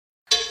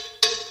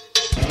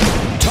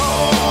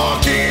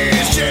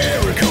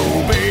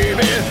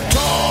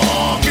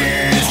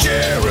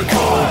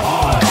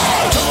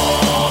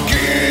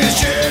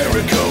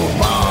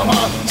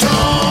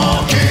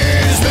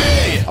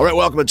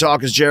welcome to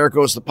Talk is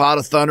Jericho. It's the pot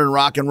of thunder and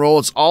rock and roll.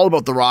 It's all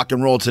about the rock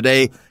and roll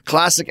today.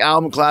 Classic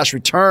Album Clash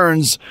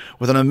returns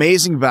with an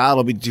amazing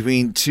battle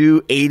between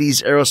two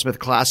 80s Aerosmith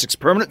classics,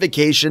 Permanent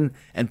Vacation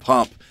and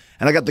Pump.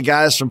 And I got the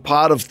guys from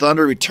Pot of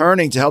Thunder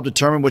returning to help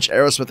determine which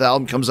Aerosmith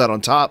album comes out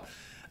on top.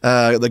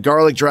 The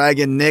Garlic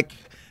Dragon, Nick,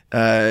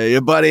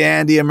 your buddy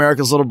Andy,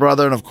 America's little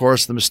brother, and of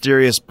course the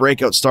mysterious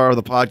breakout star of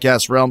the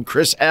podcast realm,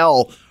 Chris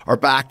L, are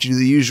back to do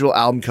the usual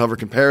album cover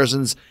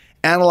comparisons,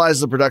 analyze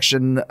the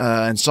production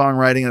and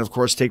songwriting, and of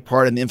course take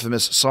part in the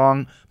infamous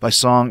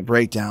song-by-song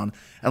breakdown.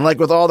 And like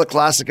with all the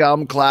classic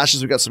album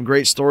clashes, we've got some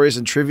great stories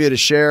and trivia to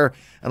share,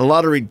 and a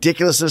lot of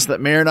ridiculousness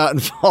that may or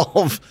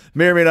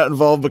may not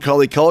involve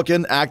Macaulay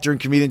Culkin, actor and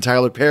comedian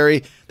Tyler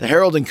Perry, the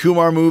Harold and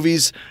Kumar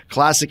movies,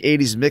 classic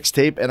 80s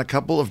mixtape, and a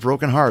couple of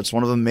broken hearts.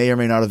 One of them may or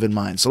may not have been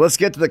mine. So let's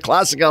get to the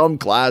classic album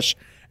clash,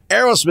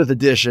 Aerosmith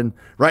edition,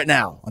 right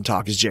now on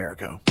Talk is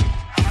Jericho.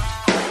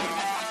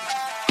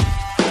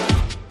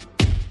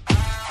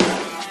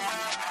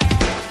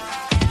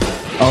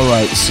 All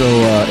right, so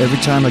every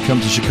time I come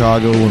to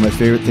Chicago, one of my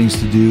favorite things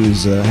to do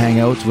is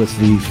hang out with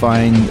the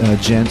fine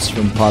gents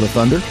from Pot of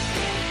Thunder,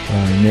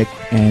 Nick,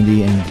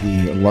 Andy, and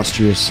the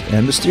illustrious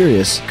and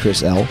mysterious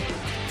Chris L.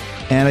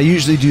 And I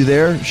usually do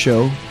their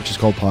show, which is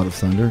called Pot of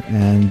Thunder,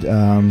 and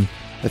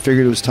I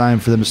figured it was time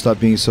for them to stop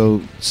being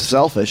so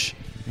selfish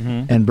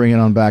and bring it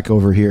on back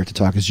over here to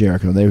Talk is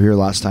Jericho. They were here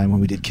last time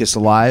when we did Kiss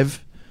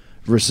Alive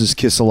versus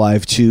Kiss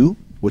Alive 2,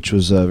 which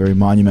was a very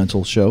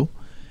monumental show.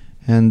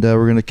 And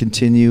we're going to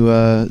continue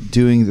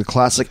doing the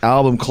classic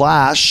album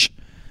clash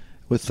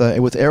with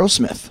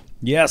Aerosmith.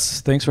 Yes,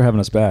 thanks for having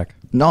us back.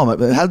 No,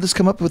 how did this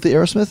come up with the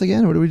Aerosmith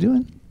again? What are we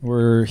doing?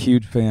 We're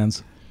huge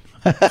fans.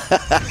 Well,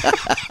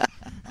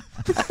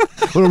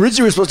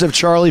 originally we were supposed to have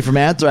Charlie from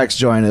Anthrax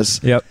join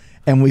us. Yep.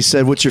 And we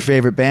said, what's your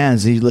favorite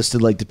bands? And he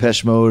listed like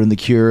Depeche Mode and The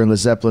Cure and Led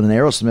Zeppelin and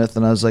Aerosmith.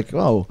 And I was like,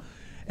 oh.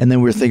 And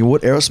then we were thinking,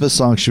 what Aerosmith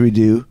song should we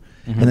do?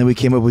 And then we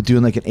came up with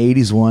doing like an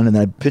 80s one, and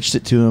then I pitched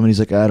it to him, and he's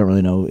like, I don't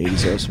really know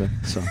 80s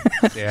Aerosmith. So.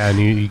 Yeah, and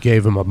you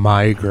gave him a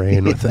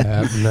migraine with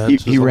that. And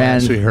that's he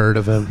ran. We heard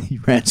of him. He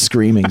ran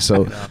screaming.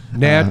 So,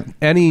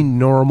 any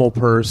normal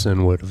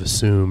person would have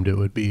assumed it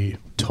would be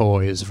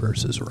toys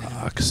versus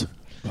rocks.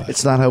 But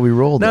it's not how we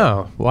rolled.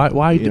 No,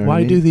 why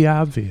do the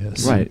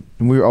obvious? Right,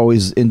 and we were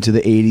always into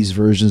the 80s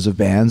versions of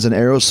bands, and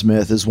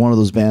Aerosmith is one of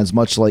those bands,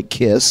 much like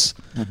Kiss.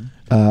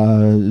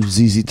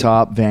 ZZ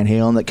Top, Van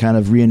Halen, that kind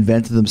of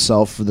reinvented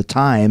themselves for the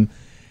time,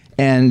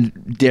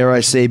 and dare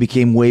I say,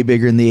 became way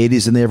bigger in the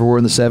 80s than they ever were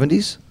in the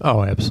 70s.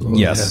 Oh,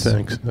 absolutely. Yes,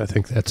 I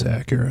think that's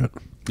accurate.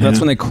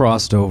 That's when they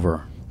crossed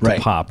over to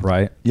pop,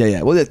 right?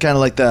 Yeah. Well, that's kind of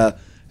like I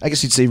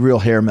guess you'd say real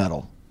hair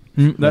metal.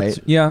 Right?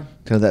 Yeah,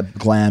 kind of that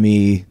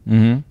glammy,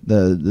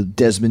 the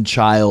Desmond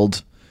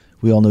Child.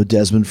 We all know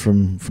Desmond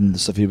from the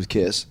stuff he did with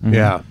Kiss.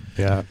 Yeah.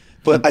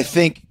 But I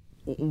think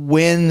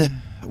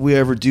when we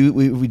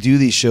do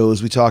these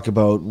shows, we talk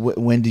about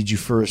when did you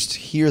first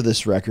hear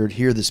this record,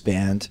 hear this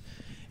band,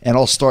 and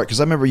I'll start because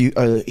I remember you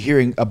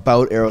hearing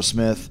about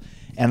Aerosmith,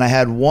 and I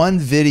had one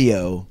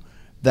video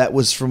that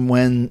was from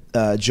when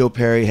Joe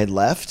Perry had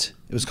left.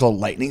 It was called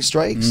Lightning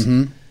Strikes.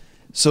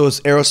 So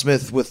it's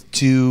Aerosmith with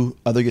two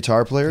other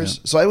guitar players.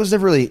 Yeah. So I was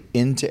never really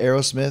into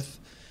Aerosmith,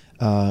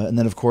 and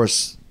then of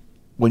course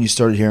when you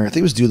started hearing, I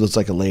think it was Dude Looks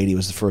Like a Lady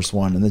was the first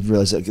one, and then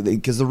realized that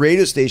because the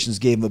radio stations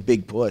gave him a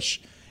big push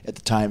at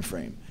the time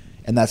frame,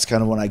 and that's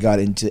kind of when I got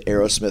into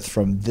Aerosmith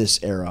from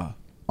this era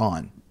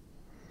on.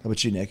 How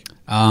about you, Nick?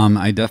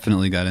 I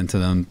definitely got into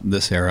them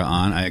this era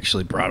on. I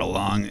actually brought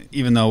along,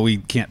 even though we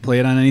can't play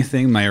it on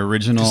anything, my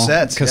original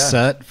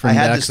cassette from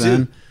back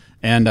then. Too.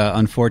 And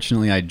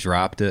unfortunately, I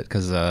dropped it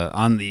because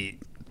on the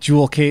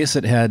jewel case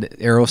it had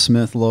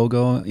Aerosmith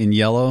logo in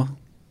yellow.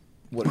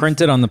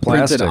 Printed on the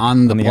plastic.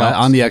 Printed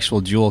on the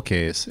actual jewel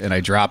case, and I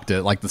dropped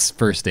it like the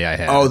first day I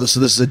had it. So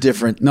this is a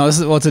different... No,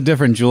 it's a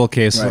different jewel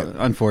case, right.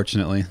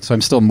 Unfortunately. So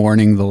I'm still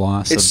mourning the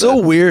loss. It's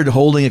so weird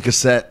holding a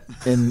cassette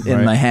in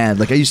my hand.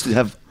 Like I used to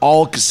have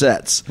all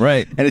cassettes.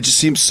 Right. And it just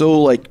seems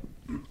so like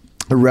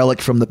a relic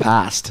from the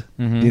past.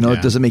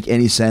 It doesn't make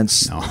any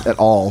sense at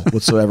all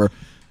whatsoever.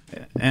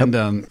 And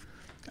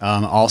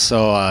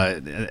also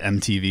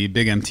MTV,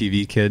 big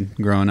MTV kid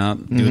growing up.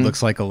 Dude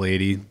Looks Like a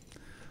Lady.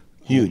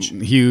 Huge.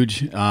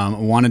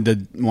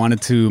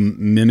 Wanted to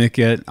mimic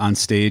it on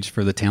stage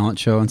for the talent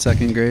show in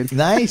second grade.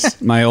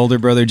 Nice. My older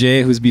brother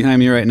Jay, who's behind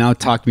me right now,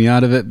 talked me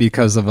out of it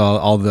because of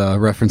all the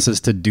references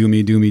to "Do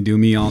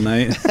Me All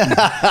Night."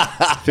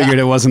 Figured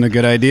it wasn't a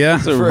good idea.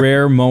 It's a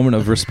rare moment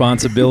of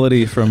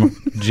responsibility from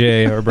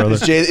Jay, our brother.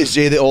 Is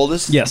Jay the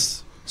oldest?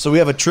 Yes. So we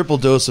have a triple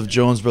dose of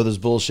Jones Brothers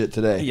bullshit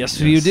today. Yes,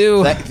 you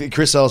do.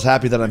 Chris L is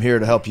happy that I'm here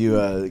to help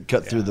you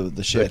cut through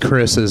the shit. The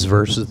Chris's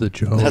versus the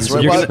Jones. That's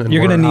right.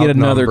 You're going to need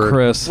another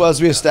Chris. Well, as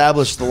we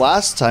established the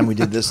last time we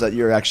did this, that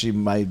you're actually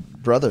my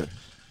brother.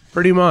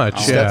 Pretty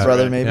much,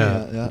 Stepbrother, maybe.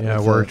 Yeah,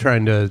 we're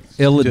trying to...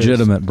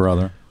 Illegitimate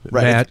brother.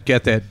 Right. Matt,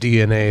 get that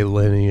DNA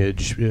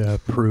lineage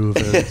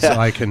proven so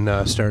I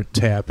can start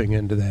tapping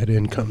into that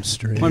income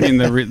stream. I mean,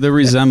 the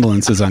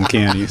resemblance is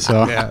uncanny.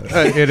 So yeah,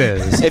 it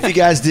is. If you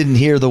guys didn't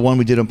hear the one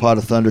we did on Pot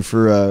of Thunder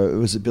for,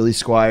 was it Billy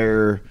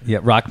Squire? Yeah,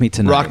 Rock Me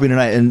Tonight. Rock Me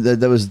Tonight. And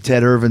that was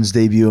Ted Irvin's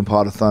debut in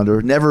Pot of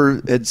Thunder.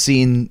 Never had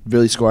seen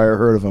Billy Squire,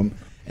 heard of him.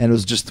 And it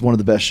was just one of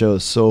the best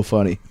shows. So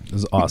funny. It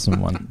was an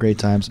awesome one. Great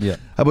times. Yeah.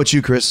 How about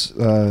you, Chris?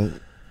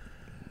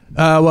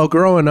 Well,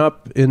 growing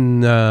up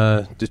in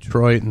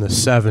Detroit in the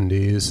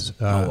 70s,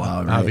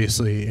 right.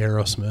 obviously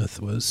Aerosmith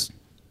was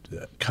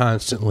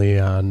constantly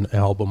on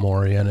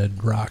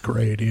album-oriented rock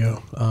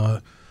radio,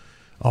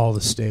 all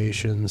the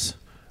stations.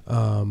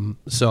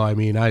 So, I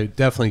mean, I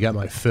definitely got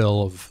my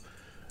fill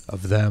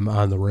of them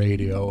on the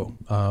radio,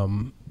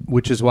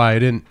 which is why I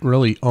didn't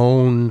really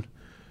own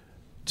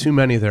too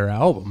many of their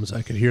albums.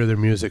 I could hear their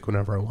music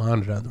whenever I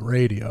wanted on the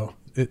radio.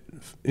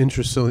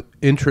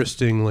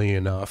 Interestingly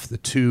enough, the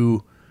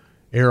two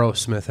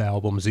Aerosmith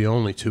albums, the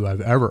only two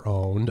I've ever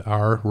owned,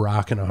 are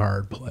Rockin' a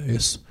Hard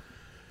Place.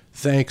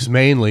 Thanks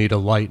mainly to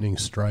Lightning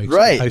Strikes.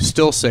 Right. I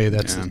still say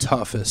that's the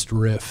toughest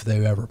riff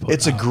they've ever put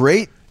It's out. a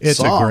great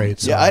song. A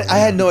great song. Yeah, I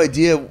had no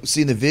idea,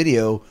 seeing the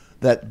video,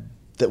 that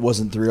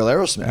wasn't the real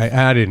Aerosmith.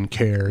 I didn't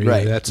care. Either.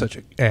 Right. That's such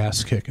an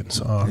ass-kicking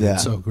song. Yeah.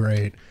 It's so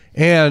great.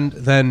 And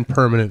then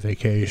Permanent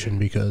Vacation,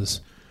 because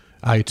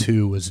I,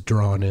 too, was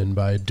drawn in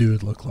by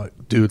Dude Looks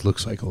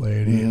Like a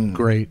Lady.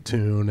 Great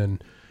tune,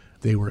 and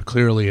they were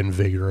clearly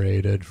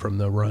invigorated from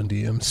the Run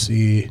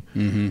DMC.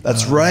 Mm-hmm.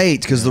 That's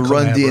right, because the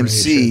Run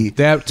DMC.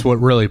 That's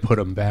what really put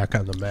them back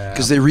on the map.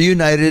 Because they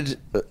reunited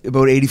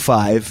about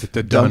 85.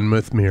 The Done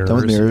with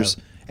Mirrors.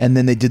 Yeah. And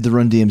then they did the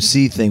Run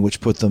DMC thing, which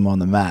put them on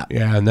the map.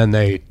 Yeah, and then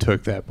they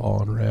took that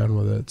ball and ran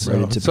with it.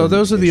 Right, So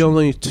those are the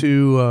only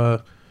two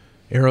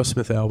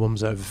Aerosmith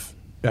albums I've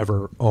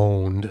ever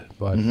owned.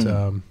 But,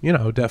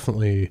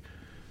 definitely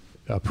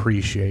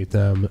appreciate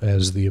them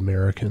as the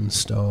American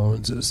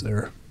Stones, as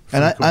they're...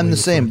 And I'm the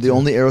same. The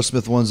only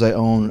Aerosmith ones I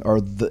own are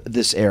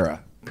this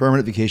era.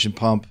 Permanent Vacation,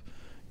 Pump,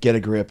 Get a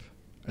Grip,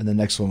 and the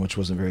next one, which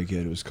wasn't very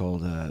good. It was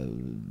called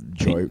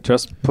Joy.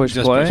 Just Push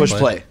Play? Push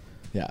Play.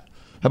 Yeah.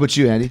 How about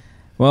you, Andy?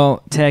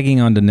 Well,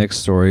 tagging on to Nick's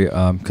story,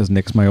 because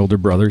Nick's my older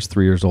brother, he's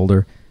 3 years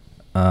older.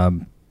 Got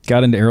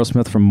into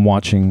Aerosmith from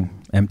watching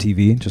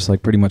MTV, just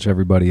like pretty much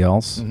everybody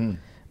else. Mm-hmm.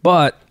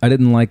 But I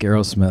didn't like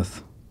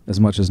Aerosmith as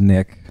much as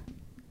Nick.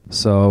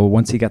 So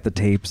once he got the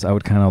tapes, I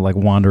would kind of like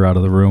wander out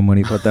of the room when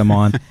he put them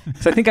on.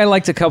 So I think I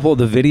liked a couple of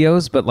the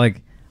videos, but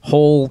like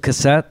whole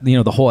cassette,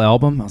 the whole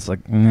album, I was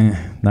like,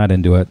 not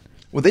into it.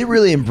 Well, they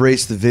really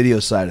embraced the video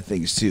side of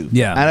things too.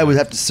 Yeah. And I would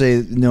have to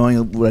say,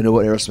 knowing what I know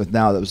about Aerosmith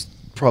now, that was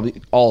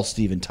probably all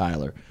Steven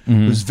Tyler,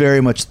 who's very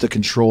much the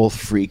control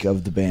freak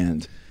of the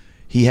band.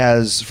 He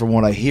has, from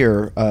what I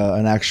hear,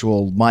 an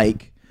actual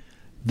mic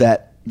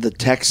that the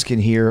techs can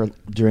hear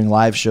during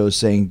live shows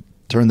saying,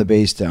 turn the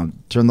bass down,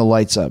 turn the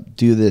lights up,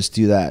 do this,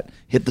 do that,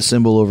 hit the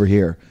cymbal over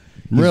here.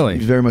 Really?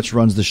 He very much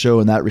runs the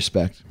show in that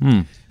respect.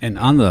 And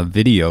on the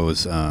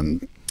videos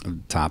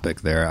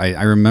topic there,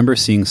 I remember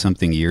seeing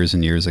something years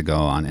and years ago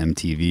on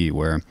MTV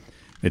where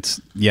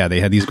they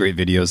had these great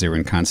videos. They were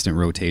in constant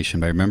rotation.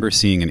 But I remember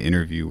seeing an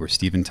interview where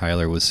Steven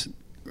Tyler was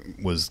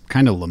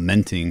kind of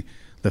lamenting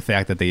the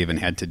fact that they even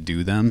had to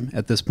do them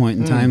at this point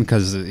in time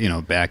because,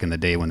 back in the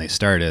day when they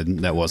started,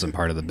 that wasn't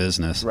part of the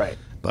business. Right.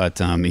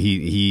 But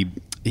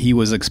he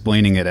was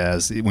explaining it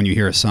as when you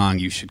hear a song,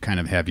 you should kind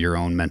of have your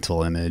own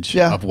mental image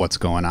of what's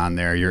going on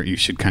there. You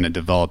should kind of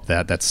develop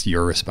that. That's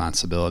your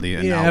responsibility,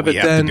 and now we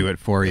have to do it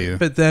for you.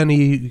 But then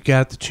he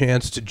got the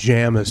chance to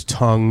jam his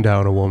tongue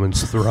down a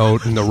woman's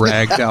throat in the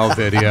Ragdoll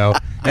video,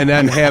 and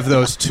then have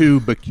those two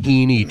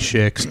bikini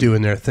chicks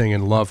doing their thing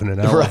in Love in an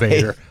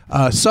Elevator.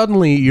 Right.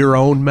 Suddenly, your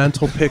own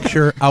mental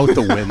picture out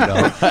the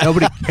window.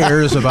 Nobody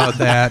cares about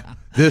that.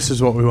 This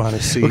is what we want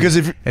to see,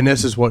 and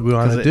this is what we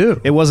want to do.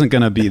 It wasn't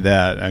going to be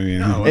that. I mean,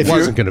 no, it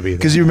wasn't going to be that.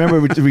 Because you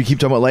remember, we keep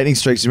talking about Lightning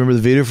Strikes. You remember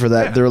the video for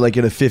that? They're like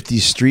in a 50s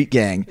street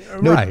gang.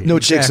 No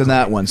chicks in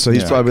that one. So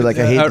he's probably like,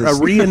 I hate this.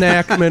 A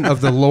reenactment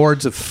of the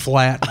Lords of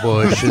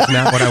Flatbush is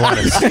not what I want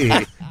to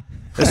see.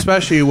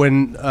 Especially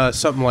when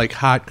something like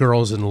Hot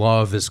Girls in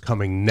Love is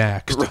coming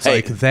next. Right. It's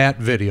like that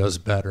video's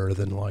better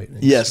than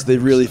Lightning. Yes, Strikes. they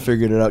really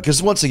figured it out.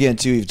 Because once again,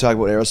 too, you talk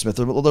about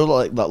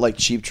Aerosmith, they're like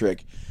Cheap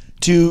Trick.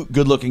 Two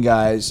good-looking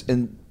guys,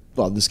 and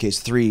well, in this case,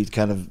 three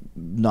kind of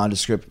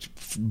nondescript,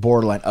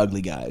 borderline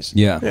ugly guys.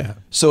 Yeah.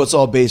 So it's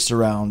all based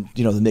around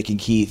the Mick and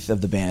Keith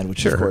of the band,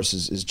 which of course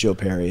is Joe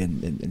Perry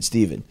and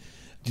Steven.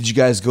 Did you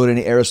guys go to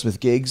any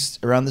Aerosmith gigs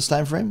around this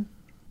time frame?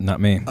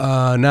 Not me.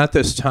 Not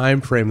this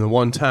time frame. The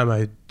one time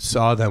I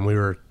saw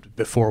them,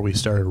 before we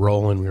started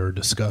rolling, we were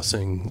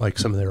discussing like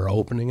some of their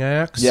opening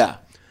acts. Yeah.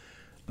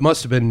 It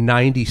must have been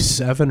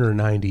 97 or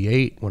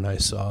 98 when I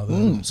saw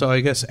them. So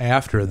I guess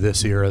after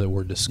this era that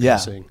we're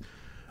discussing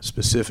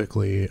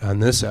specifically on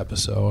this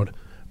episode.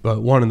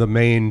 But one of the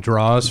main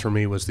draws for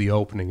me was the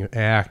opening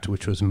act,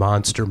 which was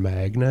Monster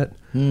Magnet.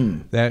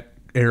 That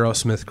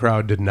Aerosmith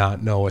crowd did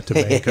not know what to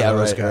make of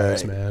those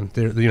guys, man.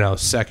 They're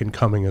second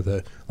coming of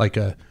the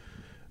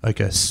like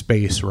a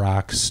space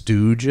rock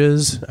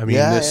Stooges. I mean,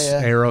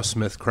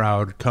 Aerosmith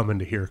crowd coming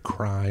to hear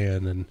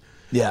crying and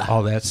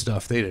all that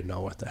stuff. They didn't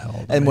know what the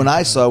hell. And when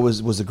I saw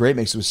was a great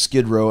mix. It was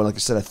Skid Row, and like I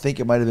said, I think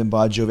it might have been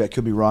Bon Jovi. I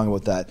could be wrong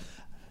about that.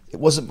 It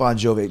wasn't Bon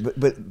Jovi,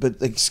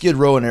 but like Skid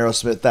Row and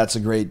Aerosmith, that's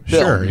a great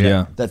bill. Sure,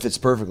 yeah. That fits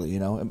perfectly, you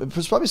know. It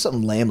was probably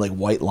something lame like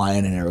White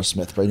Lion and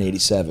Aerosmith, probably in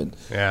 '87.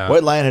 Yeah.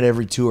 White Lion had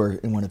every tour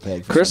in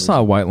Winnipeg. Chris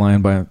saw White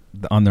Lion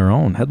on their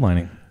own,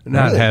 headlining.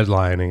 Not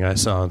headlining. I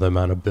saw them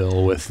on a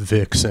bill with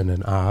Vixen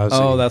and Ozzy.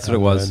 Oh, that's what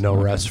it was. No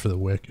Rest for the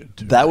Wicked.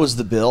 Too. That was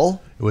the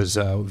bill? It was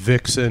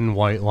Vixen,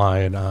 White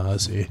Lion,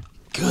 Ozzy.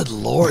 Good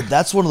Lord.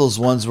 That's one of those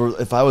ones where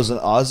if I was an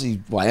Ozzy,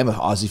 well, I am an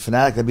Ozzy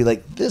fanatic, I'd be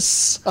like, this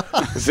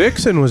sucks.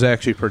 Vixen was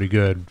actually pretty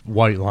good.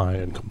 White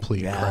Lion,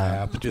 complete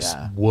crap. Just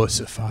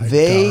wussified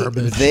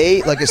garbage.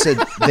 They, like I said,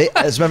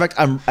 as a matter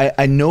of fact,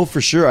 I know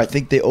for sure, I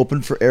think they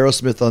opened for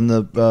Aerosmith on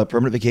the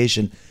Permanent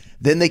Vacation.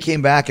 Then they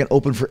came back and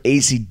opened for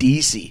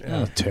AC/DC.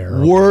 Oh,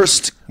 terrible.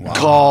 Worst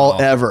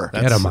call ever.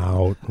 Get them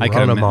out.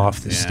 Run them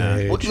off the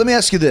stage. Well, let me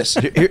ask you this.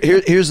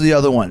 Here's the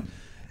other one.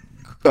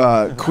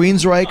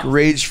 Queensryche,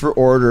 Rage for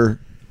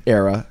Order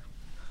era,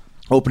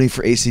 opening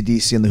for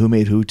AC/DC on the Who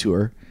Made Who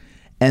tour.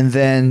 And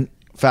then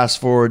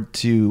fast forward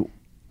to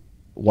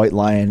White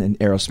Lion and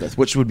Aerosmith.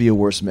 Which would be a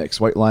worse mix?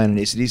 White Lion and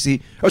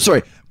AC/DC?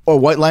 Or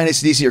White Lion,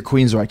 AC/DC, or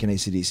Queensryche and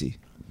AC/DC?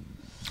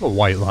 Well,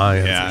 White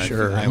Lion, for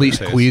sure. At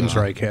least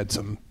Queensryche had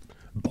some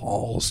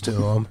balls to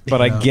them.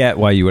 But I get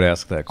why you would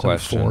ask that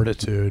question.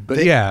 Fortitude. But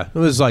it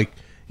was like,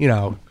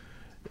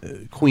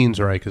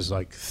 Queensryche is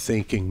like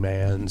thinking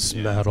man's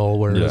metal,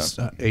 whereas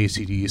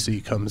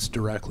AC/DC comes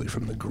directly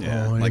from the groin.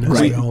 Yeah, like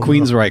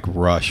Queensryche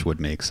Rush would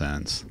make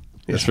sense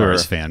as far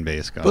as fan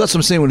base goes. Well, that's what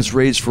I'm saying when it's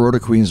Rage for Order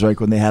Queensryche,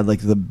 when they had like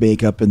the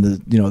makeup and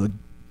the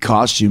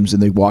costumes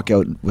and they walk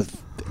out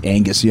with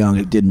Angus Young,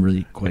 it didn't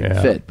really quite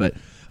fit. But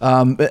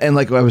and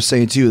like I was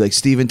saying too, like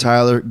Steven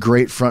Tyler,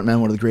 great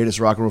frontman, one of the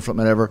greatest rock and roll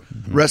frontmen ever.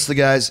 Mm-hmm. Rest of the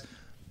guys,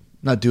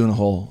 not doing a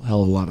whole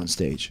hell of a lot on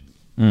stage.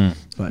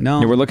 But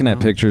we're looking at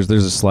pictures.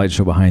 There's a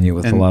slideshow behind you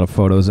with a lot of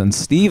photos, and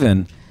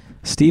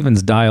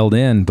Steven's dialed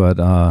in, but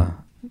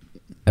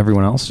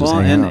everyone else just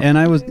hanging out. And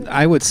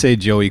I would say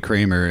Joey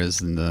Kramer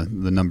is in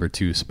the number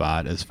 2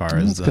 spot as far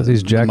as because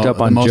he's jacked up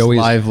on most Joey's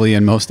lively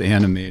and most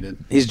animated.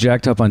 He's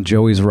jacked up on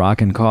Joey's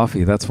Rockin'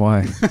 Coffee. That's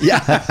why.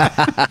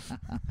 Yeah.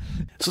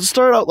 So let's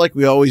start out like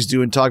we always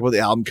do and talk about the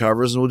album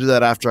covers, and we'll do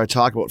that after I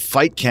talk about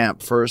Fight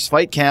Camp first.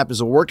 Fight Camp is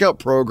a workout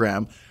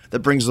program that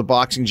brings the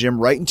boxing gym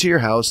right into your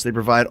house. They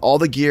provide all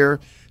the gear,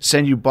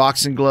 send you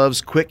boxing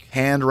gloves, quick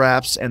hand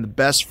wraps, and the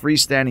best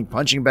freestanding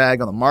punching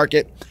bag on the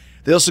market.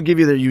 They also give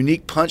you their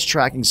unique punch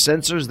tracking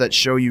sensors that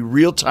show you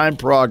real-time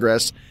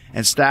progress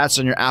and stats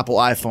on your Apple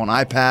iPhone,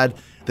 iPad.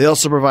 They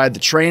also provide the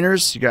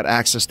trainers. You got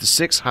access to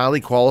 6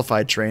 highly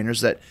qualified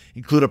trainers that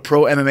include a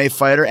pro MMA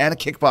fighter and a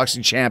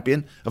kickboxing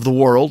champion of the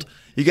world.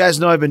 You guys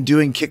know I've been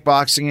doing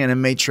kickboxing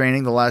and MMA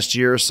training the last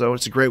year or so.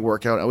 It's a great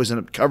workout. I always end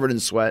up covered in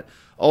sweat.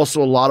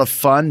 Also a lot of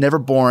fun, never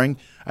boring.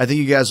 I think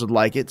you guys would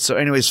like it. So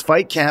anyways,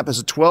 Fight Camp is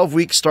a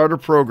 12-week starter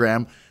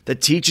program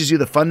that teaches you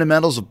the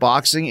fundamentals of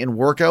boxing in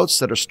workouts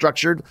that are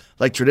structured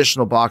like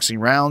traditional boxing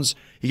rounds.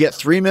 You get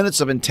 3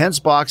 minutes of intense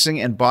boxing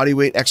and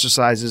bodyweight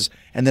exercises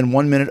and then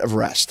 1 minute of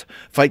rest.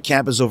 Fight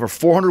Camp is over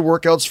 400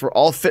 workouts for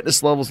all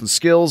fitness levels and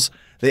skills.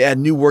 They add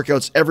new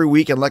workouts every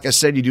week. And like I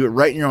said, you do it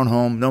right in your own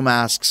home. No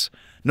masks,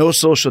 no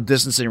social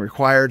distancing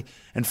required.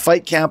 And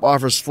Fight Camp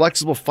offers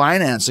flexible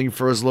financing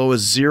for as low as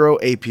 0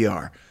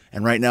 APR.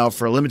 And right now,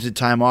 for a limited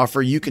time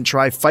offer, you can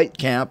try Fight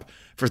Camp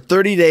for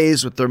 30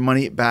 days with their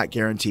money back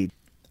guaranteed.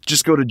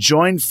 Just go to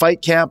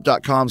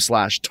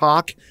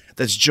joinfightcamp.com/talk.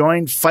 That's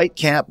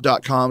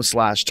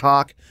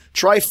joinfightcamp.com/talk.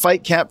 Try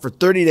Fight Camp for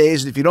 30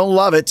 days, and if you don't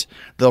love it,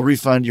 they'll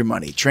refund your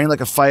money. Train like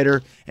a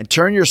fighter and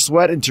turn your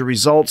sweat into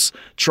results.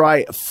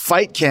 Try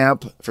Fight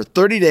Camp for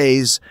 30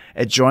 days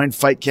at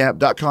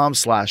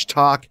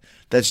joinfightcamp.com/talk.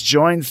 That's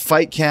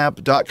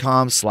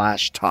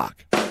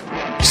joinfightcamp.com/talk.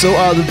 So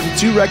the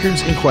 2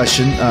 records in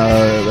question,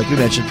 like we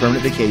mentioned,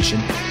 Permanent Vacation,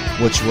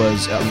 which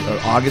was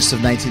August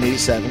of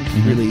 1987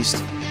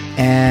 released,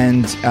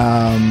 and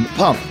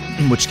Pump,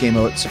 which came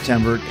out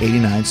September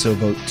 89, so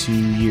about 2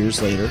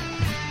 years later,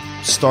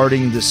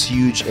 starting this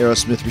huge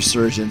Aerosmith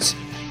resurgence.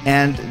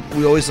 And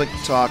we always like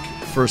to talk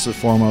first and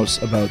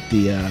foremost about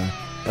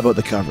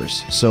the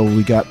covers. So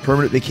we got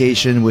Permanent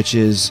Vacation, which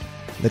is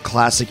the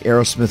classic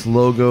Aerosmith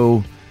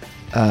logo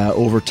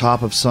over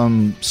top of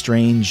some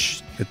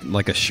strange,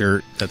 like a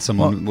shirt that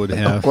someone would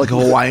have, like a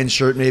Hawaiian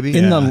shirt, maybe.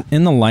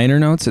 In the liner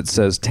notes, it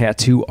says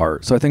tattoo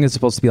art. So I think it's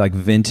supposed to be like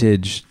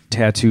vintage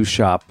tattoo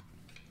shop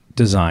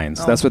designs.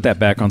 Oh. That's what that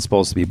background's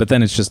supposed to be. But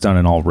then it's just done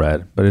in all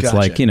red. But it's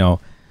like,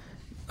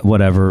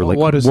 whatever. Well, like,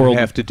 what does it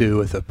have to do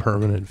with a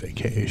Permanent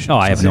Vacation? Oh,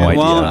 I have no idea.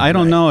 Well, I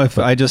don't know if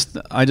I just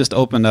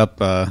opened up.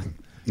 Got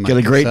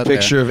a great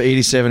picture of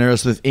 '87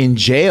 Aerosmith in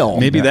jail.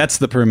 Maybe that's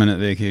the Permanent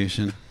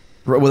Vacation.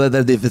 Well, are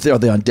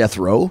they on death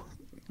row?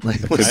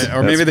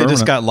 Or maybe they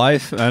just got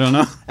life. I don't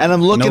know. And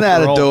I'm looking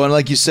at it though, and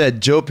like you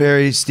said, Joe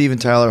Perry, Steven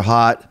Tyler,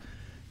 hot.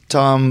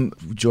 Tom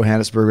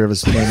Johannesburg, whatever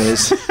his name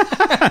is.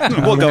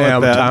 We'll go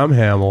with that. Tom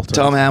Hamilton.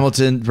 Tom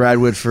Hamilton, Brad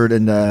Whitford,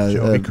 and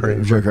Joey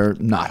Kramer.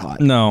 Not hot.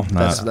 No,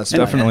 that's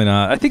definitely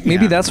not. I think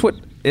maybe that's what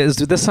is.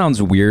 This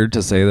sounds weird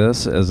to say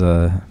this as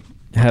a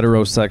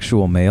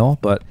heterosexual male,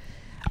 but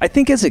I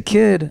think as a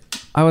kid,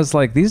 I was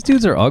like, these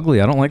dudes are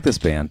ugly. I don't like this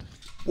band.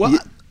 Well,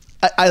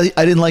 I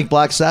didn't like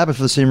Black Sabbath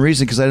for the same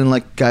reason, because I didn't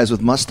like guys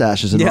with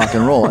mustaches in rock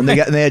and roll, and they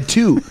had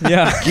two.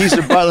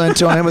 Geezer Butler and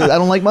Tony Hamilton. I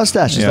don't like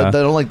mustaches. I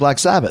don't like Black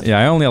Sabbath. Yeah,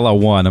 I only allow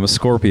one. I'm a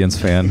Scorpions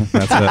fan.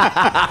 That's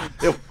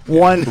it.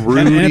 One.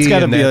 And it's got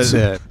to be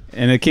it.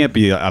 And it can't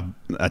be a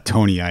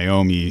Tony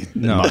Iommi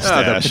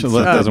mustache. That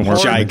doesn't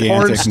work.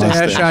 Gigantic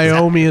mustache.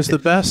 Iommi is the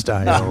best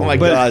Iommi. Oh my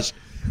gosh.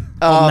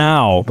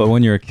 Now, but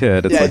when you're a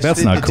kid, it's like,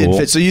 that's not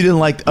cool. So you didn't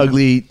like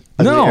ugly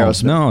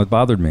Aerosmith? No, it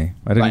bothered me.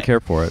 I didn't care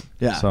for it.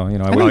 Yeah. So, I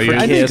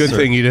think it's a good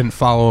thing you didn't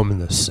follow them in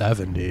the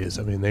 70s.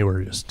 I mean, they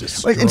were just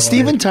destroyed. And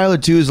Steven Tyler,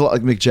 too, is a lot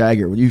like Mick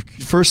Jagger. When you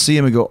first see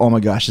him and go, oh my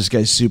gosh, this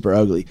guy's super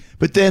ugly.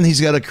 But then he's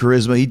got a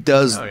charisma.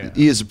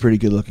 He is a pretty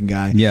good looking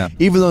guy. Yeah.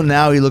 Even though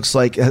now he looks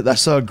like, I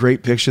saw a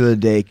great picture the other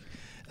day,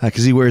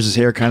 because he wears his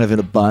hair kind of in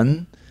a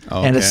bun.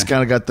 Okay. And it's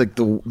kind of got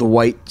the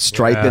white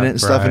stripe in it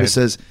and stuff. And it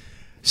says,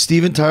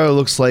 Steven Tyler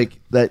looks like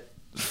that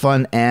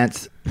fun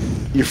aunt,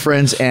 your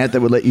friend's aunt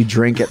that would let you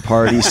drink at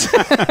parties.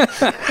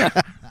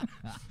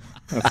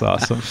 That's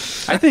awesome.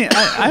 I think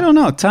I don't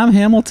know. Tom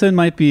Hamilton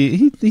might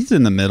be. He's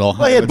in the middle.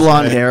 Well, he had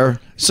blonde hair.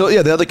 So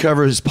yeah, the other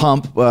cover is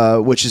Pump,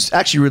 which is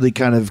actually really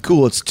kind of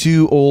cool. It's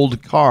two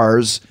old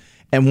cars,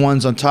 and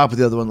one's on top of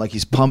the other one, like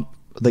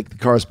the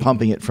car's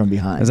pumping it from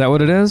behind. Is that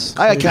what it is?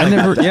 I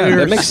never. Yeah,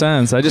 that makes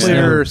sense. I just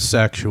never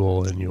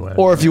sexual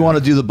innuendo. Or if you want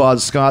to do the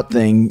Bod Scott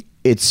thing,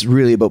 it's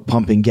really about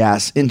pumping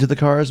gas into the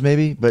cars,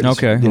 maybe. But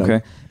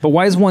okay. But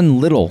why is one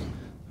little?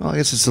 Well, I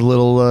guess it's a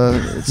little.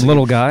 It's a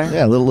little guy.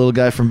 Yeah, little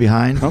guy from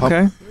behind.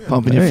 Okay,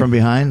 pumping you from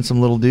behind.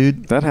 Some little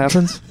dude. That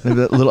happens.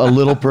 Maybe a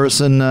little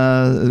person.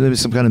 Maybe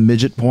some kind of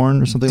midget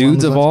porn or something.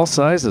 Dudes of all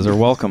sizes are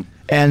welcome.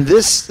 And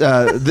this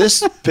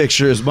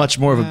picture is much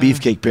more of a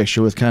beefcake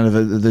picture with kind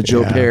of the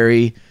Joe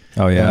Perry.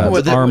 Oh yeah,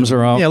 with arms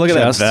are out. Yeah, look at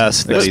that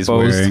vest that he's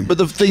wearing. But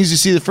the things you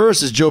see the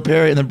first is Joe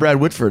Perry and then Brad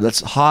Whitford.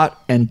 That's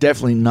hot and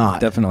definitely not.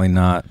 Definitely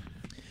not.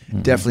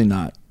 Definitely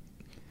not.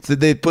 So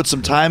they put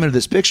some time into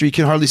this picture. You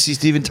can hardly see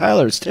Steven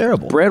Tyler. It's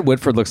terrible. Brad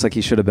Whitford looks like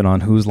he should have been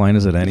on Whose Line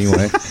Is It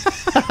Anyway?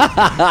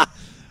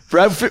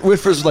 Brad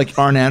Whitford's like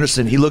Arn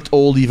Anderson. He looked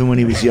old even when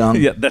he was young.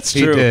 Yeah, that's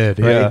true. He did.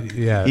 Right?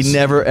 Yeah. He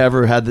never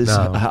ever had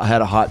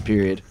had a hot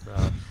period.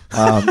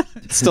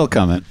 It's still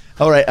coming.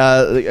 All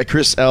right,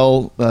 Chris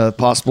L.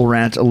 Possible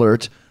rant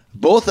alert.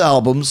 Both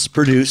albums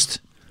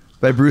produced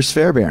by Bruce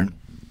Fairbairn.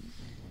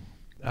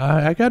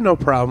 I got no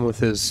problem with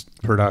his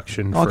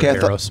production for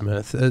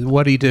Aerosmith.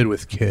 What he did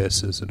with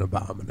Kiss is an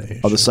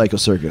abomination. Oh, the Psycho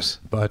Circus.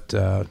 But,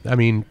 I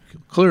mean,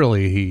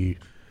 clearly he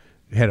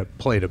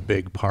played a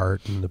big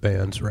part in the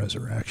band's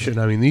resurrection.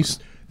 I mean,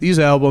 these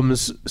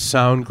albums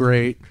sound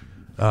great.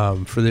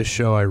 For this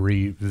show, I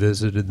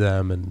revisited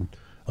them, and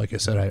like I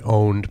said, I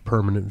owned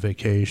Permanent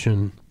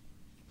Vacation.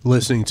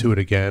 Listening to it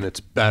again, it's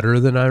better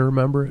than I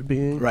remember it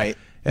being. Right.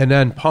 And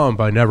then Pump,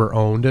 I never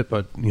owned it,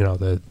 but,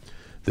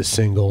 the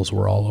singles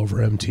were all over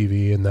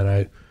MTV, and then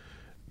I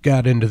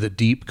got into the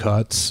deep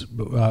cuts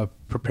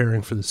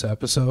preparing for this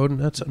episode, and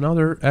that's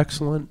another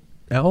excellent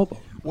album.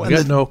 I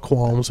got no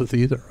qualms with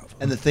either of them.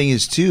 And the thing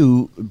is,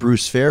 too,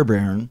 Bruce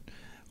Fairbairn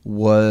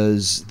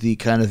was the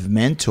kind of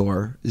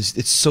mentor.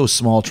 It's so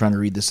small trying to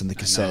read this in the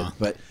cassette,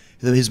 but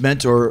his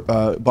mentor,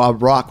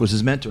 Bob Rock, was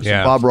his mentor. So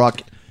Bob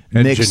Rock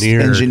mixed,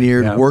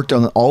 engineered, worked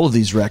on all of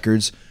these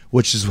records,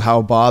 which is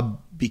how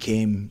Bob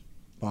became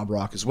Bob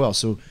Rock as well.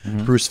 So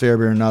Bruce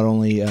Fairbairn not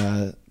only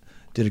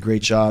did a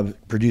great job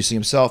producing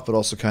himself, but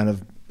also kind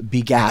of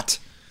begat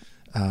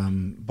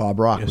Bob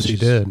Rock. Yes, he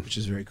did. Which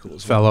is very cool.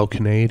 Fellow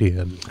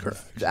Canadian.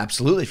 Correct.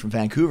 Absolutely, from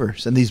Vancouver.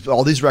 And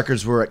all these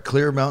records were at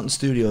Clear Mountain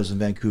Studios in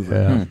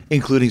Vancouver,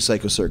 including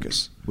Psycho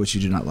Circus, which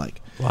you do not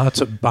like.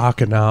 Lots of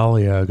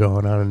bacchanalia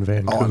going on in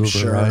Vancouver, I'm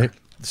sure. right?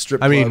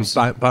 Strip clubs.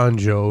 Bon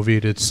Jovi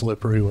did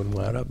Slippery When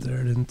Wet up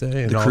there, didn't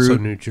they? And also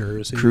New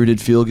Jersey. Crew did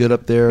Feel Good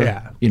up there.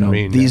 Yeah.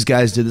 These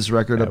guys did these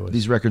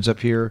records up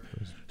here.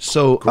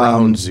 So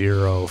ground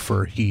zero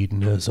for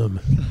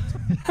hedonism.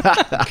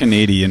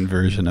 Canadian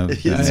version of that.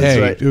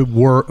 Hey,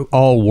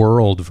 all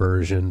world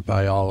version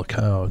by all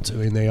accounts. I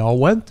mean, they all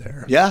went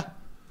there. Yeah.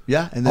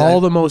 Yeah. And all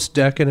the most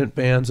decadent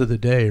bands of the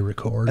day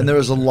recorded. And there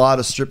was a lot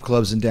of strip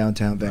clubs in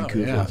downtown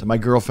Vancouver. Oh, yeah. My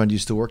girlfriend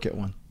used to work at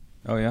one.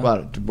 Oh yeah,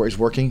 well, he's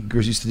working.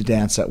 Girls used to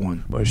dance at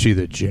one. Was she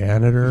the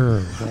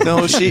janitor?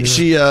 No,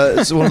 she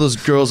is one of those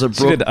girls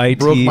that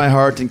broke my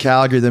heart in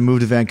Calgary. Then moved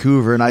to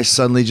Vancouver, and I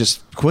suddenly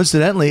just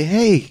coincidentally,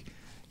 hey,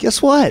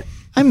 guess what?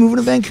 I'm moving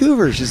to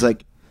Vancouver. She's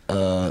like,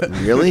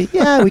 really?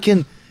 Yeah, we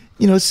can,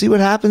 see what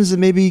happens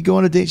and maybe go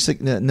on a date. She's like,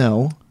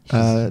 no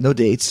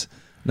dates,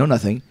 no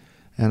nothing.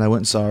 And I went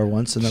and saw her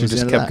once, and she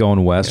just kept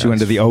going west. She went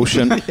to the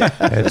ocean.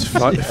 It's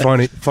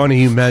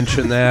funny you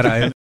mentioned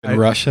that.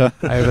 Russia.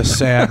 I have a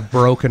sad,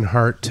 broken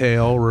heart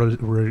tale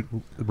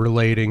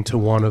relating to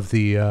one of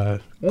the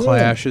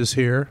clashes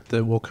here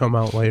that will come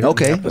out later.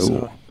 Okay.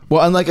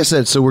 Well, and like I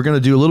said, so we're going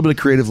to do a little bit of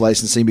creative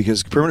licensing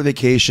because Permanent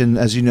Vacation,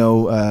 as you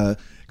know,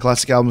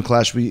 Classic Album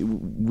Clash,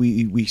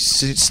 we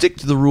stick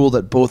to the rule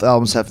that both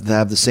albums have to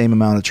have the same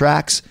amount of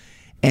tracks,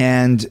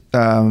 and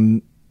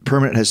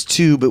Permanent has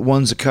 2, but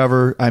one's a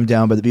cover, I'm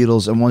Down by the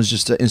Beatles, and one's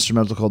just an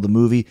instrumental called The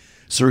Movie.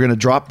 So we're going to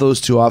drop those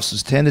 2 off, so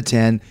it's 10 to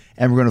 10,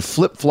 and we're going to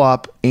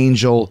flip-flop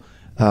Angel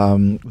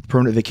with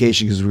Permanent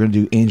Vacation because we're going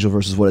to do Angel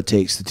versus What It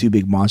Takes, the 2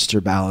 big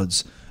monster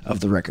ballads of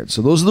the record.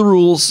 So those are the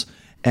rules,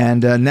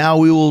 and now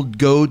we will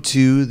go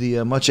to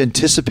the much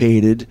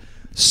anticipated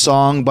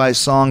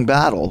song-by-song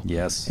battle.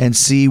 Yes. And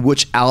see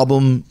which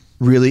album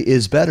really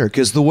is better.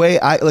 Because the way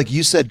like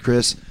you said,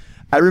 Chris,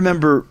 I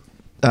remember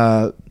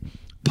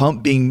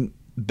Pump being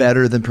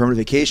better than Permanent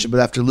Vacation, but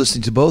after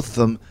listening to both of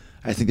them,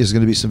 I think there's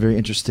going to be some very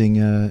interesting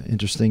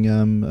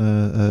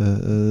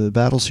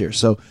battles here.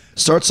 So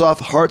starts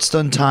off Hearts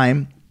Done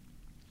Time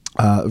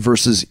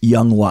versus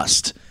Young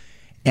Lust.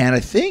 And I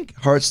think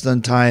Hearts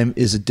Done Time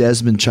is a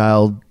Desmond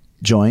Child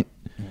joint,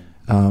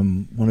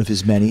 one of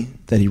his many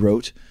that he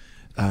wrote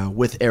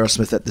with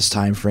Aerosmith at this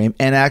time frame.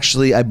 And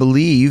actually, I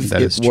believe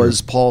it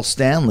was Paul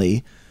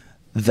Stanley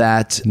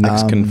that...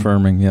 Nick's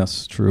confirming,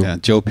 yes, true. Yeah,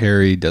 Joe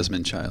Perry,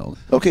 Desmond Child.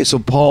 Okay, so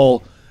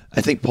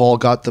I think Paul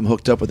got them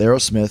hooked up with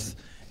Aerosmith,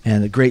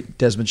 and a great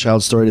Desmond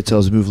Child story to tell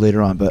as we move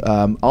later on. But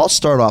I'll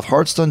start off.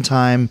 Hearts Done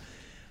Time,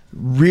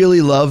 really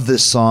love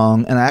this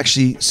song, and I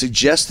actually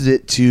suggested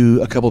it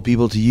to a couple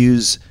people to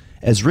use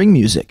as ring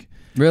music.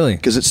 Really?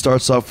 Because it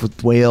starts off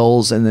with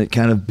wails, and it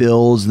kind of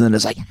builds, and then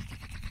it's like...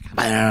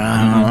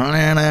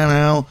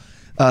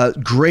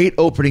 great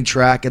opening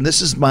track, and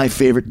this is my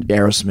favorite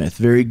Aerosmith.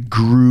 Very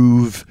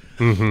groove,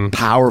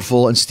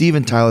 powerful, and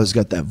Steven Tyler's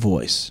got that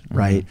voice,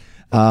 right?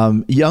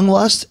 Young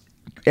Lust,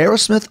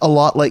 Aerosmith, a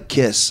lot like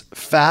Kiss.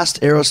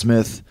 Fast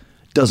Aerosmith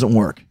doesn't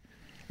work.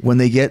 When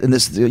they get in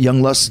this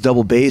Young Lust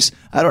double bass,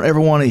 I don't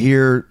ever want to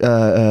hear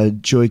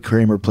Joey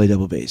Kramer play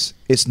double bass.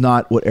 It's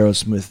not what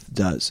Aerosmith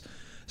does.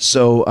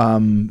 So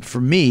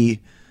for me,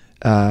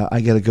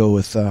 I got to go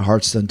with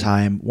Hearts Done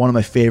Time, one of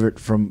my favorite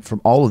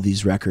from all of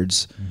these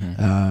records,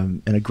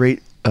 and a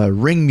great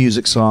ring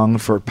music song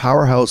for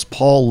powerhouse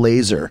Paul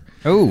Laser,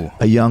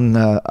 a young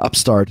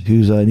upstart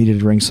who's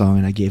needed a ring song,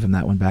 and I gave him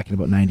that one back in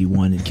about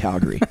 91 in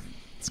Calgary.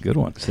 It's a good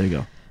one. So there you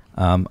go.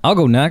 I'll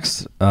go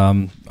next.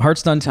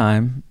 Hearts Done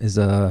Time is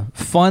a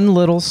fun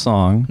little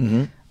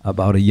song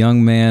about a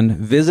young man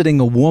visiting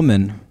a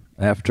woman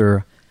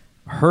after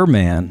her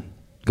man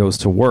goes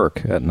to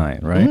work at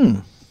night, right?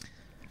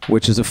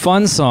 Which is a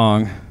fun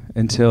song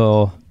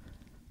until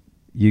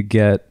you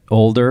get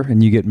older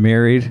and you get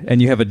married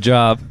and you have a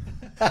job.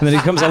 And then it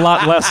becomes a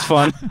lot less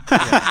fun.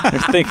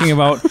 You're thinking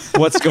about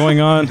what's going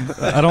on.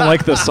 I don't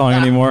like this song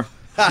anymore.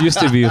 It used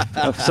to be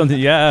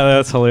something,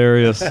 that's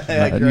hilarious.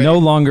 No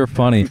longer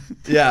funny.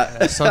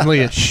 Yeah. Suddenly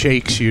it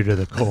shakes you to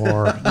the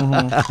core.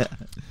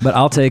 But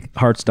I'll take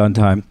Hearts Done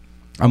Time.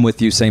 I'm with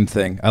you, same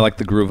thing. I like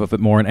the groove of it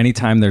more. And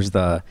anytime there's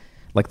the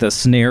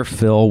snare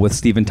fill with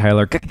Steven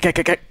Tyler,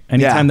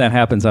 anytime that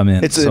happens, I'm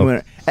in.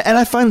 And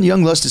I find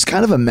Young Lust is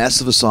kind of a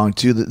mess of a song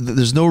too.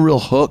 There's no real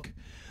hook.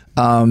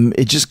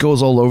 It just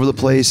goes all over the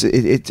place.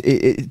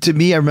 It to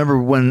me, I remember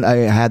when I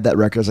had that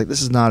record, I was like,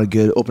 this is not a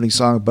good opening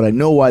song, but I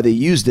know why they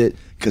used it,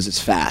 because it's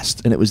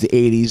fast, and it was the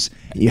 80s,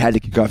 and you had to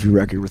kick off your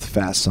record with a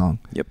fast song.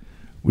 Yep.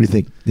 What do you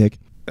think, Nick?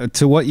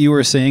 To what you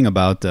were saying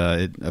about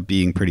it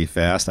being pretty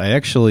fast, I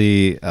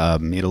actually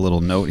made a little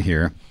note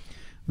here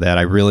that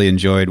I really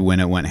enjoyed when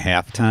it went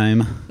half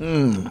tempo,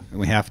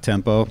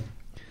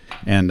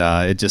 and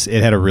it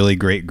had a really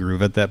great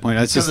groove at that point.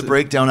 It's just the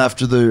breakdown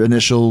after the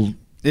initial.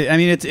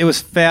 It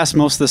was fast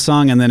most of the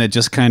song, and then it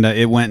just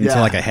it went into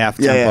like a half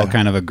tempo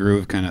kind of a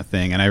groove kind of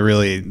thing, and I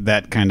really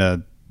that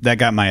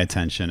got my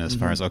attention as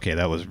far as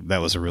that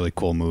was a really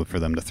cool move for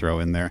them to throw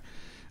in there.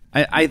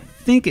 I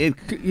think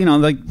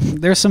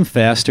there's some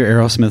faster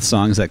Aerosmith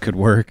songs that could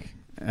work.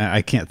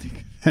 I can't think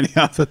of any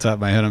off the top of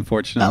my head,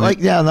 unfortunately.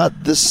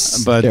 Not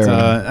this. But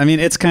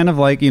it's kind of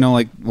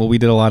we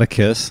did a lot of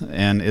Kiss,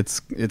 and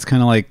it's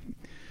kind of like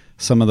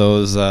some of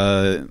those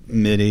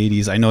mid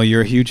 80s. I know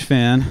you're a huge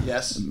fan.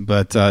 Yes.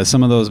 But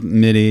some of those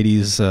mid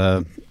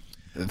 80s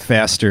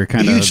faster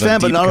kind of huge fan,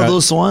 but not of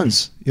those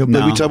ones. We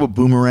talk about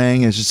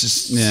Boomerang. It's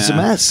just it's a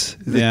mess.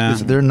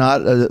 They're not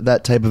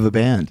that type of a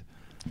band.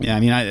 Yeah,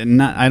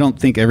 I don't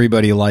think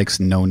everybody likes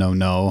No No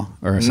No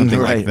or something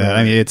like that.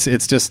 Right.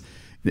 It's just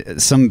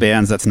some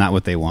bands that's not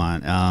what they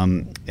want.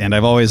 And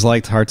I've always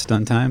liked Hearts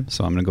Done Time,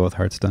 so I'm going to go with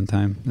Hearts Done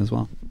Time as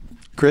well.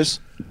 Chris?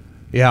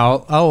 Yeah,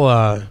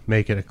 I'll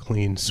make it a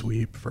clean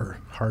sweep for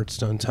Hearts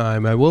Done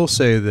Time. I will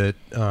say that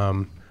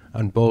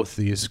on both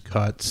these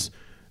cuts,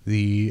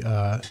 the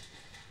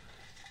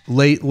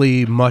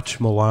lately much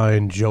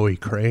maligned Joey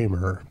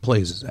Kramer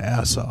plays his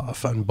ass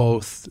off on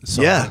both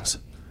songs.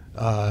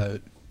 Yeah.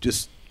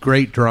 Just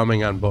great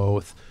drumming on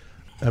both.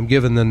 I'm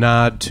giving the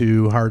nod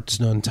to Hearts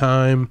Done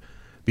Time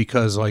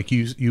because, like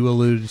you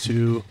alluded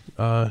to,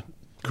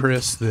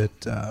 Chris,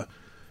 that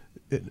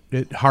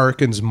it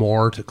harkens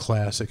more to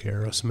classic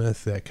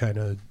Aerosmith, that kind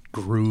of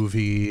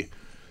groovy,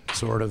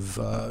 sort of,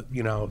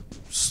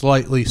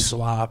 slightly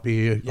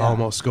sloppy,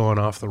 almost going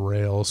off the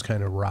rails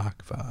kind of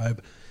rock vibe.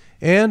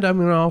 And I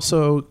mean,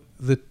 also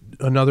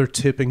another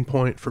tipping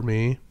point for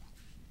me,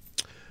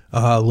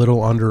 a little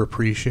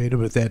underappreciated,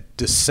 but that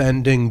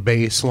descending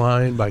bass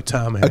line by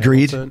Tom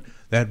Hamilton,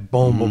 that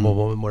boom, boom, boom,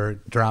 boom, where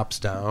it drops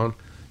down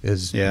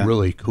is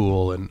really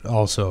cool, and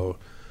also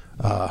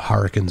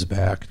harkens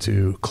back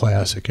to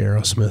classic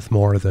Aerosmith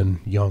more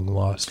than Young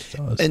Lust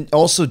does. And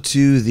also,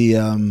 too,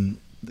 the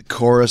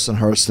chorus on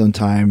Hearthstone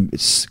Time,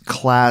 it's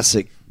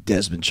classic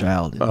Desmond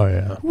Child. Oh,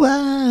 yeah.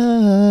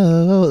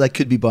 Wow. That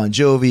could be Bon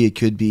Jovi. It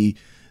could be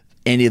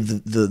any of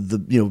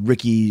the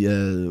Ricky,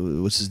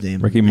 what's his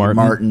name? Ricky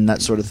Martin.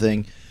 That sort of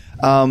thing.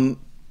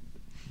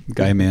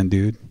 Guy Man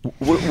Dude.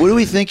 What are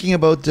we thinking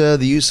about the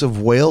use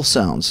of whale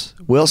sounds?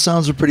 Whale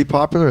sounds are pretty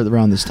popular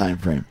around this time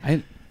frame.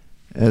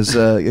 As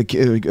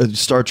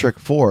Star Trek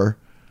 4,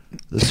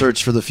 The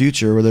Search for the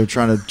Future, where they're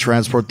trying to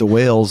transport the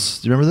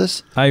whales. Do you remember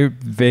this? I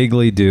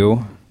vaguely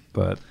do,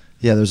 but...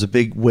 Yeah, there's a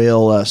big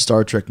whale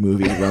Star Trek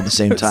movie around the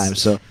same time.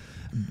 So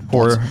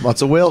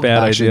lots of whale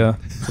bad action.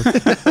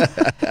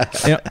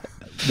 Idea.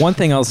 One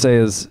thing I'll say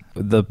is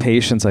the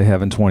patience I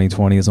have in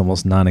 2020 is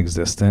almost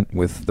non-existent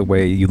with the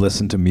way you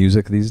listen to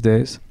music these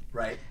days.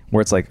 Right.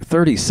 Where it's like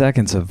 30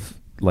 seconds of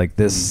like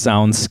this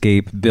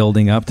soundscape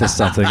building up to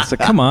something. It's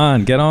like, come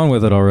on, get on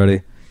with it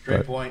already.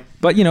 Great point.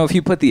 But, if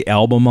you put the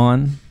album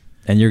on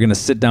and you're going to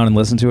sit down and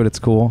listen to it, it's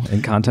cool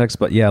in context.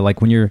 But, yeah, like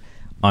when you're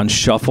on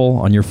shuffle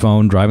on your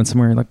phone driving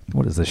somewhere, you're like,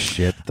 what is this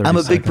shit? I'm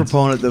a big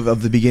proponent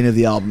of the beginning of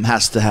the album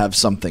has to have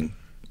something.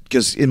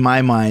 Because in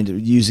my mind,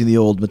 using the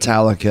old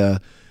Metallica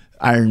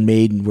Iron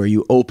Maiden, where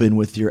you open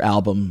with your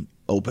album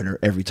opener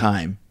every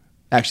time.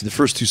 Actually, the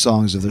first two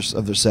songs of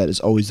their set is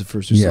always the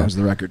first two songs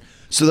of the record.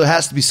 So there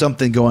has to be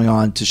something going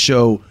on to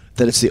show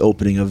that it's the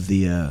opening of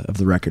the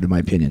record, in my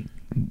opinion.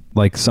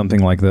 Like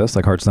something like this,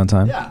 like Hearts on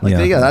Time?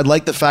 Yeah. I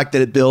like the fact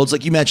that it builds.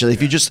 Like you mentioned,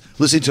 if you just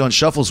listen to it on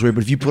shuffle's weird,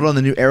 but if you put on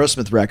the new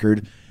Aerosmith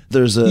record,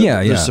 there's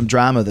some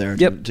drama there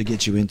to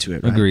get you into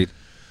it. Right? Agreed.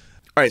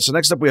 All right, so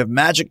next up we have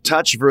Magic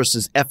Touch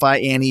versus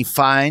Fine.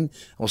 Fine.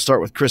 We'll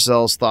start with Chris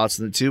L's thoughts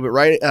on the two. But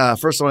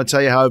first I want to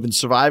tell you how I've been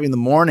surviving the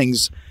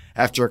mornings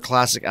after a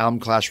classic album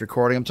clash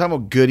recording. I'm talking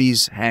about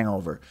Goodies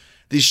Hangover.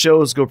 These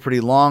shows go pretty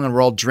long, and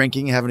we're all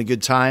drinking, having a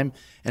good time.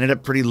 Ended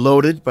up pretty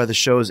loaded by the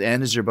show's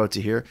end, as you're about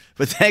to hear.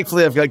 But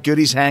thankfully, I've got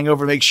Goodies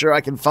Hangover to make sure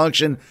I can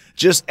function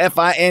just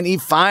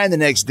fine the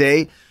next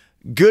day.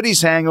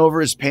 Goodies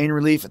Hangover is pain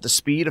relief at the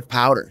speed of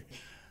powder.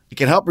 It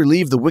can help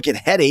relieve the wicked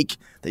headache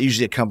that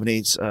usually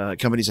accompanies a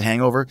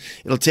hangover.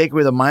 It'll take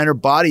away the minor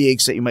body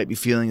aches that you might be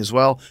feeling as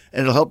well,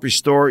 and it'll help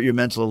restore your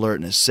mental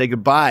alertness. Say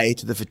goodbye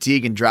to the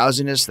fatigue and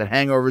drowsiness that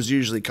hangovers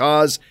usually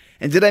cause.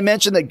 And did I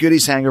mention that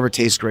Goodies Hangover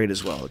tastes great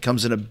as well? It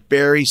comes in a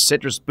berry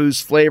citrus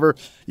boost flavor.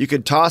 You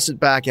can toss it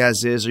back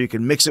as is, or you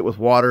can mix it with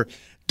water.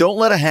 Don't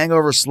let a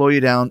hangover slow you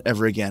down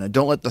ever again, and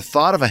don't let the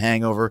thought of a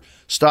hangover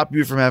stop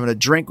you from having a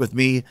drink with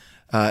me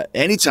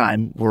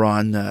anytime we're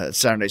on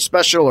Saturday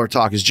Special or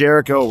Talk is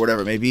Jericho or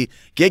whatever it may be.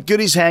 Get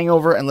Goodies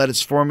Hangover and let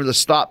its formula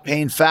stop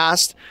pain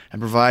fast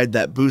and provide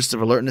that boost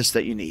of alertness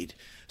that you need.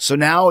 So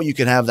now you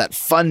can have that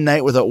fun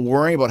night without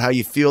worrying about how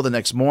you feel the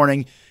next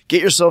morning.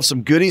 Get yourself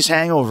some Goodies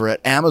Hangover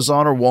at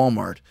Amazon or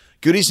Walmart.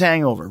 Goodies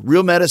Hangover,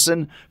 real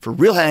medicine for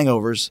real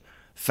hangovers,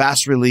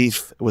 fast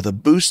relief with a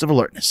boost of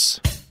alertness.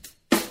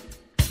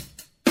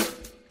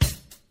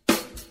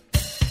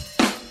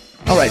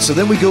 All right, so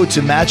then we go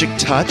to Magic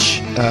Touch,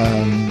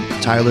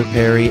 Tyler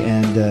Perry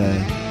and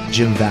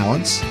Jim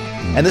Valance.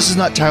 And this is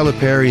not Tyler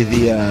Perry,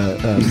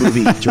 the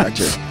movie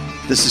director.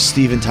 This is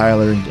Steven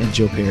Tyler and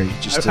Joe Perry.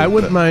 I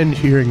wouldn't mind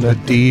hearing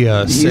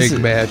the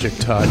Sig Magic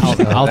Touch.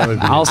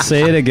 I'll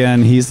say it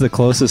again. He's the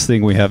closest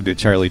thing we have to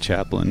Charlie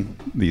Chaplin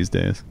these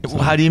days. So.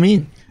 How do you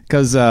mean?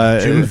 Because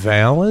Jim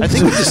Valance? I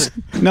think we just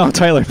no,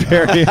 Tyler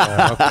Perry.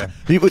 Okay.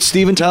 You put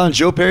Steven Tyler and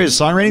Joe Perry as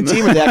a songwriting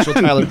team, or the actual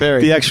Tyler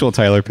Perry? The actual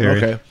Tyler Perry.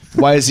 Okay.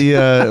 Why is he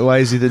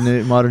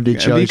the modern day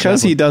Charlie?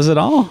 Because Chaplin? he does it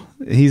all.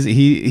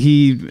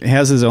 He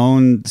has his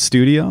own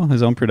studio,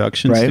 his own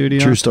production studio.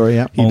 True story.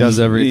 Yeah, he does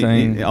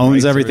everything. He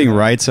owns everything,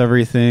 writes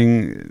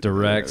everything,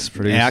 directs,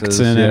 produces, acts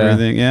in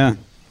everything. Yeah.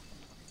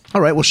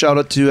 All right. Well, shout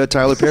out to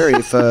Tyler Perry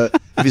if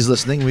he's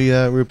listening. We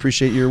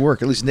appreciate your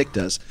work. At least Nick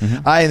does.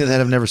 Mm-hmm. I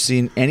have never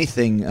seen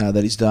anything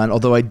that he's done.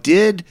 Although I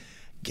did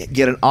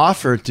get an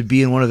offer to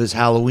be in one of his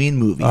Halloween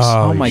movies.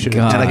 Oh my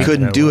God. And I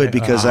couldn't do it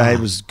because I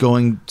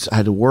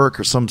had to work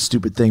or some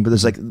stupid thing. But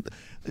there's like,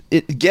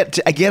 I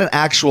get an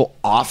actual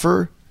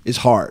offer is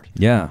hard.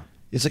 Yeah.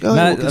 It's like,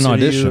 not an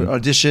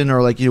audition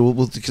or like,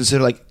 we'll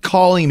consider like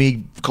calling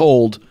me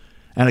cold,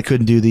 and I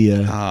couldn't do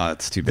the.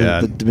 It's too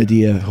bad. The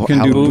Medea. You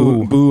can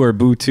do Boo or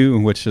Boo 2,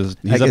 which is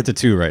he's up to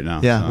 2 right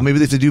now. Yeah. So. Well, maybe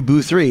they have to do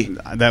Boo 3.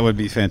 That would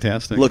be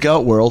fantastic. Look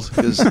out, world,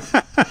 because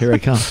here I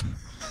come.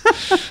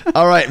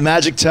 All right,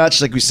 Magic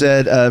Touch, like we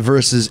said,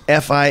 versus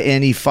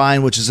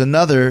Fine, which is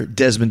another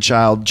Desmond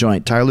Child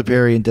joint. Tyler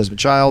Perry and Desmond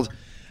Child.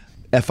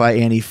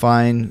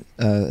 Fine.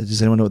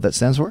 Does anyone know what that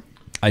stands for?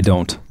 I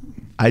don't.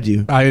 I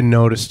do. I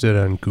noticed it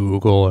on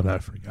Google and I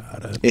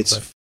forgot it.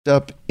 It's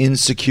up,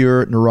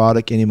 insecure,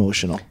 neurotic, and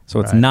emotional.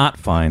 So it's not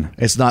fine.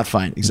 It's not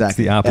fine.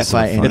 Exactly. It's the opposite.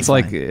 F-I-N-E, It's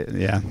like,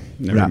 yeah.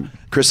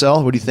 Chris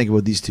L., what do you think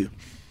about these two?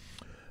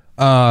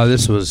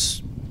 This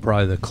was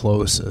probably the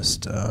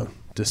closest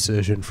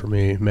decision for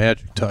me.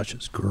 Magic Touch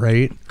is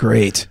great.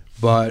 Great.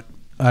 But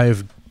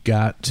I've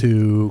got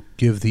to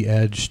give the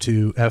edge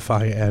to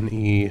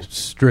F-I-N-E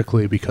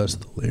strictly because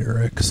of the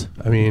lyrics.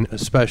 I mean,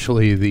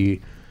 especially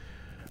the...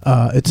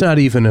 it's not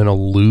even an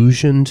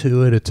allusion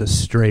to it. It's a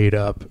straight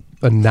up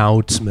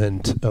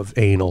announcement of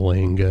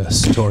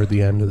analingus toward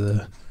the end of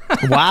the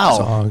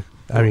song.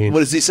 I mean, what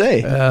does he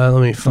say?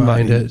 Let me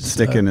find it.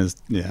 Sticking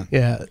his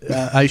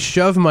I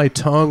shove my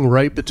tongue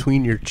right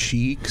between your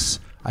cheeks.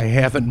 I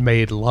haven't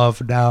made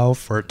love now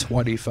for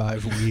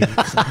 25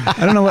 weeks. I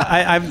don't know.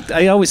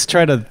 I always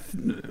try to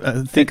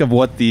think of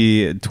what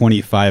the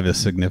 25 is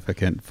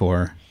significant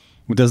for.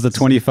 Does the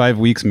 25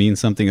 weeks mean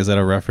something? Is that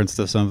a reference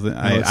to something?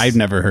 I've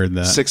never heard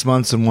that. 6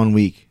 months and 1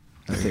 week.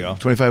 There you go.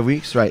 25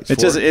 weeks, right?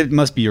 It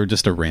must be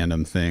just a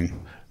random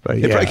thing.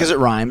 But because it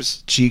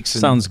rhymes. Cheeks.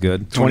 And sounds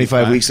good.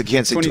 25 weeks. I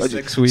can't say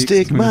 26 weeks.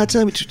 Stick my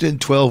tongue in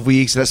 12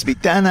 weeks. It has to be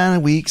down a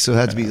week, so it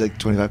has to be like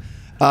 25.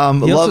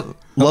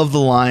 Love the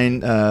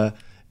line.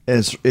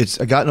 It's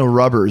I got no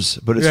rubbers,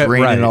 but it's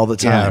raining all the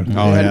time.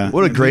 Yeah. Oh, yeah.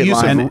 What a great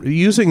line.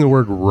 Using the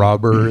word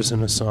rubbers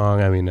in a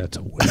song, I mean, that's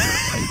a winner.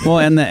 Well,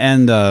 and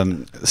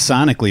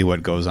sonically,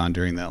 what goes on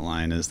during that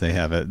line is they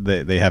have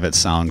it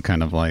sound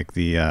kind of like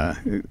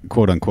the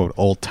quote unquote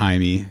old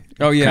timey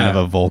kind of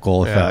a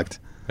vocal effect.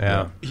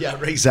 Yeah,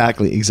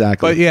 exactly.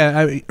 But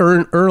yeah,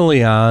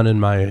 early on in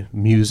my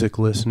music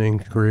listening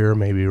career,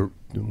 maybe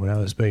when I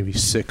was maybe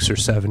 6 or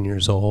 7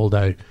 years old,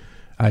 I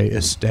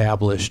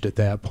established at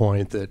that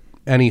point that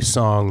any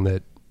song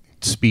that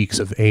speaks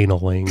of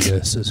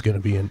analingus is going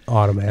to be an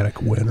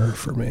automatic winner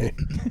for me.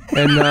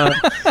 And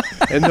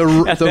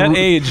At that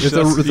age,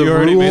 you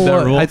already made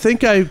that rule. I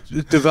think I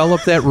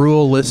developed that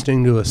rule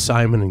listening to a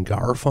Simon and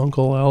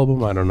Garfunkel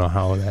album. I don't know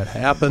how that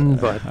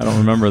happened, but I don't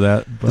remember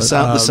that. But,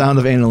 the sound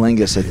of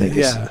analingus, I think.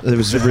 It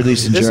was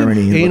released in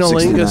Germany.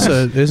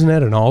 Analingus, isn't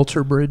that an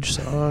Alter Bridge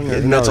song?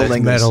 Yeah, no, that's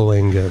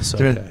Metalingus.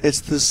 Okay.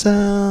 It's the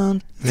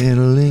sound of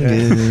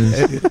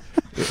analingus.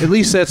 At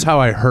least that's how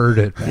I heard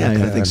it. Yeah,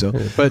 I think so.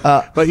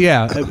 But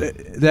yeah,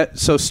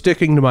 so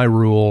sticking to my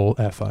rule,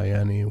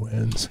 F-I-N-E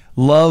wins.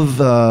 Love.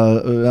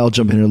 I'll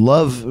jump in here.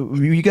 Love.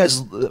 You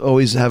guys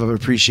always have an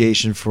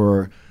appreciation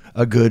for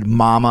a good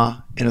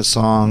mama in a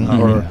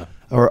song,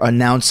 or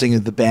announcing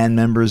the band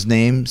member's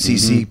name.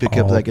 CC pick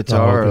up that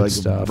guitar, or like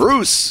stuff.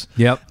 Bruce.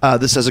 Yep.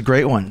 This has a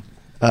great one.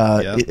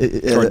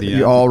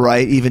 You're all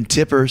right. Even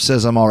Tipper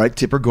says I'm all right.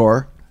 Tipper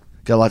Gore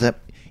got a lot of that.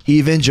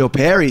 Even Joe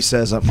Perry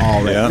says I'm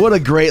all right. What a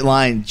great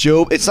line.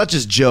 Joe. It's not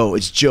just Joe.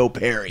 It's Joe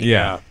Perry.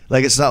 Yeah.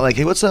 Like, it's not like,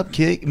 hey, what's up,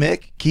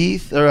 Mick,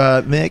 Keith, or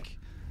Mick,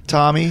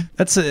 Tommy,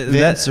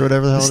 Vince, or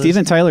whatever the hell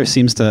Steven Tyler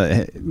seems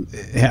to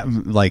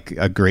have like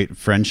a great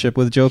friendship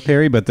with Joe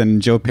Perry, but then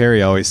Joe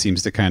Perry always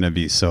seems to kind of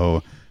be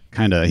so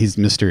he's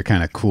Mr.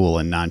 kind of cool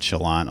and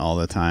nonchalant all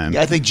the time.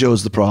 Yeah, I think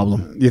Joe's the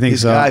problem. You think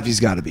so?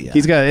 He's got to be. Yeah.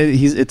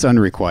 It's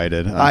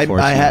unrequited.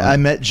 I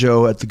met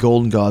Joe at the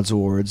Golden Gods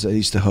Awards I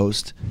used to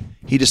host.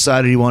 He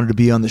decided he wanted to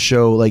be on the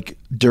show like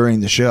during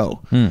the show.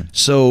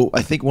 So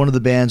I think one of the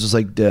bands was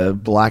like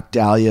Black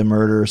Dahlia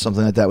Murder or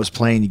something like that was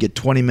playing. You get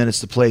 20 minutes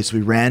to play. So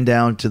we ran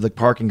down to the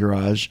parking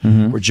garage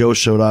where Joe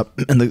showed up,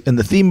 and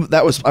the theme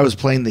I was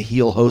playing the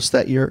heel host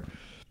that year.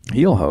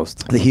 Heel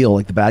host. The heel,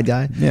 like the bad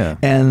guy. Yeah.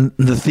 And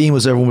the theme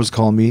was everyone was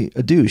calling me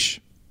a douche.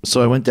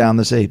 So I went down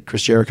there, say,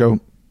 Chris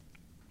Jericho,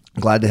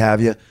 glad to have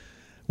you.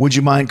 Would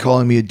you mind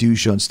calling me a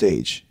douche on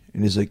stage?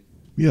 And he's like,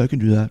 yeah, I can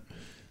do that.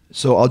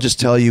 So I'll just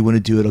tell you when to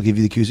do it. I'll give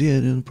you the cues. Yeah,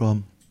 no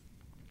problem.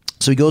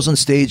 So he goes on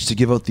stage to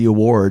give out the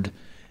award,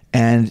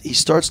 and he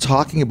starts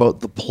talking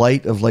about the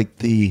plight of like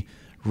the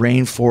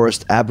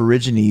rainforest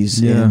aborigines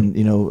in,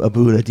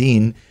 Abu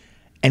Dhabi,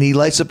 and he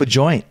lights up a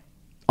joint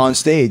on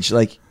stage,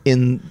 like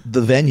in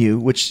the venue,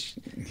 which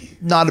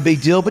not a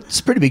big deal, but it's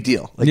a pretty big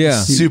deal. Like,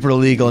 super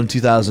illegal in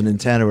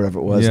 2010 or whatever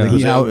it was.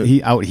 Yeah.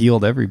 He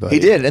out-heeled everybody. He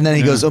did, and then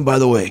he goes, "Oh, by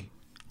the way,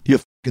 you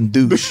fucking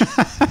douche."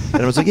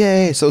 And I was like,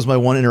 "Yay!" So it was my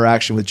one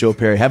interaction with Joe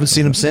Perry. Haven't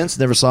seen him since.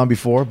 Never saw him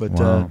before, but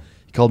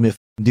he called me a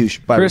fucking douche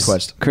by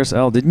request. Chris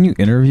L., didn't you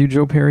interview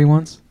Joe Perry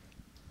once?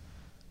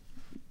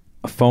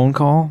 A phone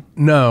call?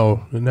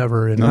 No,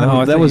 never.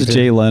 No, that was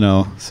Jay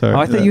Leno. Sorry. Oh,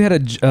 I thought you had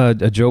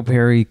a Joe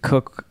Perry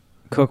cookware.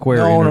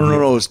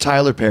 No. It was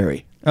Tyler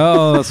Perry.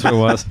 Oh, that's what it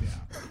was.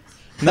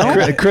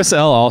 No, Chris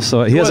L.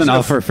 also. He has an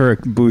offer for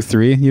Booth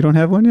 3. You don't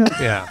have one yet?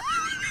 Yeah.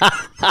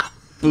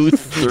 Booth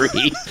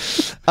 3.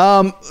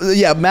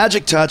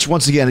 Magic Touch.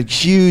 Once again, a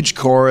huge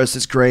chorus.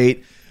 It's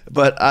great.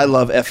 But I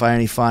love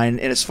F.I.N.E. Fine.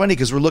 And it's funny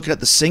because we're looking at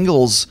the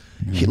singles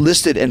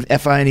listed, and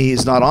F.I.N.E.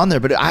 is not on there.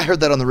 But I heard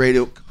that on the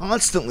radio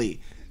constantly.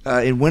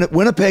 In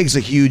Winnipeg's a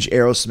huge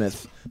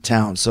Aerosmith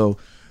town, so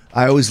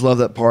I always love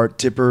that part.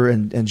 Tipper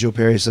and Joe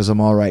Perry says I'm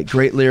all right.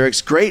 Great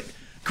lyrics. Great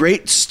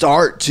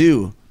start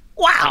too.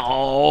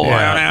 Wow.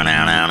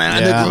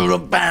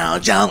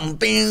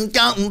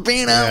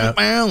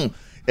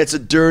 It's a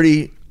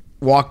dirty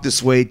Walk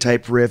This Way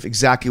type riff,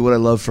 exactly what I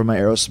love from my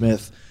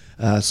Aerosmith.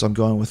 So I'm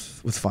going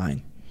with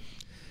Fine.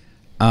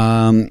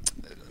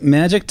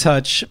 Magic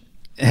Touch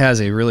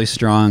has a really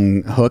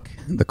strong hook.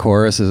 The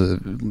chorus is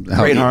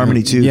great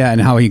harmony too. Yeah,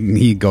 and how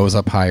he goes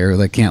up higher,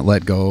 like Can't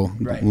Let Go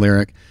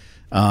lyric.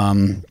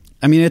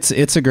 I mean,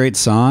 it's a great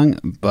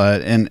song,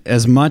 and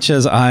as much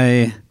as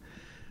I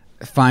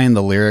find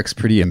the lyrics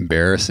pretty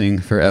embarrassing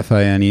for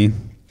Fine,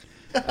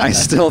 I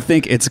still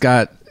think it's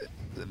got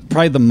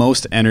probably the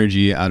most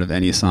energy out of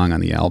any song on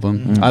the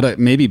album. Out of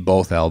maybe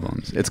both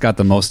albums, it's got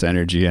the most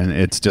energy, and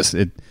it's just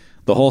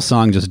the whole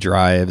song just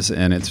drives,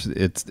 and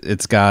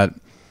it's got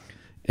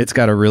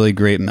a really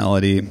great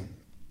melody.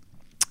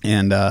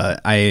 And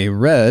I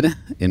read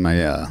in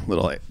my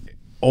little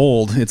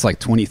old, it's like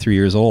 23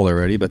 years old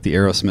already, but the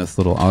Aerosmith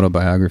little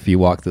autobiography,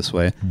 Walk This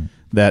Way,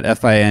 that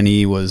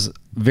Fine was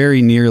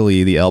very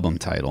nearly the album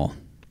title.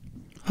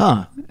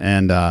 Huh.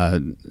 And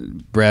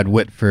Brad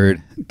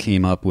Whitford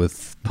came up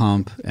with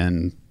Pump,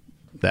 and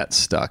that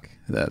stuck.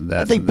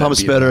 I think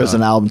Pump's better as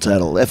an album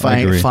title.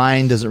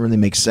 Fine doesn't really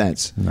make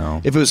sense.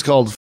 No. If it was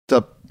called F***ed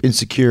Up,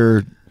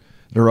 Insecure,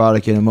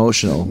 Neurotic, and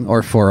Emotional.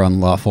 Or For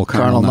Unlawful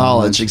Carnal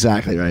Knowledge.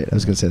 Exactly right. I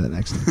was going to say that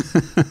next.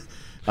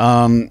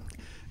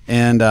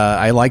 And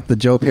I like the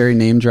Joe Perry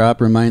name drop.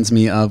 Reminds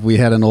me of, we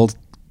had an old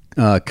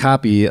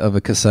copy of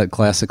a cassette,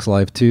 Classics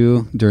Live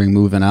 2, during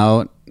Moving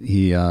Out.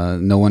 He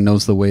No One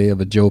Knows the Way of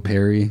a Joe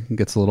Perry.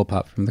 Gets a little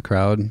pop from the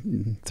crowd.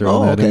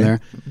 Throw that in there.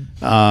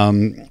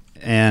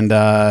 And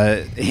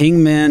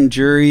Hangman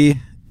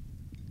Jury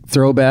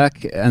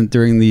throwback, and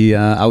during the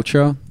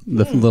outro,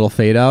 the little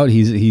fade out,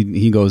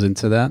 he goes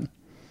into that.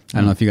 I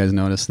don't know if you guys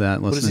noticed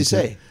that. What does he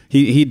say?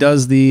 He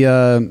does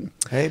the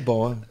hey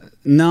boy.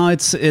 No,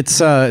 it's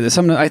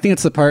some. I think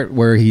it's the part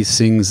where he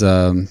sings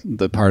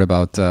the part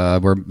about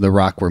where the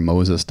rock where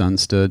Moses done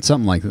stood,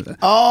 something like that.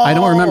 Oh, I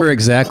don't remember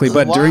exactly,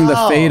 but during the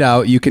fade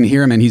out, you can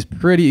hear him, and he's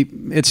pretty.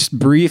 It's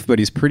brief, but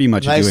he's pretty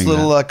much nice doing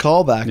little that.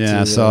 Callback.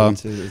 Yeah,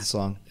 to the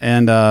song.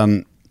 And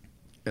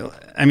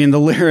I mean, the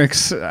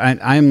lyrics.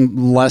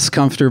 I'm less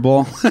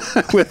comfortable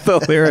with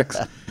the lyrics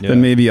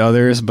than maybe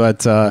others,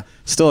 but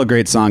still a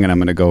great song, and I'm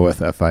going to go with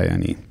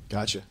Fine.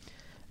 Gotcha.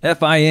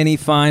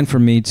 Fine for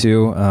me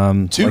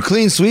too. Two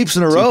clean sweeps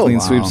in a row.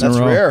 Sweeps in a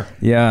row. Rare.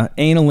 Yeah,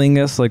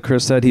 analingus, like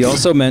Chris said. He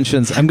also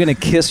mentions, "I'm gonna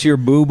kiss your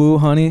boo boo,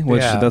 honey,"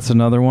 which that's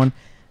another one,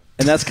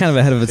 and that's kind of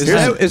ahead of its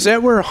time. Is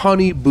that where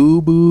Honey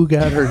Boo Boo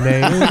got her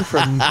name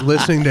from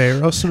listening to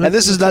Aerosmith? And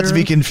this is not to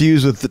be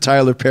confused with the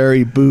Tyler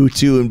Perry Boo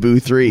 2 and Boo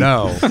 3.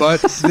 No,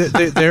 but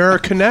there are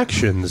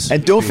connections.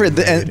 And don't forget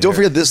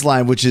this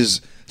line, which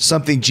is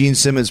something Gene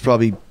Simmons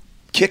probably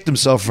kicked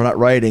himself for not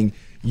writing.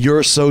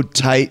 You're so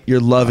tight, your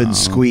lovin'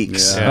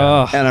 squeaks,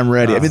 and I'm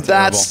ready. I mean,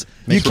 that's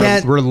you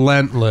can't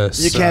relentless.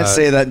 You can't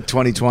say that in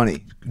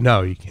 2020.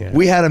 No, you can't.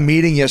 We had a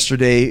meeting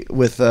yesterday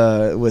with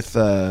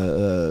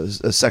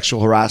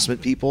sexual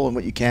harassment people and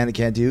what you can and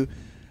can't do.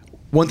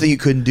 One thing you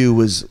couldn't do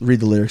was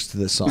read the lyrics to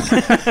this song.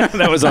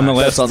 That was on the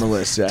list. That's on the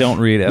list. Yeah. Don't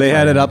read it. They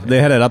had it up. They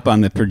had it up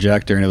on the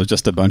projector, and it was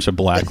just a bunch of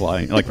black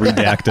light, like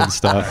redacted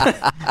stuff.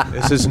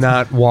 This is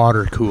not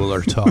water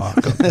cooler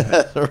talk,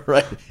 okay?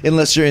 Right?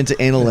 Unless you're into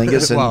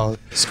analingus and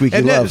squeaky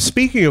love.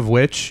 Speaking of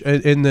which,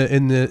 in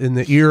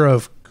the era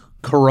of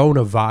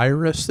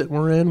coronavirus that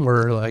we're in,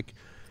 where like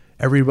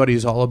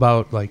everybody's all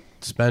about like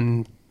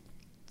spend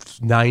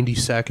 90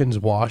 seconds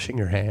washing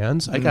your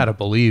hands. I gotta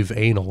believe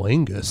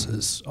analingus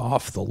is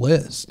off the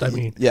list. I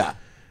mean,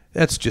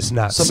 that's just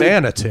not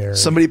sanitary.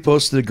 Somebody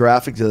posted a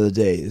graphic the other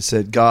day. It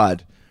said,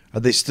 "God, are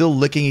they still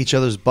licking each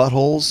other's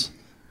buttholes?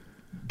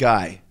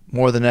 Guy,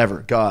 more than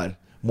ever. God,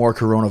 more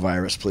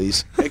coronavirus,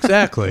 please."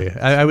 Exactly.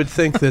 I would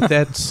think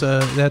that's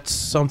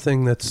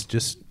something that's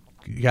just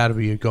got to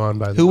be gone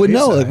by the Who would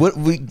know? wayside.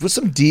 Like, what's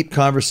some deep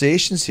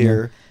conversations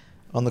here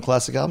on the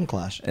Classic Album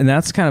Clash. And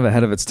that's kind of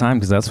ahead of its time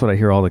because that's what I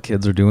hear all the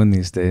kids are doing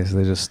these days.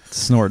 They just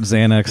snort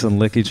Xanax and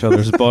lick each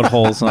other's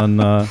buttholes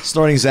on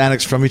snorting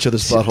Xanax from each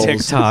other's buttholes.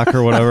 TikTok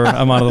or whatever.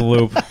 I'm out of the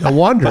loop.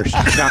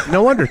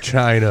 No wonder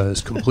China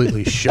is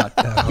completely shut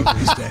down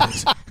these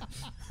days.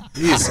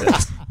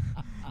 Jesus.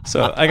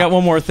 So I got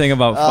one more thing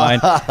about Fine.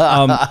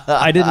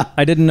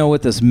 I didn't know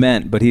what this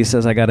meant, but he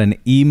says I got an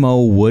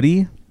emo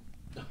Woody.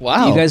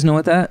 Wow. You guys know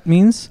what that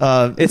means?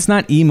 It's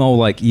not emo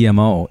like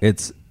EMO.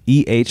 It's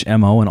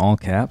EHMO in all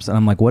caps, and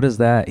I'm like, what is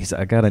that? He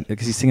said, I got it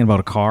because he's singing about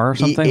a car or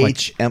something.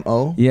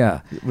 EHMO? Like, yeah.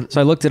 So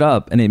I looked it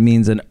up, and it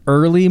means an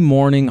early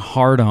morning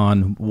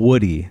hard-on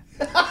Woody,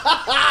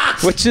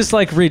 which is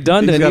like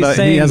redundant.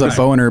 He has a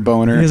boner.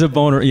 He has a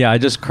boner. Yeah, I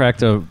just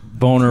cracked a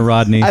boner,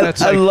 Rodney.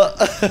 It's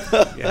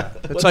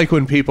like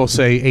when people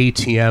say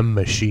ATM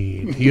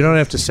machine. You don't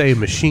have to say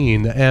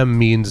machine. The M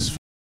means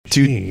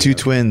two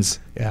twins.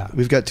 Yeah,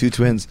 we've got two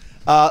twins.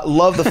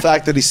 Love the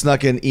fact that he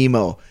snuck in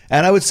emo.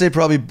 And I would say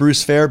probably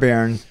Bruce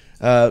Fairbairn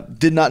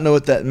did not know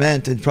what that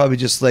meant, and probably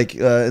just like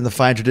in the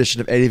fine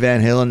tradition of Eddie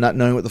Van Halen, not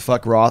knowing what the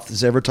fuck Roth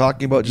is ever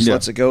talking about, just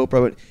lets it go.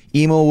 Probably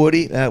emo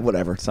Woody,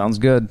 whatever. Sounds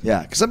good.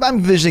 Yeah, because I'm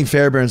envisioning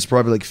Fairbairn's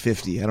probably like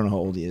 50. I don't know how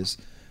old he is.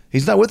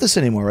 He's not with us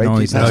anymore, right? No,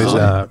 he's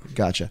not.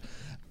 Gotcha.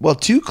 well,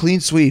 2 clean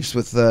sweeps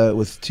with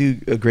 2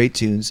 great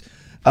tunes.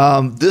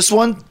 This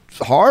one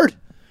hard.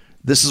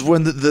 This is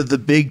when the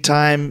big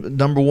time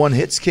 #1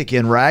 hits kick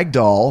in.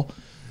 Ragdoll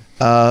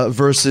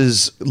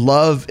versus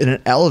Love in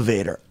an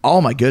Elevator.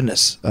 Oh my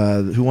goodness!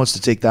 Who wants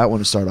to take that one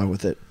to start on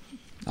with it?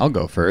 I'll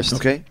go first.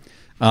 Okay.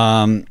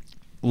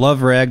 Love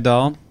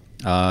Ragdoll.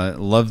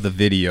 Love the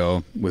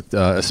video with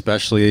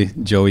especially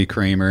Joey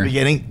Kramer.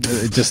 Beginning,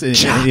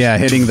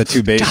 hitting the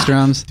 2 bass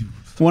drums.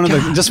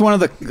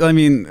 I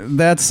mean,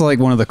 that's like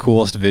one of the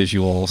coolest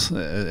visuals.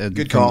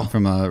 Good call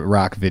from a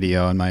rock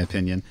video, in my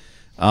opinion.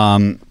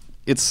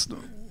 It's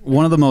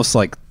one of the most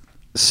like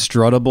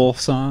struttable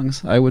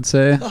songs, I would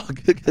say. Oh,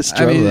 good.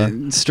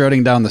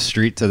 Strutting down the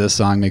street to this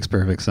song makes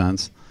perfect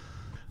sense.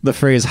 The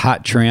phrase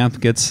 "hot tramp"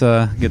 gets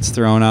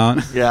thrown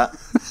out. Yeah.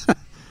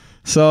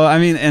 So I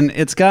mean, and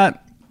it's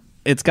got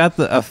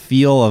a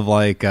feel of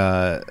like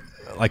a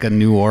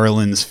New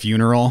Orleans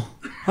funeral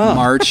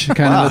march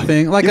kind of a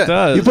thing. Like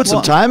you put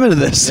some time into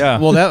this. Yeah.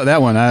 Well,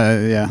 that one,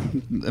 yeah.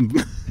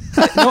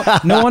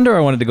 No wonder I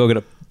wanted to go get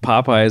a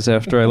Popeyes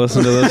after I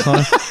listened to this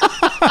song.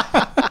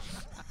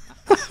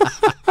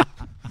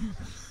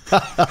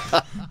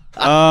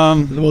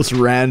 The most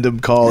random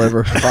call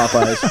ever.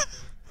 Popeyes.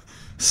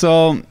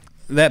 So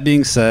that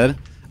being said,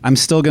 I'm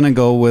still gonna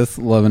go with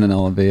 "Love in an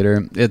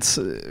Elevator." It's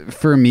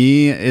for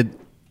me.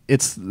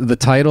 It's the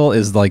title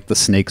is like the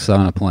snakes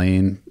on a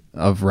plane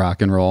of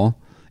rock and roll.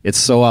 It's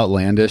so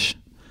outlandish,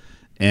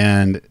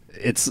 and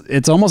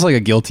it's almost like a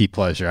guilty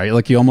pleasure.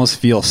 Like you almost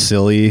feel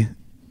silly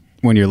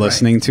when you're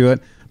listening to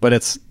it, but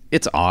it's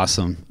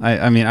awesome.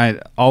 I mean, I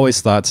always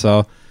thought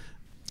so.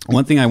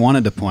 One thing I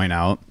wanted to point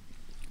out,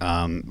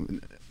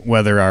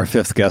 whether our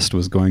 5th guest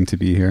was going to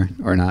be here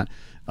or not,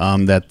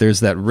 that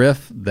there's that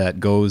riff that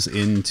goes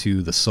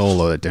into the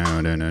solo.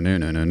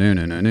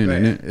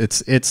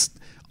 It's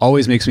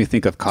always makes me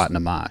think of Caught in a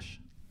Mosh.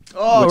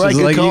 Oh, which right, is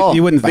good like call.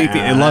 You wouldn't think the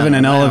Love in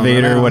an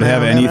Elevator would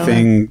have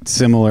anything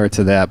similar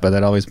to that, but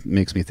that always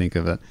makes me think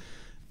of it.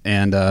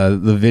 And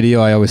the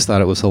video, I always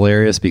thought it was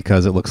hilarious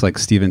because it looks like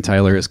Steven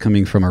Tyler is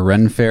coming from a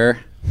Ren fair.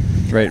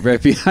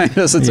 Right behind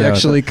us. It's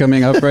actually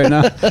coming up right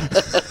now.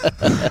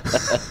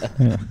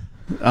 Yeah.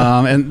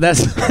 And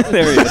that's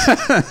there he is.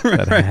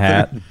 That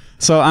hat.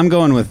 So I'm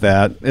going with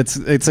that.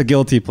 It's a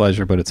guilty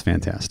pleasure, but it's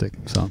fantastic.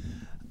 So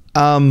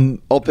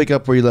I'll pick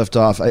up where you left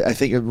off. I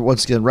think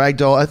once again,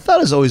 Ragdoll, I thought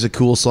it was always a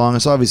cool song.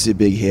 It's obviously a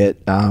big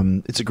hit.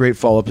 It's a great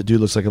follow up to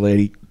Dude Looks Like a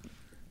Lady.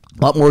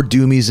 A lot more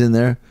doomies in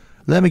there.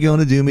 Let me go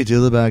into Doomy to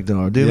the back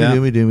door.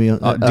 Doomy.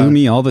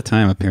 Doomy all the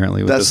time,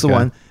 apparently. With that's the guy.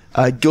 one.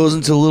 It goes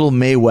into a little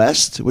Mae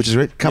West, which is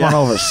great. Come on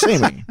over, see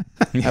me.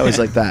 I always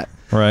like that.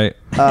 Right.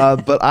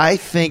 But I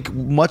think,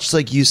 much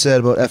like you said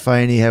about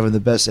FINE having the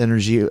best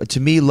energy, to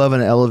me, Love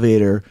in an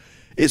Elevator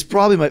is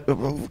probably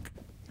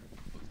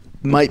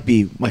might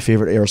be my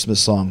favorite Aerosmith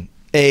song.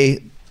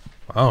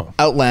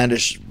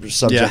 Outlandish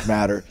subject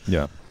matter.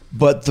 Yeah.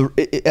 But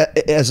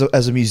as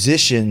a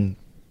musician,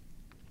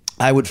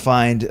 I would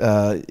find,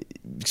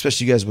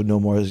 especially you guys would know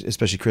more,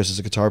 especially Chris as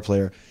a guitar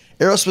player,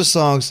 Aerosmith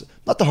songs,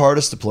 not the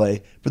hardest to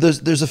play, but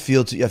there's a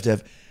feel to you have to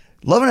have.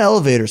 Love in an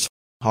Elevator is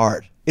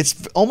hard.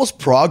 It's almost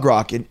prog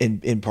rock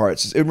in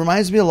parts. It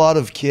reminds me a lot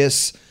of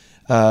Kiss,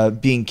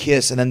 being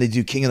Kiss, and then they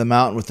do King of the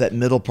Mountain with that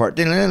middle part.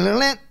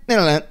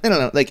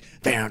 Like,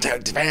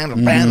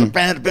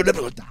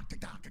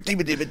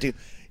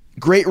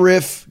 great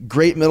riff,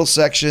 great middle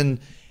section,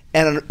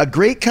 and a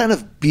great kind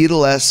of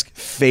Beatlesque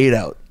fade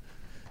out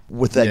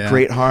with that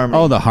great harmony.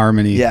 Oh, the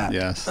harmony. Yeah.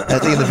 Yes. I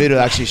think in the video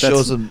actually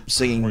shows them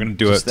singing. We're going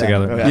to do it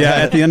together. Yeah,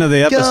 at the end of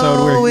the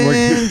episode,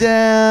 we're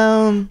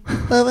down,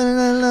 loving an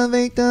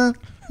elevator,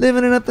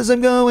 living it up as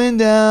I'm going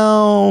down.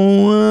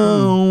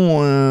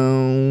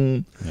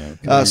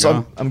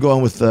 So I'm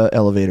going with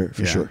Elevator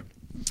for sure.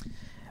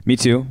 Me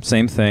too.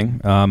 Same thing.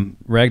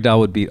 Ragdoll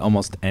would beat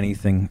almost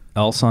anything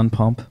else on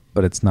Pump,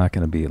 but it's not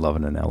going to be Love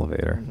in an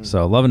Elevator. Mm-hmm.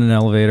 So Love in an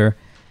Elevator.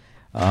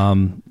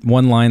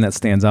 One line that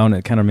stands out and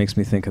it kind of makes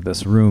me think of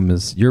this room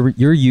is you're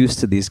used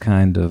to these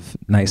kind of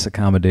nice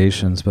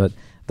accommodations, but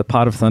the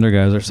Pot of Thunder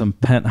guys are some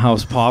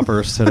penthouse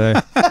paupers today.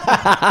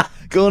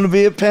 Going to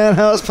be a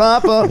penthouse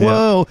pauper.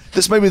 Whoa!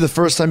 This might be the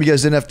first time you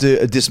guys didn't have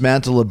to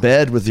dismantle a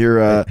bed with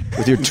your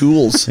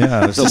tools.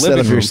 Yeah, it's a set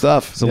up your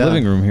stuff. It's a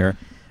living room here.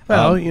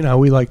 Well,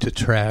 we like to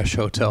trash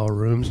hotel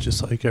rooms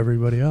just like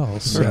everybody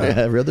else. So.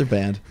 Every other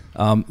band.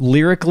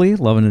 Lyrically,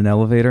 Love in an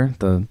Elevator,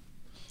 the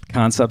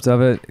concept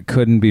of it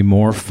couldn't be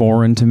more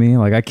foreign to me.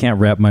 Like I can't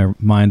wrap my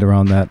mind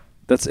around that.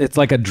 It's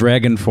like a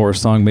Dragon Force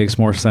song makes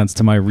more sense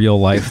to my real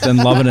life than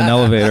Love in an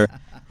Elevator.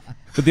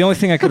 But the only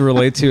thing I could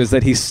relate to is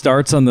that he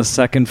starts on the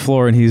second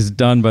floor and he's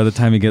done by the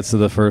time he gets to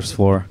the first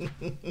floor.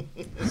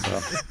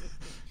 So.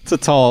 It's a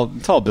tall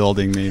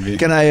building, maybe.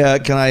 Can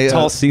I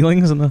tall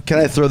ceilings in the. Can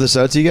I throw this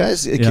out to you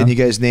guys? Yeah. Can you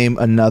guys name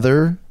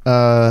another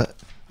Love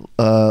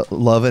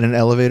in an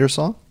Elevator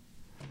song?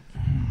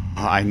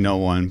 I know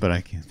one, but I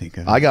can't think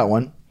of it. I got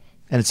one,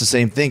 and it's the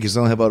same thing because they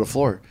only have about a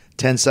floor.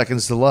 10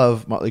 Seconds to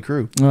Love, Motley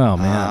Crue. Oh,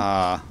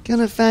 man.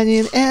 Gonna find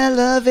you an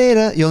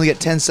elevator. You only get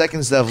 10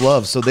 seconds to have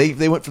love. So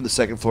they went from the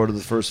second floor to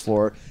the first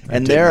floor.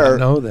 And their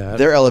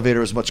elevator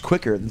was much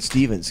quicker than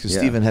Steven's because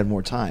Steven had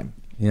more time.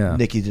 Yeah.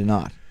 Nicky did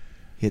not.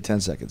 He had 10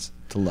 seconds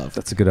to love.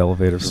 That's a good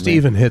elevator for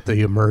Steven hit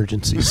the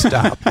emergency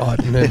stop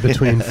button in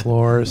between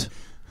floors.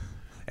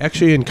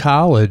 Actually, in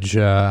college,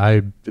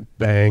 I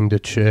banged a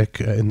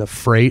chick in the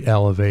freight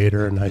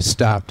elevator, and I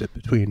stopped it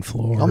between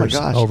floors. Oh my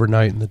gosh!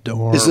 Overnight in the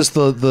dorm. Is this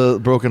the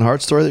broken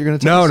heart story that you're going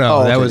to tell us?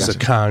 No, that was a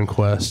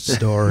conquest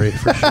story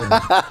for sure.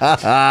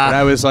 But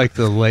I was like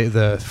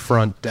the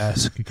front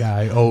desk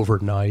guy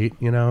overnight,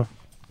 you know.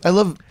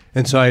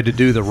 And so I had to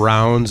do the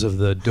rounds of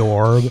the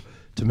dorm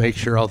to make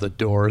sure all the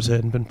doors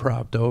hadn't been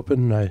propped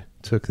open. I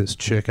took this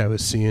chick I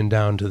was seeing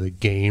down to the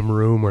game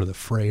room where the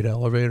freight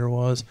elevator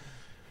was.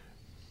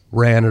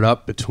 Ran it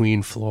up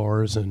between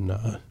floors and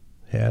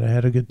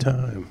had a good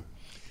time.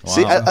 Wow.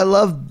 See, I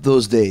love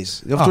those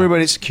days. You don't have to worry about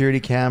any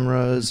security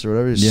cameras or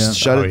whatever. Just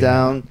shut it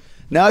down.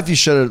 Now, if you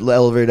shut an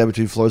elevator down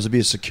between floors, there'd be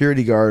a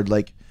security guard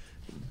like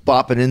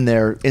bopping in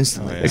there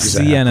instantly.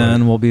 Exactly.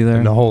 CNN will be there.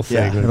 And the whole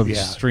thing. It'll be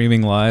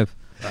streaming live.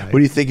 Right. What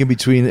are you thinking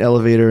between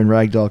elevator and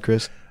ragdoll,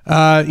 Chris?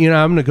 I'm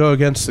going to go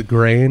against the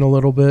grain a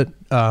little bit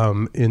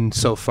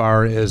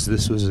insofar as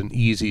this was an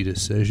easy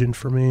decision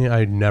for me.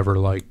 I never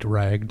liked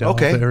Ragdoll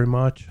very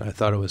much. I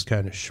thought it was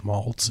kind of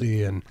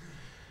schmaltzy, and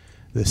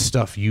the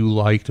stuff you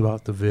liked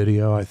about the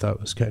video I thought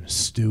was kind of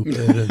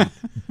stupid. And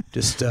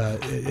just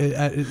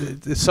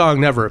the song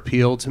never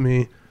appealed to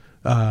me.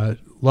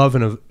 Love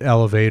in an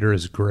Elevator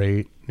is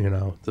great. You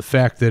know, the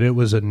fact that it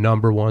was a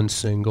 #1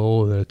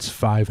 single that's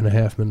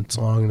 5.5 minutes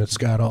long and it's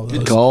got all those...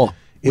 Good call.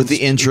 With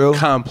the intro,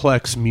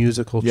 complex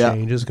musical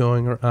changes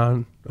going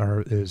on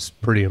is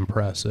pretty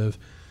impressive.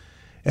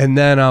 And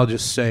then I'll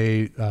just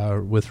say,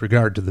 with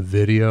regard to the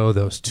video,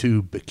 those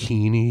two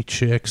bikini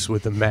chicks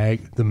with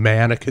the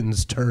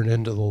mannequins turn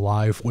into the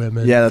live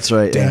women. Yeah, that's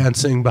right.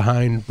 Dancing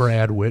behind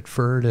Brad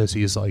Whitford as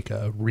he's like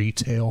a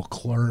retail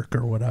clerk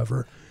or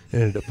whatever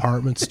in a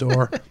department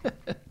store.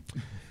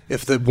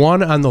 If the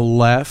one on the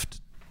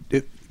left,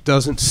 it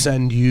doesn't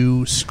send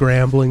you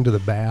scrambling to the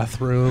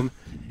bathroom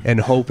and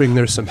hoping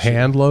there's some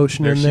hand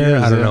lotion in there.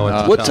 I don't know.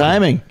 What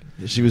timing?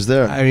 She was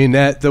there. I mean,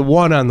 the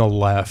one on the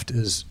left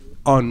is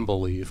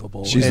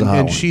unbelievable. She's the hot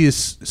and one.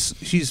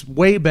 she's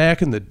way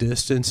back in the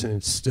distance, and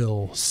it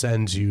still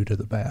sends you to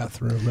the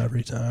bathroom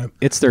every time.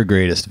 It's their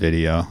greatest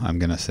video, I'm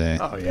going to say.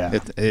 Oh, yeah.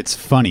 It's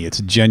funny. It's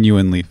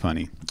genuinely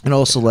funny. And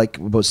also, like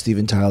about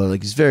Steven Tyler,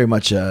 like he's very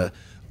much a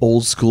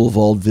old school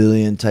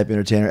vaudevillian type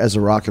entertainer as a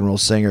rock and roll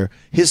singer.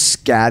 His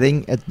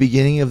scatting at the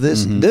beginning of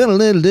this,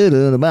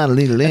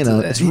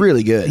 it's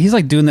really good. He's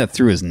like doing that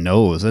through his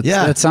nose.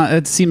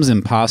 It seems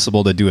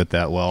impossible to do it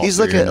that well. He's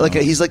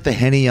he's like the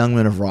Henny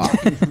Youngman of rock.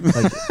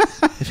 Like,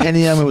 if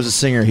Henny Youngman was a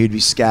singer, he'd be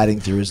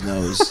scatting through his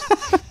nose.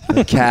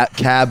 Like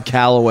Cab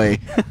Calloway,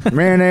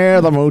 man,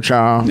 the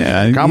moocha.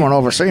 Yeah, come on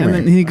over, see me. And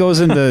then he goes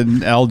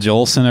into Al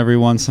Jolson every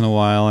once in a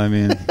while. I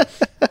mean,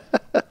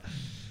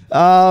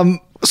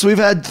 So we've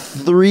had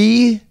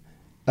 3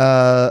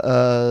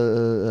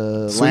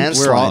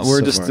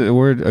 landslides.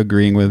 We're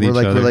agreeing with each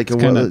other.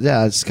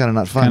 It's kind of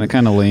not fun.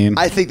 Kind of lame.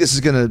 I think this is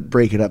going to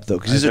break it up though,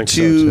 because these are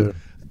 2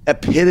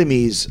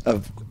 epitomes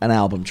of an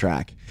album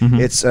track.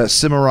 Mm-hmm. It's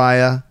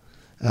Cimaraya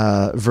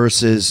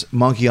versus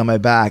Monkey on My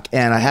Back,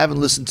 and I haven't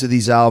listened to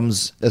these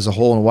albums as a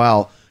whole in a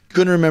while.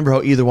 Couldn't remember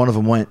how either one of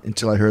them went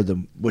until I heard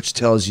them, which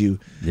tells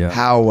you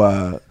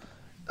how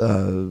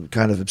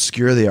kind of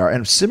obscure they are.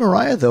 And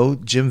Cimaraya, though,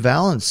 Jim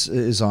Valance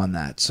is on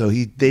that. So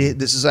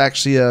this is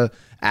actually a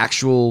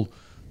actual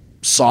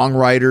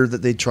songwriter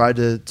that they tried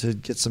to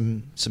get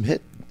some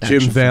hit.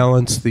 Jim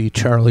Valance, the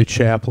Charlie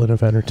Chaplin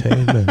of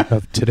entertainment,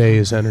 of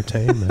today's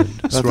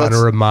entertainment. Just want to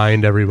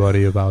remind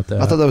everybody about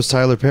that. I thought that was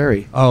Tyler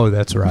Perry. Oh,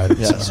 that's right.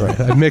 Yeah, sorry.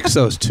 I mixed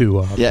those two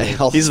up. Yeah,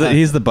 he's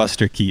the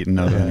Buster Keaton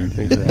of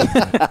entertainment.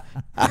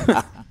 Exactly.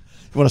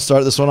 You want to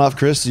start this one off,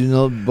 Chris? Do you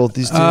know both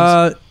these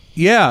tunes?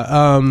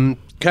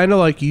 Kind of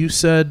like you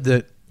said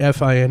that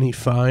F.I.N.E.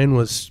 Fine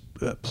was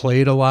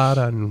played a lot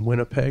on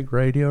Winnipeg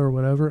radio or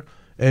whatever.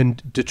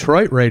 And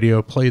Detroit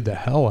radio played the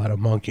hell out of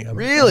Monkey on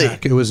My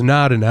Back. It was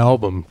not an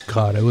album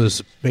cut. It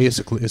was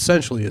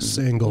essentially a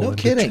single. No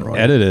kidding. Detroit.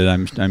 Edited,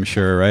 I'm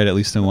sure, right? At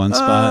least in one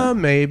spot.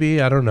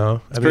 Maybe. I don't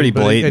know. It's pretty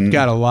blatant. It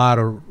got a lot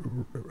of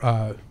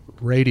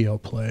radio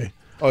play.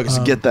 Oh, because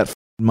get that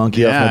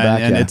monkey off my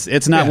back. And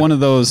it's not one of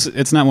those.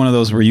 It's not one of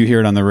those where you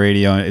hear it on the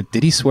radio.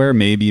 Did he swear?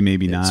 Maybe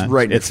not. It's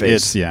right in your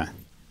face.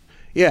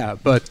 Yeah,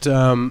 but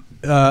I'm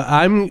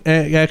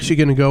actually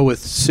going to go with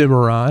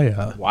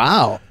Cimaraya.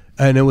 Wow.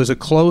 And it was a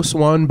close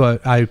one,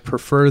 but I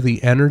prefer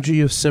the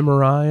energy of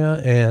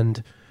Cimaraya,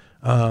 and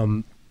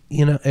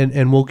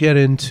and we'll get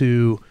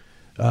into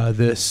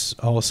this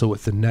also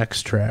with the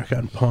next track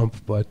on Pump.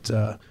 But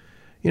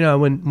when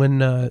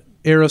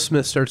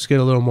Aerosmith starts to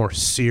get a little more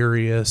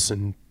serious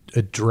and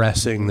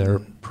addressing their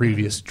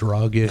previous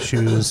drug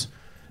issues,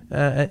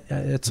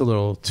 it's a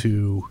little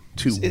too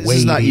weighty. This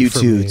is not for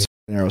U2. me. It's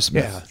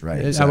Aerosmith,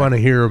 right? I want to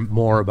hear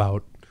more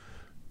about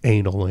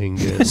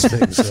analingus,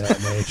 things of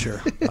that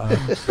nature.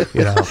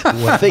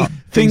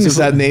 Things of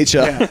that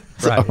nature. Yeah,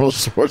 right. Arnold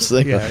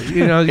Schwarzenegger.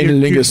 Yeah,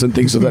 analingus and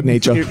things of that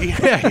nature.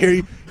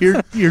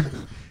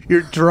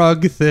 Your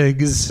drug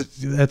things,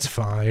 that's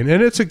fine.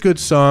 And it's a good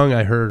song.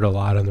 I heard it a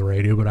lot on the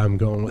radio, but I'm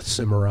going with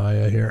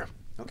Cimaraya here.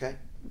 Okay.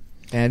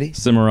 Andy?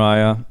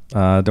 Cimaraya.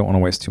 Don't want to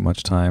waste too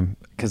much time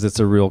because it's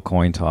a real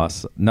coin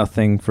toss.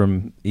 Nothing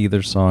from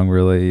either song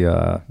really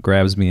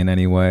grabs me in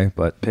any way,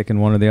 but picking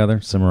one or the other,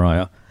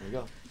 Cimaraya. There you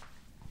go.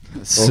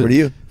 Over to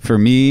you. For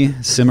me,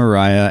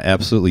 Cimaraya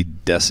absolutely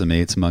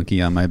decimates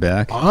Monkey on My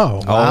Back.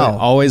 Oh, wow.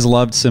 Always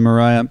loved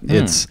Cimaraya.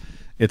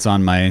 It's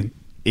on my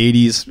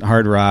 80s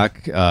hard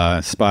rock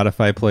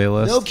Spotify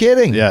playlist. No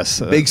kidding.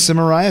 Yes. Big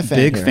Cimaraya fan.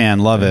 Big here. fan.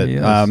 Love it.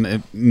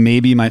 It may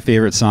be my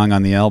favorite song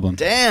on the album.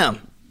 Damn.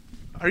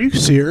 Are you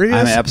serious?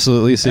 I'm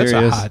absolutely serious.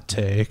 That's a hot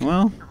take.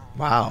 Well,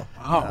 wow.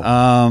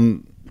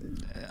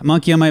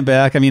 Monkey on My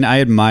Back. I mean,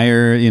 I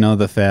admire,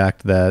 the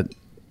fact that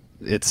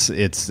it's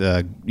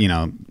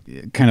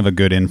kind of a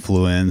good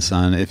influence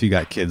on if you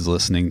got kids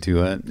listening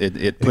to it.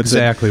 It puts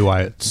exactly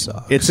why it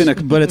sucks. It's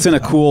in a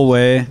cool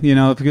way.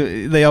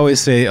 They always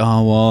say,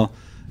 oh well,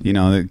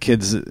 the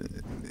kids.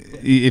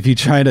 If you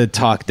try to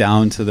talk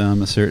down to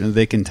them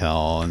they can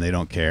tell and they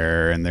don't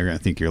care and they're going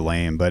to think you're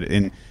lame. But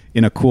in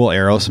a cool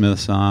Aerosmith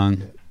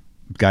song,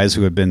 guys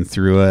who have been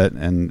through it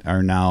and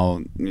are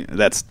now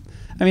that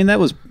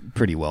was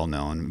pretty well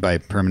known by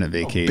Permanent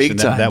Vacation. Big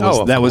time. That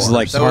was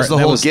the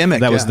whole gimmick.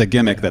 That was the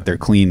gimmick that they're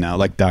clean now,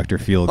 like Dr.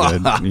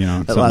 Feelgood.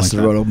 That lasted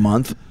about a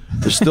month.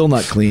 They're still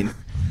not clean.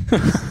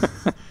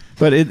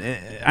 But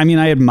I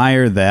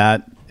admire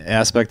that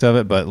aspect of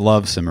it, but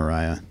love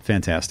Cimaraya.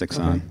 Fantastic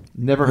song. Okay.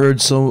 Never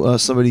heard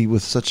somebody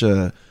with such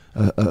a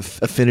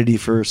affinity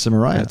for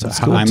Cimaraya. That's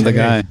cool. I'm the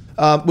guy.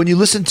 When you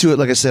listen to it,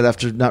 like I said,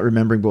 after not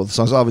remembering both the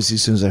songs, obviously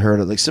as soon as I heard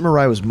it, like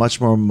Cimaraya was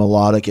much more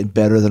melodic and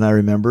better than I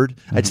remembered.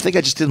 Mm-hmm. I think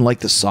I just didn't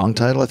like the song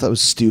title. I thought it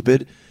was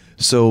stupid.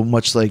 So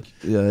much like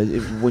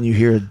when you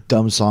hear a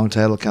dumb song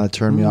title, it kind of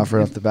turned me off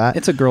right off the bat.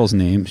 It's a girl's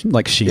name,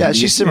 like Shandy. Yeah,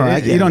 she's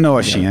Cimaraya. You don't know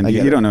a Shandy.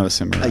 You don't know a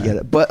Cimaraya. I get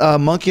it. But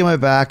Monkey on My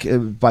Back,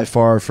 by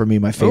far for me,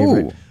 my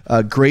favorite.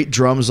 Great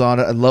drums on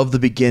it. I love the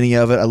beginning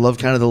of it. I love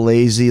kind of the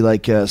lazy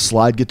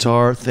slide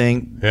guitar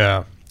thing.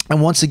 Yeah.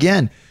 And once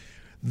again,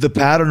 the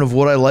pattern of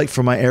what I like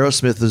from my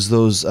Aerosmith is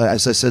those.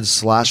 As I said,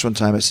 Slash one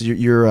time, I said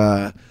your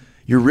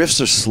riffs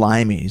are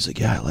slimy. He's like,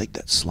 yeah, I like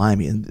that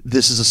slimy. And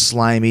this is a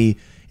slimy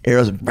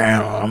Aerosmith.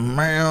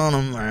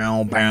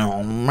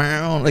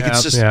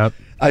 It's just. Yep.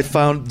 I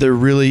found they're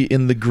really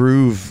in the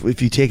groove.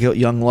 If you take out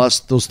Young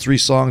Lust, those three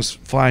songs,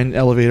 Fine,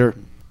 Elevator,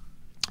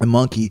 and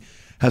Monkey,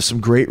 have some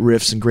great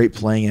riffs and great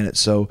playing in it.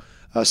 So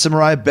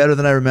Cimaraya, better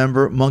than I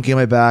remember. Monkey on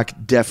My Back,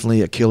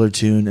 definitely a killer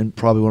tune and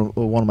probably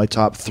one of my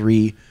top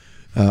three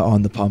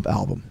on the Pump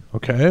album.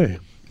 Okay.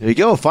 There you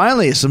go.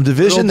 Finally, some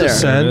division there.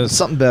 Descent.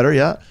 Something better,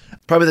 yeah.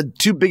 Probably the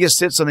two biggest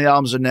hits on the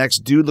albums are next.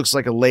 Dude Looks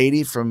Like a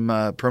Lady from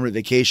Permanent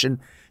Vacation.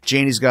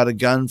 Janie's Got a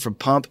Gun from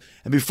Pump.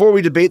 And before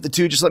we debate the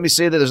two, just let me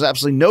say that there's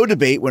absolutely no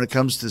debate when it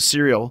comes to the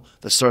cereal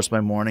that starts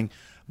my morning.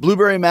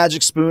 Blueberry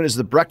Magic Spoon is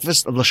the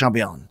breakfast of Le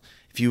Champion.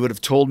 If you would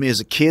have told me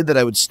as a kid that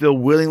I would still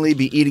willingly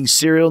be eating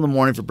cereal in the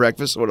morning for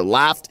breakfast, I would have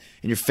laughed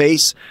in your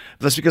face.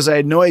 But that's because I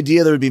had no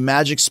idea there would be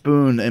Magic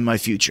Spoon in my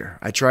future.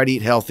 I try to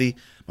eat healthy.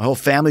 My whole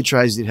family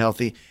tries to eat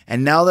healthy.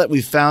 And now that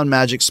we've found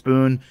Magic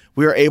Spoon,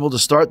 we are able to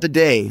start the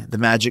day the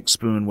Magic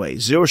Spoon way.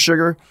 0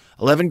 sugar,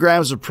 11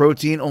 grams of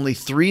protein, only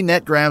 3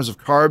 net grams of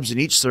carbs in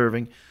each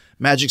serving.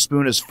 Magic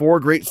Spoon has 4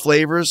 great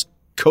flavors: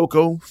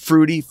 cocoa,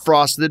 fruity,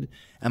 frosted,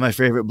 and my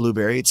favorite,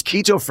 blueberry. It's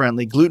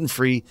keto-friendly,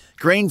 gluten-free,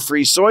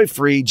 grain-free,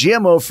 soy-free,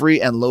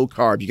 GMO-free, and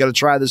low-carb. You got to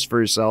try this for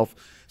yourself.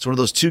 It's one of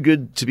those too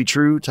good to be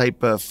true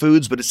type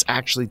foods, but it's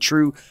actually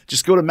true.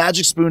 Just go to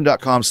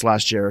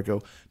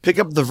magicspoon.com/Jericho. Pick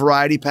up the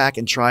variety pack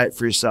and try it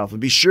for yourself. And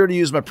be sure to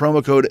use my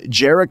promo code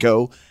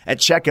Jericho at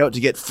checkout to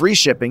get free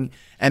shipping.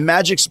 And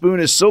Magic Spoon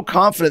is so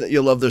confident that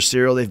you'll love their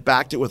cereal, they've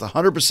backed it with a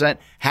 100%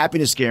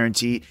 happiness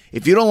guarantee.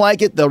 If you don't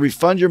like it, they'll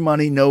refund your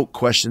money, no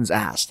questions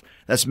asked.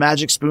 That's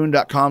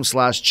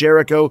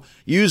magicspoon.com/Jericho.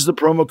 Use the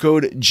promo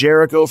code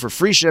Jericho for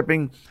free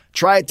shipping.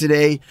 Try it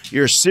today.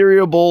 Your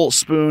cereal bowl,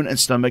 spoon, and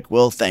stomach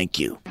will thank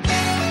you.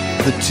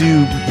 The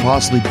two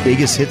possibly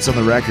biggest hits on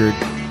the record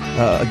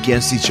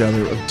against each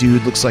other of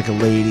Dude Looks Like a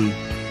Lady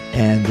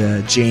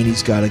and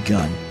Janie's Got a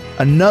Gun.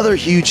 Another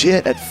huge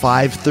hit at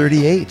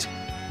 5:38.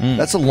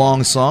 That's a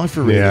long song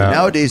for radio. Yeah.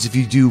 Nowadays, if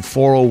you do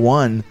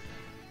 401,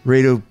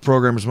 radio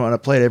programmers want to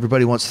play it.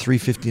 Everybody wants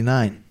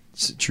 359.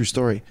 It's a true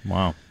story.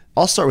 Wow.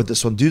 I'll start with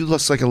this one. Dude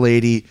Looks Like a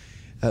Lady.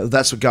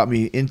 That's what got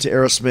me into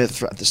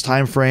Aerosmith at this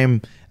time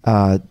frame.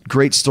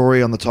 Great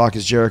story on the Talk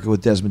Is Jericho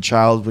with Desmond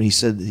Child when he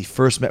said that he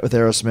first met with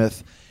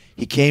Aerosmith.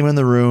 He came in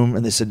the room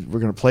and they said, "We're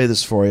going to play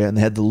this for you." And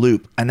they had the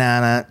loop.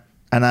 Anana,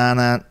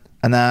 anana,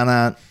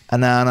 anana,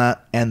 anana.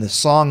 And the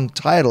song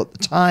title at the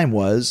time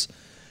was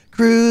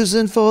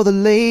Cruising for the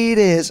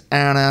Ladies.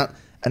 Anana,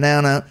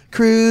 anana,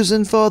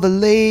 cruising for the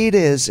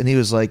ladies. And he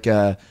was like,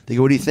 they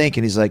go, "What do you think?"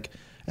 And he's like,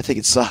 I think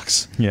it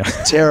sucks. Yeah.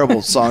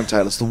 Terrible song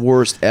title. It's the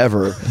worst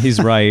ever.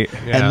 He's right.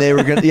 And they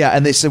were gonna,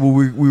 and they said, well,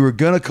 we were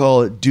gonna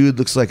call it "Dude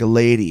Looks Like a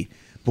Lady,"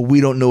 but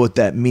we don't know what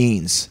that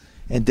means.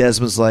 And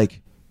Desmond's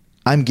like,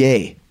 I'm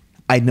gay.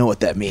 I know what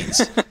that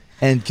means.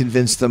 And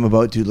convinced them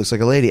about "Dude Looks Like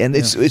a Lady." And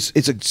it's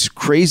a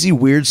crazy,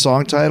 weird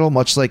song title,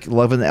 much like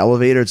 "Love in the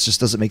Elevator." It just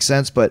doesn't make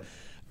sense, but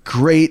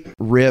great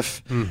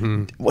riff.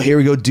 Mm-hmm. Well, here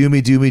we go, "Do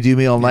Me, Do Me, Do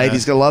Me All Night."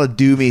 He's got a lot of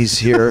 "do-me's"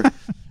 here.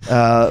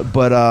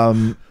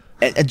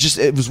 And just,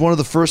 it was one of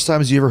the first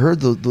times you ever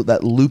heard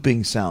that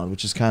looping sound,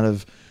 which is kind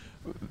of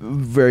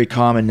very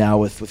common now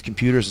with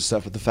computers and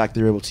stuff, with the fact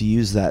they're able to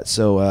use that.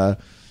 So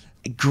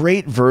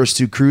great verse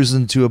to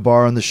 "Cruising to a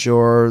Bar on the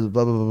Shore,"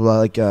 blah,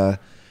 blah, blah, blah,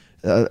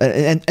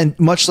 and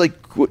much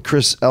like what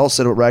Chris L.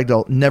 said about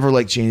Ragdoll, never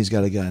liked "Janie's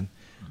Got a Gun."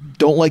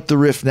 Don't like the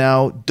riff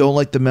now, don't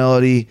like the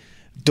melody,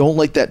 don't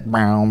like that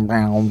brown,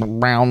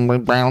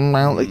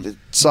 like, it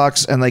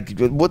sucks. And like,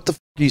 what the f***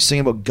 are you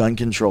singing about gun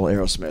control,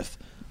 Aerosmith?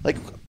 Like,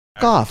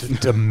 off.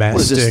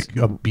 Domestic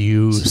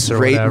abuse or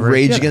whatever.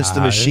 Rage Against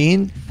the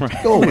Machine?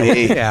 Go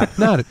away.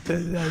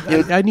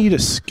 I need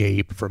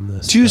escape from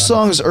this. Two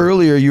songs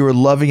earlier, you were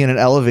loving in an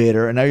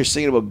elevator, and now you're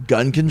singing about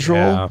gun control?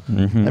 Yeah.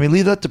 Mm-hmm. I mean,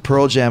 leave that to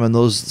Pearl Jam and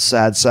those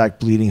sad sack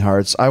bleeding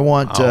hearts. I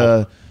want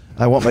my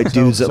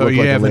dudes that look like a lady.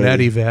 So you have an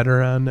Eddie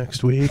Vedder on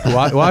next week?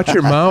 Watch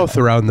your mouth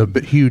around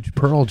the huge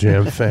Pearl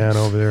Jam fan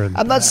over there.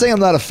 I'm not saying I'm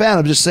not a fan.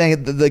 I'm just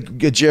saying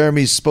that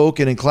Jeremy's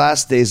spoken in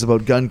class days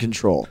about gun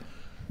control.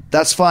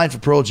 That's fine for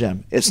Pearl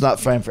Jam. It's not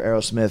fine for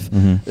Aerosmith.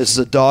 Mm-hmm. This is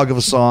a dog of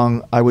a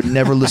song. I would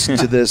never listen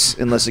to this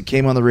unless it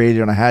came on the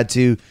radio and I had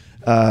to.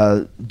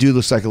 "Dude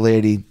Looks Like a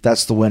Lady."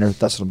 That's the winner.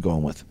 That's what I'm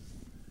going with.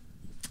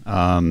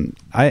 I'm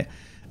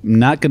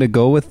not going to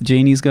go with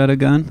 "Janie's Got a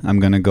Gun." I'm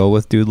going to go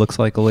with "Dude Looks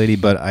Like a Lady,"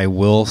 but I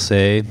will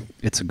say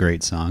it's a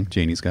great song,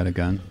 "Janie's Got a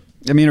Gun."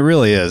 I mean, it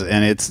really is.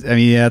 And it's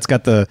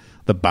got the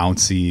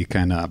bouncy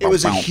kind of. It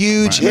was a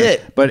huge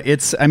hit. But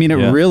it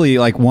really,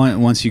 like,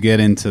 once you get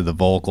into the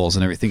vocals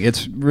and everything,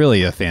 it's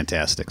really a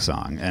fantastic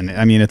song. And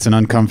I mean, it's an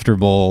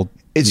uncomfortable.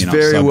 It's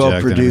very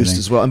well produced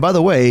as well. And by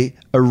the way,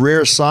 a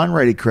rare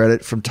songwriting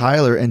credit from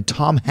Tyler and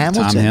Tom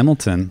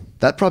Hamilton.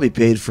 That probably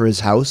paid for his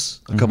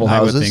house, a couple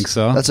houses. I would think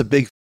so. That's a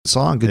big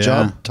song. Good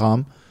job,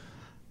 Tom.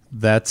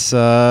 That's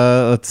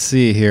let's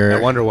see here.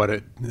 I wonder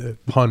what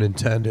pun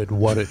intended,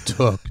 what it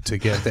took to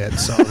get that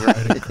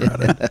songwriting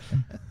credit.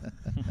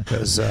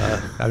 Because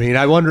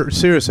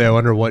I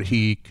wonder what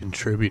he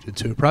contributed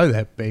to. Probably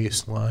that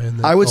bass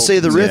line. I would say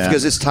the riff,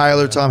 because it's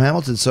Tyler, Tom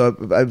Hamilton. So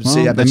I would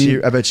say I bet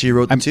she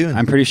wrote the tune.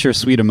 I'm pretty sure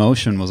 "Sweet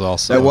Emotion" was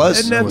also. It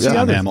was.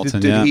 Tom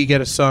Hamilton. Did he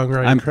get a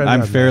songwriting credit?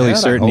 I'm fairly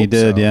certain he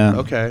did. So. Yeah.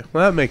 Okay.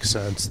 Well, that makes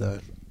sense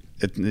then.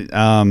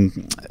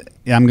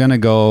 I'm gonna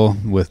go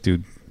with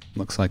 "Dude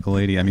Looks Like a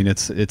Lady." I mean,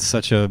 it's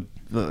such a,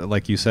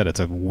 like you said, it's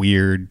a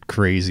weird,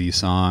 crazy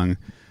song.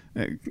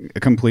 A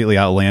completely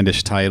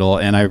outlandish title,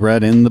 and I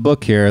read in the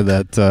book here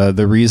that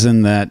the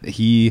reason that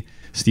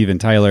Steven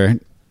Tyler,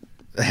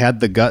 had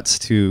the guts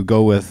to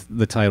go with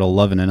the title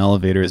 "Love in an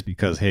Elevator" is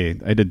because, hey,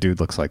 I did "Dude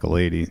Looks Like a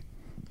Lady."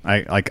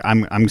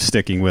 I'm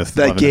sticking with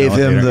that. Gave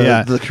him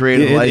the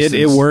creative license.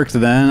 It worked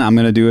then. I'm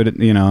going to do it.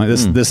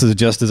 This is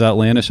just as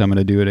outlandish. I'm going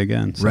to do it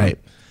again. So. Right.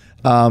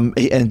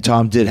 And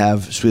Tom did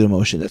have "Sweet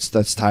Emotion."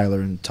 That's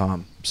Tyler and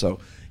Tom. So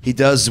he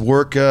does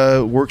work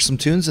some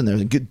tunes in there.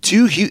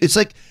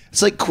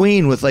 It's like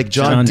Queen with like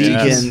John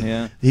Deacon.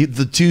 Yeah.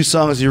 The two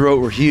songs he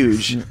wrote were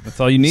huge. That's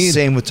all you need.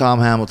 Same with Tom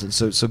Hamilton.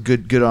 So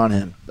good on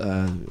him.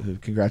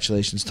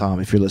 Congratulations, Tom,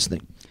 if you're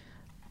listening.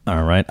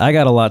 All right. I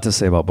got a lot to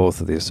say about both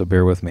of these, so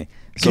bear with me.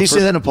 Can you say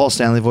that in a Paul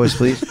Stanley voice,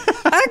 please?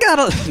 I got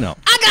a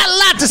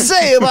lot to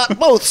say about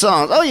both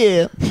songs. Oh,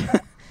 yeah.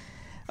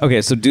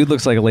 Okay, so "Dude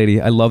Looks Like a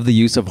Lady." I love the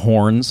use of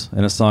horns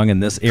in a song in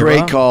this era.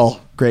 Great call.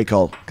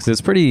 Because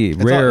it's pretty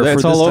rare.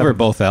 It's all over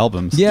both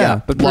albums. Yeah,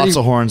 but lots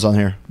of horns on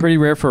here. Pretty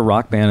rare for a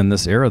rock band in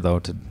this era, though,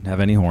 to have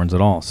any horns at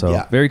all.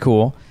 So very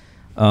cool.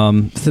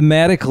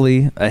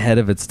 Thematically ahead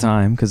of its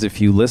time, because if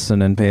you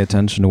listen and pay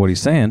attention to what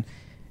he's saying,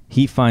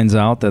 he finds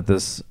out that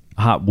this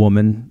hot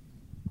woman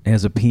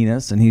has a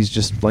penis, and he's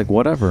just like,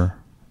 whatever.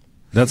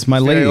 That's my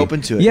lady. Very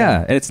open to it.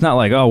 Yeah, it's not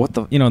like, oh, what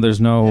the,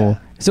 there's no. Yeah.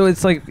 So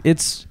it's like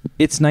it's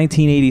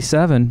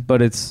 1987,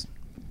 but it's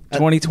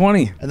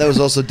 2020. And that was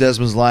also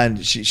Desmond's line.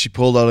 She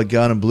pulled out a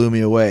gun and blew me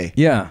away.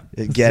 Yeah.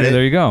 Get it?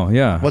 There you go.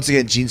 Yeah. Once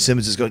again, Gene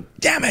Simmons is going,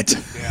 damn it.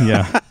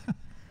 Yeah.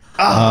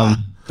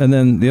 And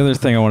then the other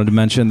thing I wanted to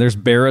mention, there's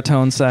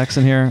baritone sax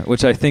in here,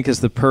 which I think is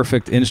the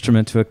perfect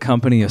instrument to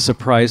accompany a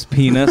surprise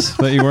penis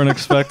that you weren't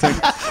expecting.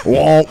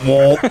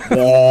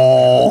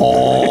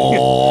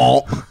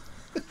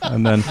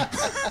 And then,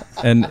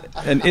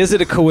 and is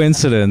it a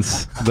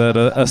coincidence that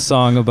a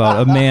song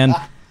about a man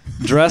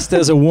dressed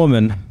as a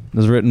woman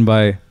is written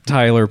by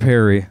Tyler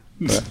Perry?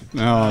 And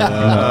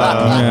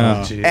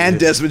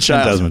Desmond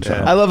Child.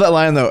 I love that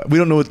line though. We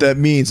don't know what that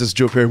means. That's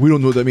Joe Perry. We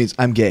don't know what that means.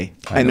 I'm gay.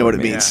 I know what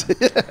it means.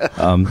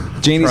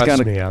 Janie's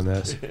got me on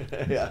this.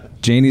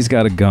 Janie's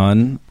Got a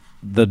Gun.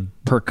 The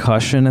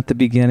percussion at the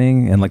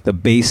beginning and like the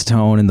bass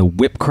tone and the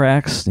whip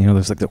cracks.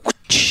 There's like the.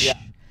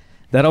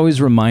 that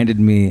always reminded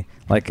me,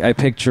 like, I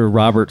picture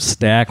Robert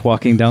Stack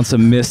walking down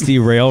some misty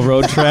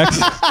railroad tracks.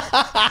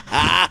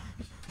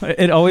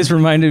 It always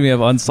reminded me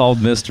of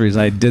Unsolved Mysteries.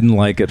 I didn't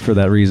like it for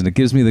that reason. It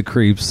gives me the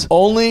creeps.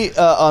 Only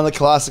on the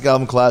classic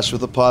album Clash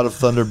with the Pot of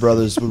Thunder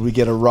Brothers would we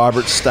get a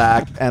Robert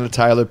Stack and a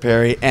Tyler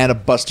Perry and a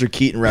Buster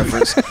Keaton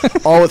reference,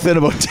 all within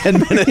about 10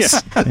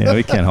 minutes. Yeah,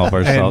 we can't help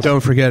ourselves. And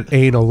don't forget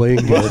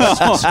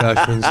analingus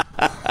discussions.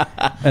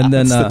 And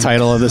then that's the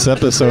title of this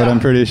episode, I'm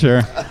pretty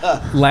sure.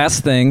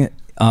 Last thing,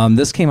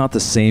 this came out the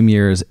same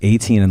year as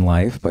 18 in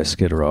Life by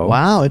Skid Row.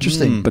 Wow,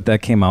 interesting. But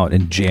that came out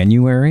in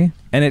January.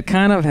 And it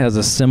kind of has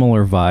a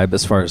similar vibe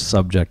as far as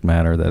subject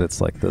matter, that it's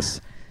like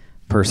this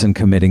person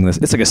committing this.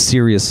 It's like a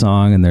serious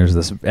song, and there's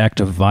this act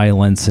of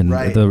violence and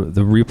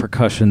the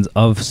repercussions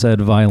of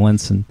said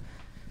violence, and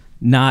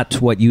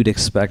not what you'd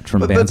expect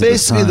from bands. But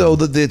basically, though,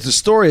 the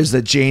story is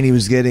that Janie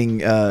was getting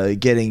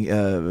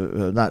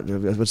not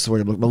what's the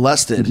word,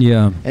 molested.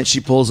 Yeah, and she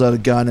pulls out a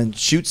gun and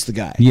shoots the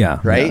guy. Yeah,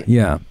 right.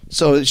 Yeah.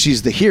 So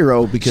she's the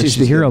hero because she's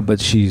the hero, but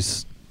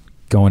she's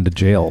going to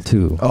jail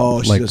too.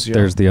 Oh, like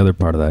there's the other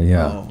part of that.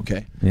 Yeah. Oh,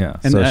 okay. Yeah.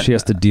 And so she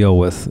has to deal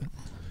with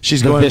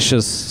the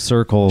vicious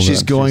circle.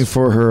 She's going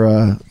for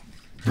her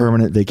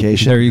permanent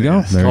vacation. There you go.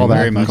 Yes. Call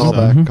back.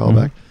 Call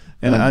back.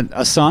 And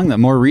a song, that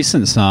more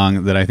recent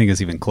song that I think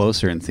is even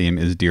closer in theme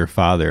is "Dear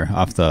Father"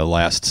 off the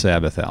Last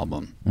Sabbath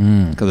album,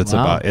 because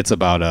it's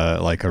about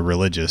a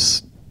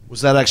religious.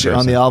 Was that actually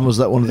on the album? Was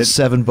that one of the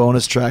 7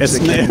 bonus tracks?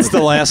 It's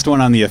the last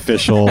one on the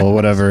official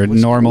whatever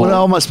normal. What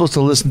am I supposed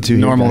to listen to?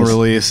 Normal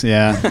release,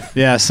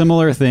 yeah.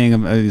 Similar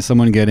thing.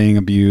 Someone getting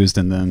abused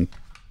and then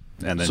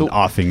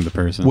offing the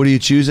person. What are you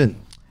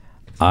choosing?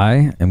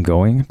 I am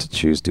going to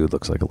choose "Dude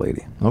Looks Like a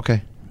Lady."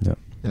 Okay. Yeah.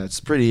 It's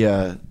pretty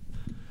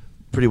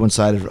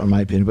one-sided, in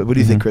my opinion. But what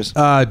do you think, Chris?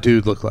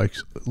 Dude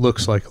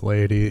looks like a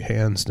lady,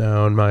 hands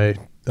down. My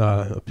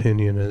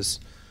opinion is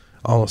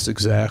almost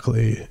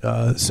exactly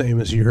the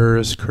same as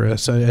yours,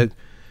 Chris.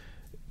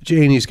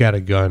 Janie's Got a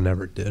Gun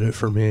never did it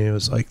for me. It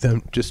was like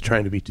them just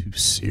trying to be too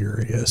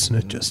serious, and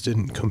it just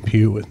didn't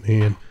compute with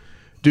me. And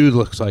Dude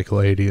Looks Like a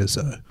Lady is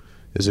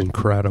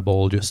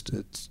incredible. Just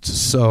it's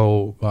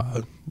so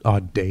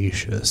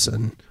audacious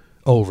and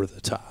over the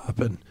top.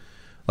 And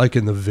like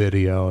in the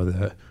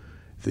video,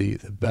 the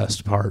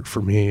best part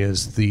for me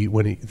is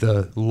when he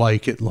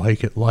like it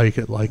like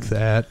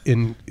that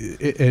in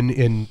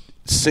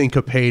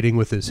syncopating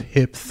with his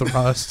hip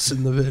thrusts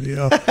in the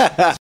video.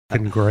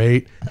 Fucking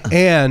great.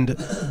 And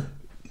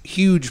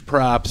huge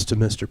props to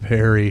Mr.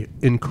 Perry.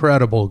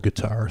 Incredible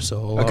guitar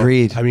solo.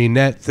 Agreed. I mean,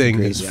 that thing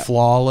is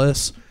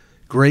flawless.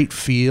 Great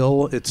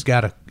feel. It's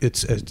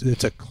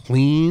a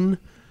clean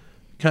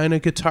kind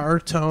of guitar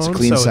tone. It's a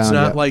clean sound, it's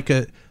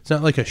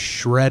not like a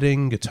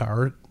shredding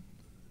guitar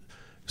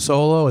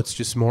solo. It's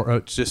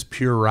just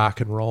pure rock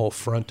and roll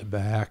front to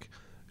back.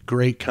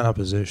 Great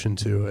composition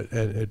to it,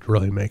 and it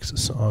really makes a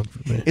song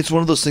for me. It's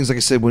one of those things, like I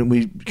said, when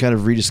we kind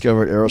of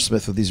rediscovered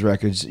Aerosmith with these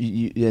records,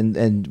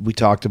 and we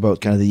talked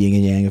about kind of the yin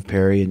and yang of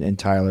Perry and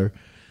Tyler.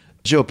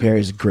 Joe Perry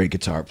is a great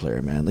guitar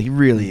player, man. Like, he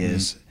really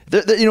is.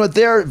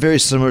 They're very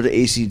similar to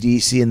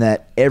AC/DC in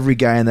that every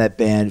guy in that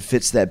band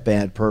fits that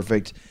band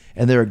perfect,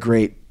 and they're a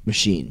great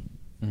machine.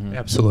 Mm-hmm.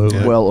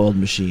 Absolutely. Well-oiled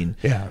machine.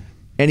 Yeah.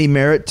 Any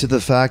merit to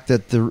the fact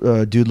that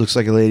the Dude Looks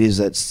Like a Lady is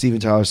that Steven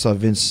Tyler saw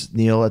Vince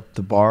Neil at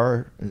the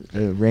bar,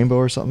 Rainbow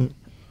or something?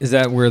 Is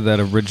that where that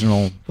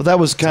original... Well, that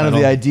was kind of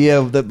the idea,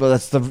 but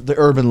that's the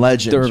urban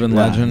legend. The urban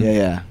legend.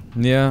 Yeah.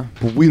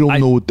 But we don't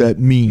know what that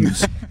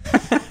means.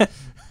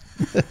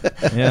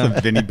 Yeah.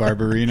 Vinnie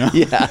Barbarino.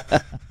 Yeah.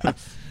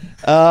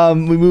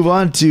 We move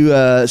on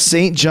to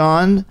St.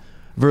 John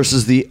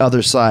versus The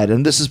Other Side.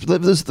 And this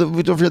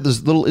we don't forget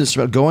this little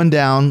instrument going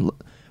down...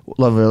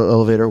 Love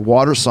Elevator,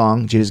 Water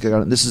Song. Janie's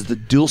got it. This is the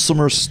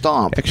Dulcimer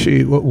Stomp.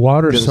 Actually,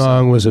 Water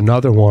Song was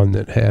another one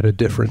that had a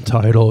different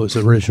title. It was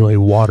originally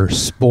Water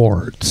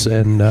Sports,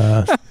 and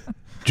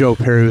Joe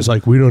Perry was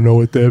like, "We don't know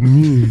what that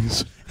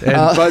means."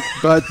 And,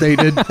 but they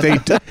did.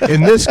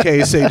 In this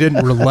case, they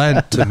didn't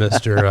relent to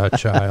Mr.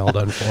 Child,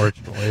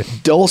 unfortunately.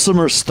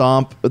 Dulcimer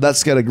Stomp.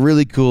 That's got a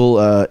really cool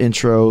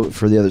intro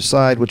for The Other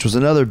Side, which was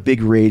another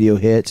big radio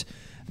hit.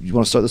 You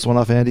want to start this one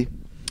off, Andy?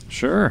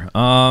 Sure.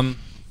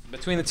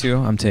 Between the two,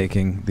 I'm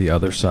taking The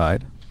Other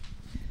Side.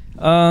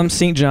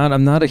 St. John,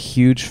 I'm not a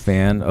huge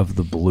fan of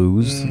the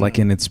blues, like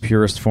in its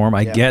purest form.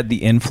 I get the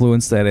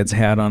influence that it's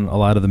had on a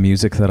lot of the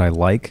music that I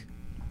like,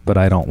 but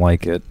I don't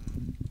like it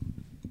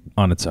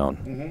on its own.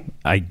 Mm-hmm.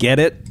 I get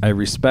it, I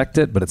respect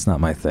it, but it's not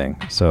my thing.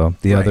 So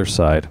The Other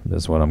Side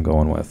is what I'm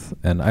going with.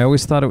 And I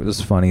always thought it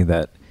was funny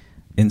that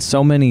in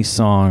so many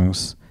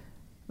songs,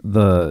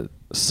 the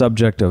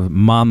subject of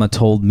 "Mama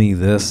told me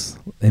this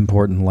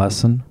important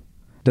lesson."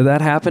 Did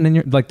that happen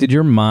in did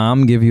your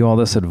mom give you all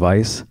this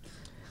advice?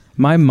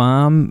 My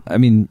mom's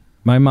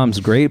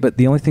great, but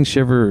the only thing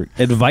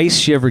advice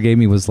she ever gave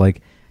me was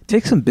like,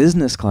 take some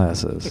business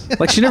classes.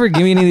 Like, she never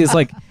gave me any of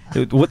these,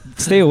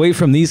 stay away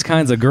from these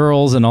kinds of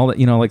girls and all that,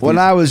 When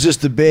I was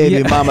just a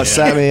baby, Mama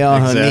sat me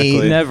on her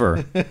knee.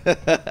 Never.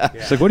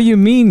 It's like, what do you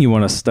mean you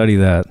want to study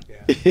that?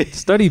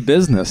 Study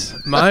business.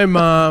 My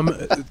mom,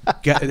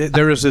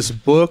 there was this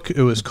book.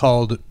 It was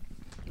called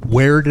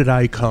Where Did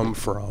I Come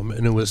From?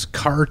 And it was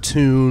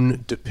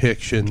cartoon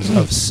depictions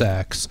of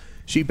sex.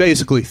 She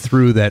basically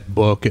threw that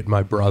book at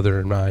my brother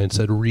and I and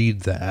said,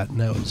 read that.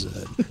 And that was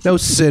it. No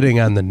sitting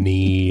on the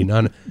knee.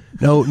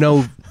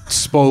 No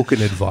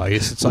spoken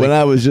advice. It's like, when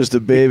I was just a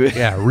baby.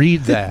 Yeah,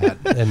 read that.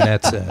 And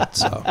that's it.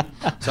 So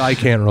I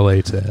can't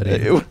relate to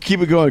that.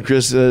 Keep it going,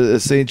 Chris.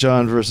 St.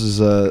 John versus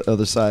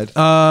Other Side.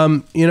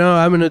 I'm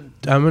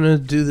gonna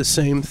do the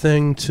same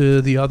thing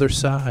to The Other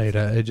Side.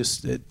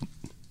 It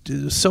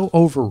was so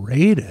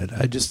overrated.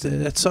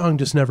 That song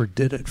just never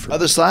did it for me.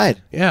 Other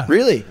Side? Yeah.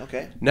 Really?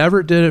 Okay.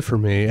 Never did it for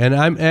me. And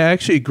I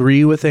actually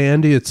agree with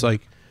Andy. It's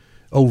like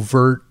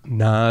overt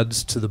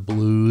nods to the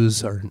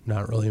blues are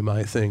not really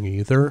my thing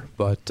either.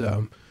 But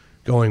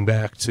going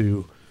back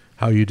to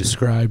how you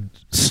described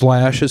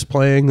Slash as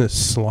playing, the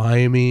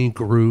slimy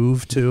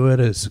groove to it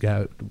has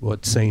got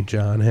what St.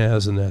 John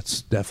has, and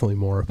that's definitely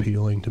more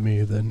appealing to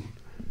me than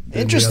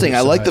Interesting.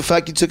 I like the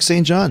fact you took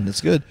St. John.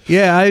 That's good.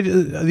 Yeah,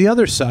 The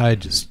Other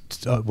Side just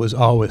was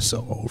always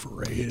so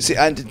overrated. See,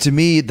 to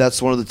me,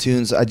 that's one of the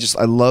tunes I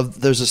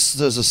love. There's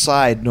a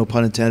side, no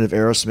pun intended, of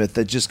Aerosmith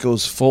that just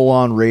goes full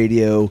on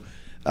radio,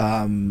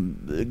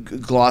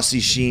 glossy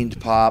sheened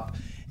pop,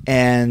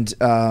 and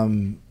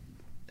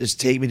just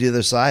take me to the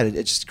other side.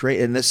 It's just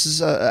great. And this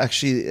is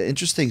actually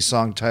interesting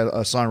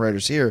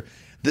songwriters here.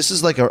 This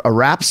is like a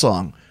rap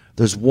song.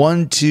 There's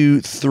 1,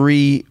 2,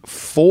 3,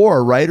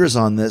 4 writers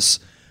on this.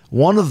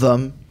 One of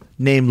them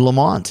named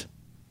Lamont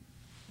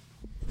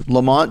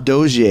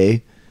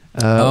Dozier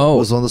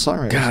was on the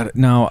songwriters. God,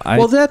 no.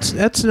 Well, that's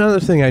another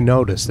thing I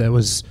noticed. That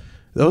was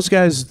those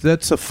guys.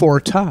 That's a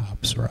Four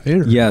Tops,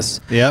 right? Yes.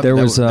 Yeah. There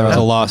was a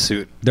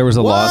lawsuit. There was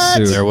a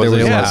lawsuit. There was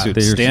a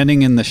lawsuit.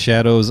 Standing in the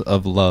Shadows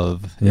of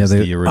Love. Yeah,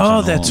 the original.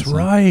 Oh, that's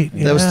right.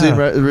 Yeah. That was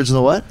the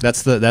original what?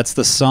 That's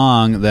the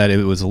song that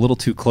it was a little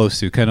too close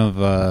to. Kind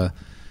of.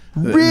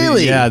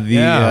 Really?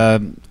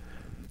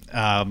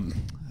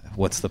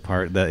 What's the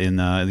part that in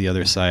The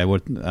Other Side?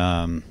 What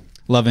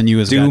loving you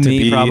has Do got to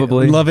me, be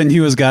probably. Loving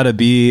you has got to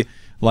be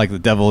like the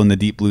devil in the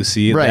deep blue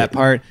sea. Right. That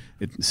part,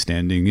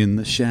 standing in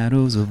the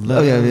shadows of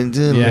love. Oh,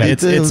 yeah,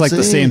 it's like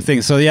the same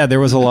thing. So yeah,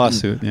 there was a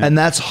lawsuit, and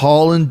that's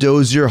Holland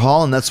Dozier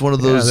Holland. That's one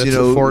of those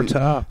Four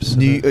Tops.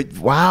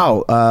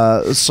 Wow,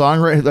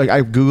 songwriting. Like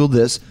I googled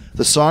this.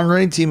 The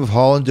songwriting team of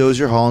Holland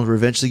Dozier Holland were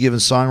eventually given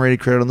songwriting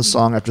credit on the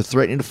song after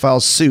threatening to file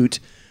suit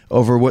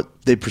over what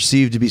they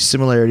perceived to be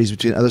similarities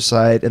between Other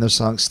Side and their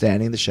song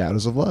 "Standing in the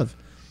Shadows of Love."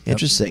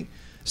 Interesting.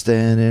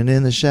 Standing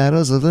in the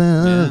shadows of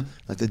love,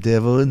 like the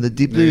devil in the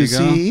deep blue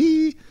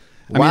sea.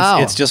 Wow. I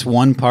mean, it's just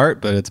one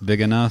part, but it's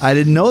big enough. I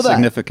didn't know that.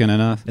 Significant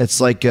enough. It's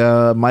like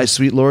My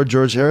Sweet Lord,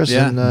 George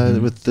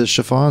Harrison with the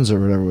chiffons or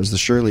whatever it was, the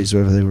Shirleys,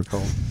 whatever they were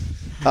called.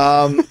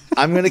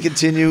 I'm going to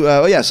continue.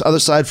 Yes, Other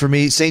Side for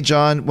me. St.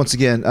 John, once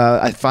again,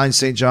 I find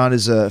St. John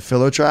is a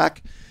filler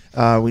track.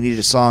 We needed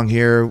a song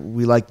here.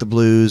 We like the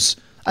blues.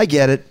 I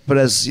get it, but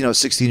as a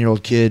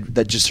 16-year-old kid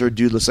that just heard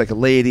 "Dude Looks Like a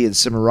Lady" and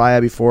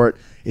 "Cimaraya" before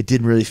it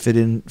didn't really fit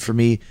in for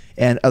me.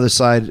 And Other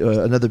Side,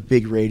 another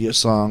big radio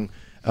song,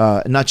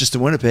 not just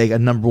in Winnipeg, a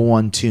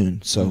 #1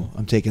 tune. So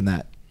I'm taking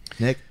that.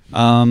 Nick?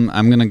 I'm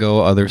going to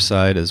go Other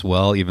Side as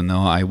well, even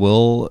though I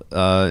will,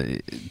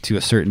 to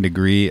a certain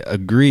degree,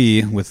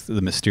 agree with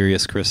the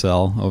mysterious Chris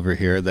L. over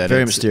here that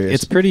Very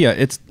mysterious.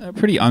 It's a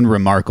pretty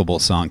unremarkable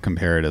song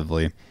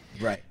comparatively.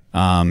 Right.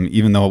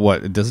 Even though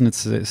doesn't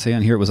it say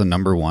on here it was a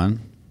 #1?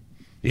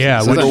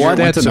 Yeah, so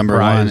that's a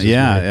 #1.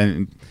 Yeah, me.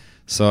 and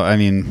so I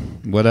mean,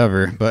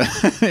 whatever, but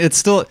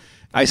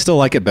I still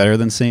like it better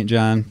than St.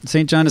 John.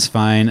 St. John is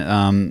fine.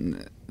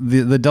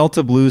 The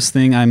Delta blues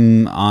thing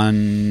I'm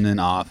on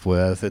and off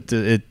with.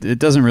 It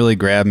doesn't really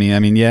grab me. I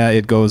mean, yeah,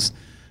 it goes.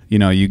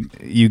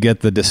 You get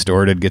the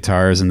distorted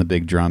guitars and the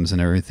big drums and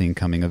everything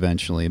coming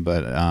eventually,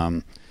 but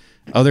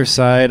Other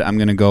Side I'm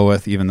going to go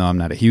with, even though I'm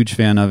not a huge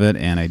fan of it.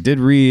 And I did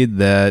read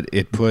that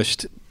it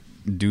pushed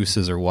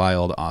Deuces Are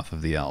Wild off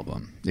of the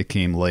album. It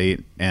came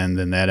late, and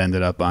then that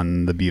ended up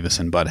on the Beavis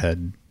and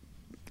Butthead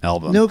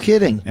album. No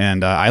kidding.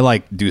 And I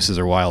like Deuces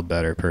Are Wild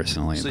better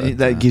personally. So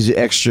that gives you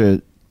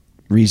extra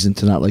reason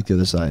to not like The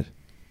Other Side.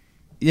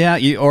 Yeah,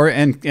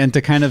 and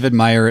to kind of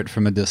admire it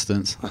from a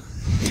distance.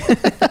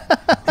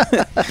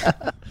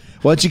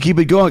 Why don't you keep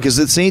it going?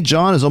 Because St.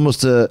 John is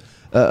almost a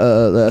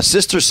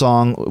sister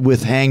song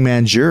with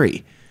Hangman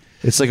Jury.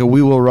 It's like a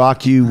 "We Will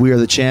Rock You, We Are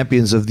the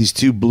Champions" of these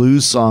two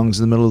blues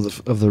songs in the middle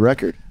of the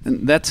record.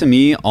 And that to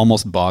me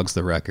almost bogs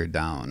the record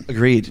down.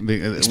 Agreed.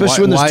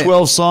 Especially when there's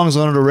 12 songs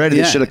on it already.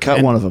 They should have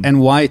cut one of them.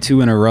 And why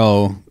 2 in a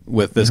row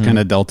with this kind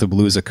of Delta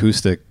blues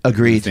acoustic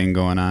thing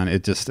going on?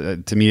 It just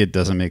to me it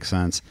doesn't make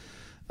sense.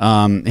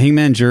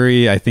 Hangman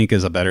Jury I think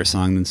is a better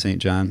song than St.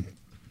 John.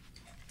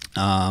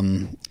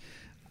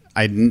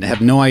 I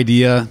have no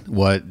idea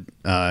what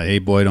 "Hey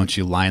Boy, Don't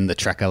You Line the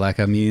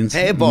Trekaleka" means.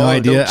 Hey boy, no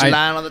idea. don't you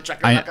line on the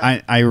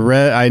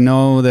Trekaleka. I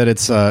know that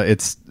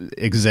it's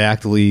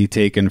exactly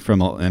taken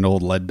from an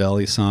old Lead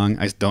Belly song.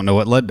 I don't know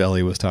what Lead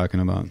Belly was talking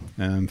about.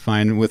 I'm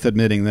fine with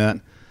admitting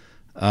that.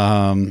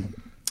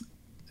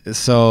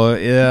 So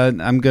yeah,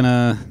 I'm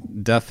gonna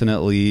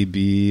definitely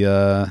be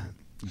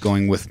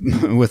going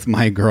with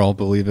my girl.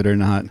 Believe it or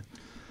not.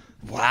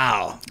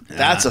 Wow,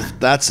 that's a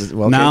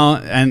well, okay. Now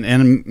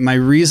and my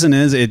reason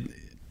is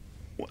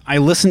I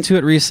listened to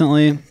it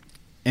recently,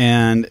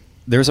 and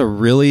there's a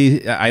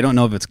really, I don't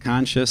know if it's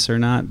conscious or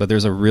not, but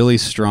there's a really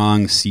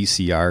strong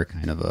CCR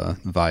kind of a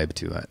vibe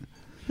to it.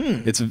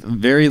 It's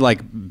very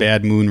like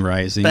Bad Moon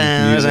Rising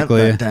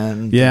musically.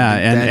 Yeah,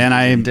 and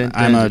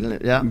I'm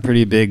a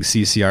pretty big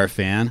CCR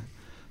fan.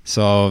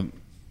 So,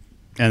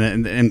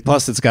 and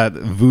plus it's got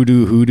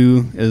Voodoo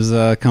Hoodoo is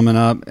coming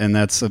up, and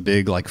that's a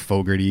big like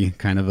Fogerty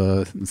kind of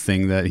a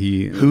thing that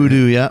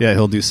Hoodoo, yeah,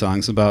 he'll do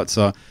songs about.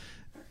 So,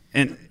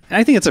 and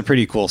I think it's a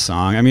pretty cool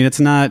song. I mean, it's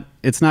not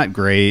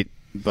great,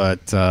 but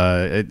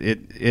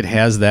it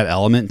has that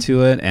element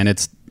to it, and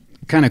it's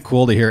kind of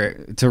cool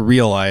to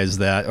realize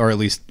that, or at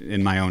least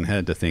in my own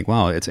head to think,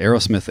 wow, it's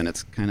Aerosmith and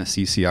it's kind of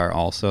CCR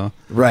also,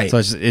 right? So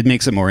it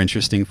makes it more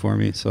interesting for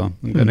me. So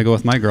I'm gonna go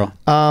with my girl.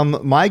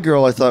 My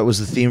girl, I thought was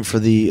the theme for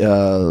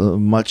the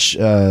much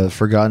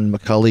forgotten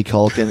Macaulay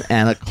Culkin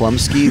Anna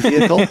Klumsky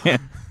vehicle.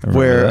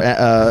 Where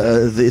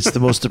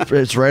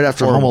it's right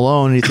after Home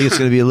Alone, and you think it's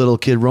going to be a little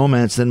kid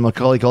romance, then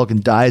Macaulay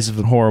Culkin dies of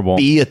a horrible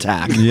bee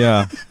attack.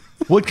 Yeah.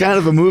 What kind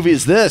of a movie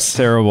is this?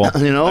 Terrible.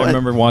 You know, I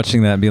remember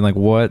watching that and being like,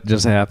 what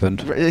just happened?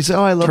 They say,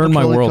 oh, I love Turned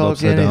my Macaulay world Culkin,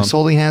 upside down. He's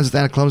holding hands with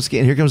Anna Klumsky,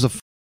 and here comes a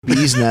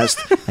bee's nest,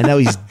 and now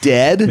he's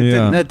dead.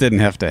 Yeah. That didn't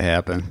have to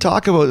happen.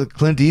 Talk about a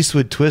Clint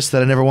Eastwood twist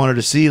that I never wanted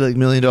to see, like $1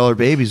 Million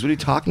Babies. What are you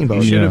talking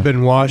about? He should have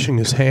been washing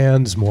his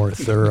hands more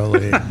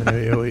thoroughly.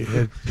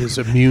 His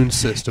immune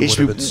system would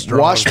have been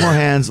stronger. Wash more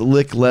hands,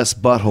 lick less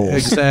buttholes.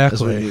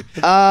 Exactly.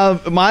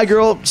 My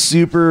girl,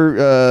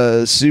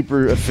 super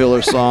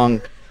filler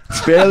song.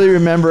 Barely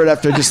remember it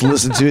after I just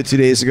listened to it 2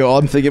 days ago. All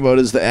I'm thinking about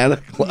is the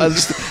Anna.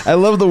 I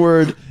love the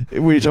word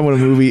when you're talking about a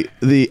movie.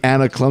 The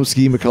Anna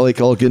Klumsky Macaulay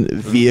Culkin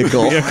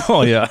vehicle.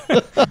 Yeah.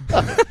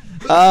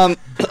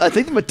 I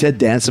think that Ted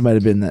Danson might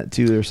have been that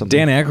too, or something.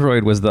 Dan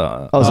Aykroyd was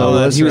the.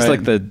 He was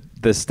like the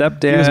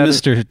stepdad. He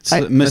was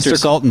Mr.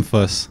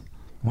 Saltonfuss.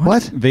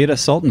 What? Veda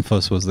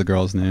Saltonfuss was the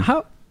girl's name.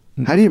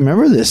 How do you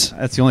remember this?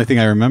 That's the only thing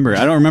I remember.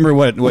 I don't remember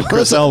what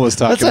Chris L was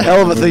talking about. That's a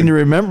hell of a thing to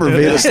remember,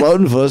 Veda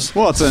Saltonfuss.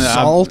 Well, it's an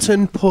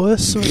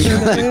Saltonpuss.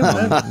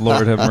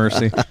 Lord have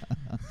mercy.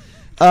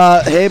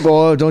 Hey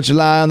boy, don't you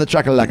lie on the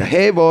track like a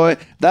hey boy.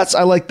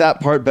 I like that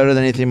part better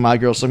than anything. My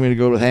girl, so I'm going to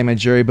go with Hangman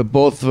Jerry. But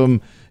both of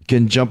them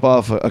can jump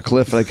off a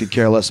cliff, and I could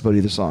care less about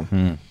either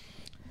song.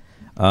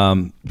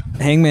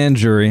 Hangman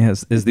Jury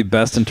is the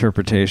best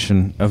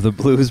interpretation of the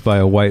blues by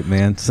a white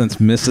man since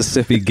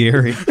Mississippi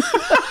Gary.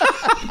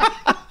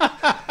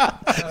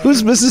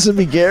 Who's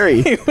Mississippi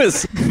Gary? He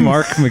was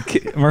Mark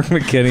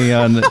McKinney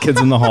on Kids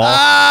in the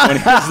Hall when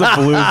he was the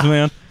blues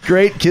man.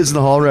 Great Kids in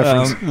the Hall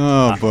reference.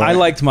 Oh boy. I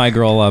liked My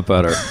Girl a lot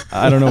better.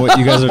 I don't know what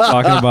you guys are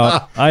talking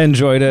about. I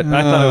enjoyed it.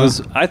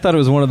 I thought it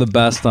was one of the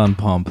best on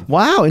Pump.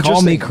 Wow, interesting.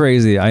 Call me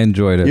crazy. I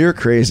enjoyed it. You're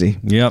crazy.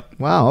 Yep.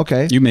 Wow.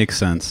 Okay. You make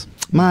sense.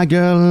 My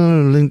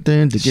girl,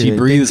 she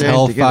breathes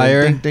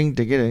hellfire.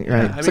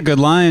 Right. It's a good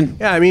line.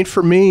 Yeah, I mean,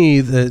 for me,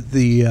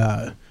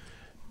 the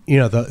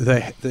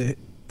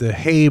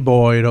hey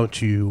boy,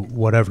 don't you,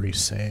 whatever he's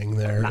saying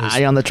there.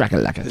 Eye on the track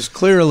is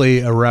clearly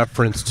a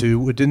reference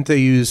to, didn't they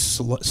use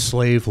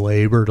slave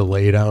labor to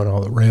lay down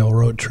all the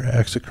railroad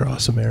tracks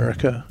across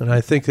America? And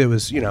I think it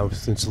was,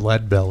 since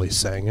Leadbelly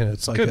sang it,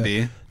 it's like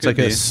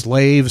a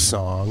slave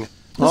song.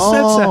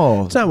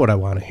 It's not what I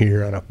want to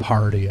hear on a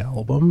party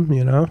album,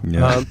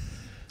 Yeah.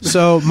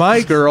 So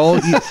my girl,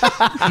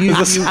 I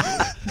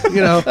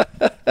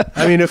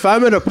mean, if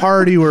I'm at a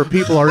party where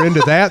people are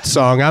into that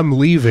song, I'm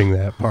leaving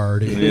that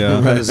party.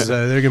 Yeah. Because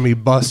they're going to be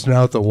busting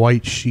out the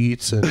white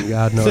sheets and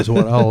God knows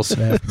what else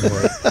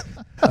afterward.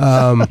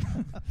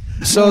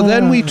 So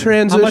then we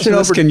transition. How much of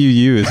this can you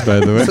use, by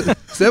the way?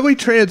 So then we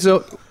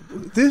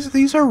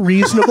These are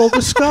reasonable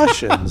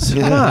discussions.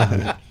 Come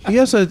on. He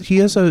has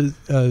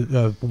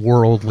a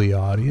worldly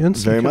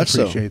audience. Very much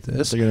so. Appreciate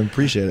this. They're going to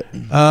appreciate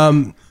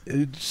it.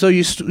 So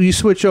you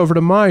switch over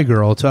to My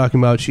Girl, talking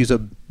about she's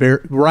a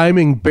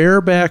rhyming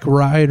bareback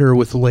rider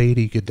with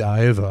Lady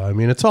Godiva. I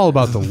mean, it's all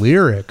about the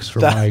lyrics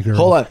for My Girl.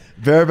 Hold on.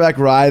 Bareback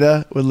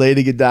rider with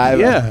Lady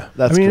Godiva. Yeah.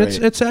 That's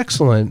great. It's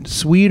excellent.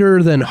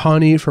 Sweeter than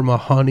honey from a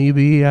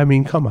honeybee. I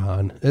mean, come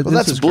on. Well,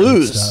 that's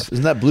blues.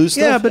 Isn't that blues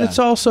stuff? Yeah, but it's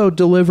also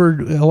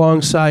delivered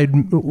alongside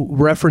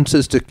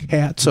references to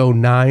Cat's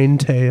O'Nine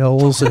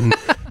Tales and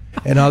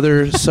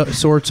other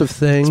sorts of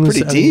things. It's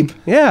pretty deep.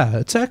 Yeah,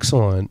 it's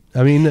excellent.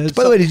 I mean,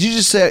 by the way, did you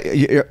just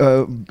say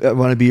I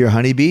want to be your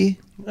honeybee?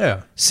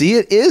 Yeah. See,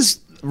 it is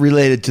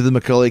related to the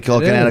Macaulay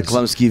Culkin Anna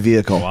Klumsky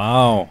vehicle.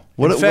 Wow.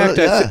 In fact,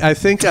 I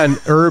think on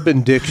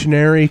Urban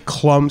Dictionary,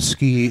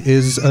 Klumsky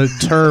is a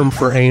term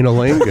for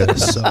analingus.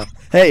 So.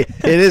 Hey,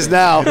 it is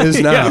now. It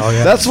is now.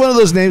 Yeah. That's one of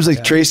those names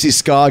like Tracy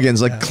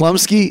Scoggins, like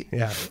Klumsky.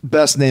 Yeah.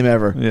 Best name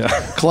ever. Yeah.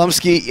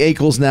 Klumsky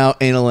equals now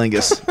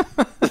analingus.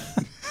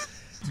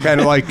 Kind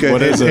of like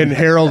in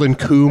Harold and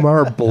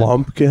Kumar,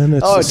 Blumpkin.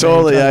 It's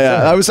totally.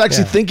 Yeah. I was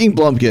actually thinking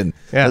Blumpkin.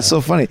 Yeah. That's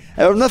so funny.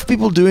 Are enough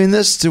people doing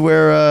this to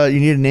where you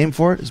need a name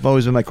for it? It's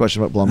always been my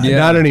question about Blumpkin. Yeah.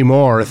 Not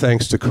anymore,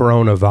 thanks to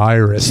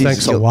coronavirus.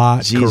 Thanks a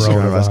lot,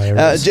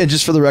 coronavirus. And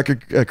just for the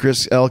record,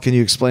 Chris L., can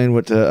you explain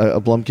what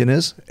a Blumpkin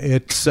is?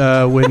 It's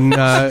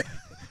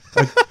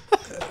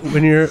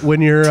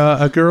when you're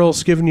a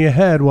girl's giving you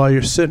head while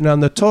you're sitting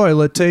on the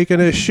toilet taking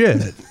a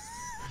shit.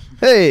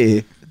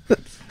 Hey.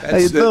 How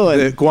you doing?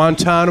 The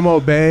Guantanamo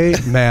Bay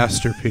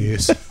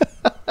masterpiece.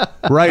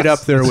 Right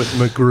up there with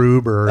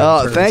MacGruber.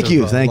 Oh, thank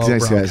you. Thanks,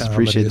 guys.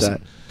 Appreciate that.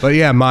 But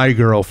yeah, My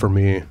Girl for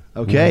me.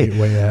 Okay.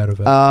 Way ahead of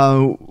it.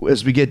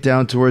 As we get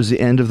down towards the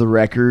end of the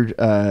record,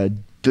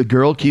 The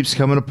Girl Keeps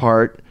Coming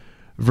Apart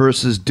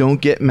versus Don't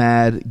Get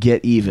Mad,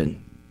 Get Even.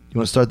 You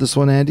want to start this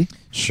one, Andy?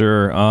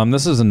 Sure.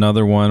 This is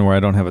another one where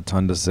I don't have a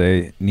ton to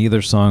say.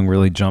 Neither song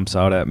really jumps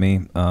out at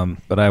me.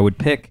 But I would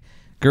pick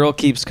Girl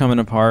Keeps Coming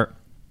Apart.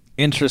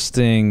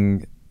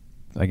 Interesting,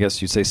 I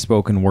guess you'd say,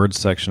 spoken word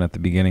section at the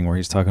beginning where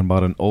he's talking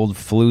about an old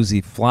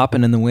floozy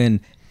flopping in the wind,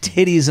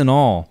 titties and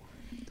all.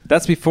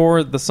 That's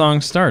before the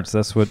song starts.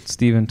 That's what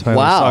Steven Tyler's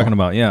talking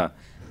about. Yeah.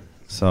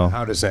 So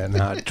how does that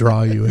not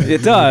draw you in?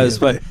 It does,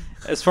 but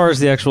as far as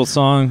the actual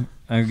song,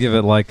 I give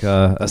it like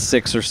a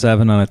 6 or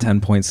 7 on a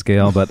 10-point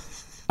scale, but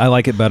I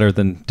like it better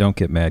than Don't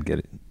Get Mad,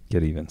 Get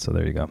Even. So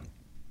there you go.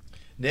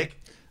 Nick?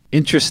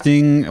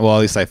 Interesting, well,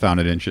 at least I found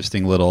it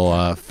interesting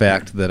little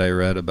fact that I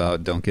read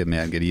about Don't Get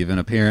Mad, Get Even.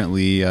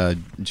 Apparently,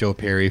 Joe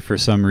Perry, for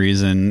some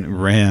reason,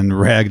 ran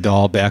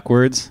Ragdoll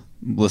backwards,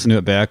 listened to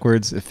it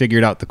backwards,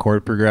 figured out the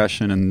chord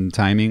progression and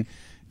timing,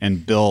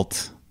 and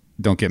built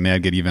Don't Get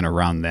Mad, Get Even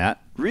around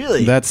that.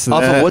 Really? That's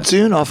off of what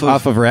tune? Off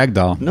of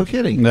Ragdoll. No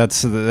kidding.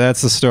 That's the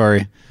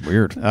story.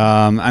 Weird.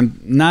 I'm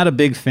not a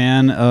big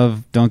fan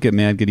of Don't Get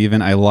Mad, Get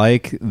Even. I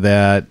like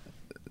that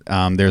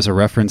there's a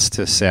reference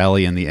to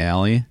Sally in the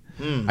Alley.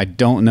 I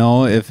don't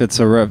know if it's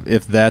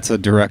if that's a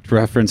direct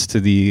reference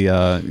to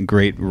the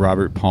great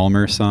Robert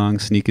Palmer song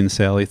 "Sneakin'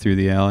 Sally Through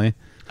the Alley."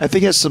 I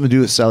think it has something to do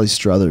with Sally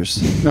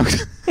Struthers.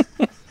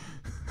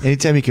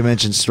 Anytime you can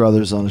mention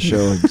Struthers on a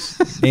show,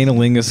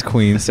 analingus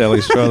queen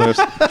Sally Struthers.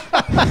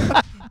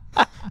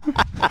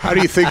 How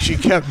do you think she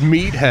kept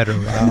Meathead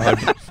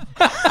around?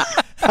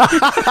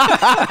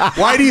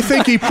 Why do you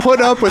think he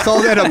put up with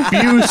all that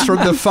abuse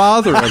from the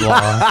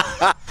father-in-law?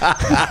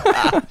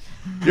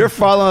 Your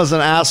father-in-law's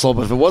an asshole,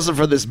 but if it wasn't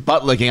for this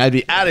butt licking, I'd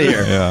be out of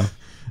here. Yeah.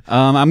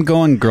 I'm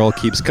going Girl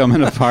Keeps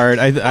Coming Apart.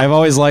 I've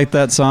always liked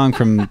that song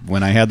from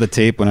when I had the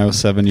tape when I was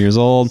 7 years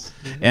old.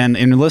 And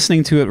in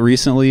listening to it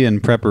recently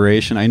in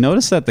preparation, I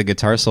noticed that the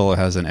guitar solo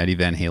has an Eddie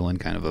Van Halen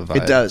kind of a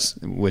vibe. It does.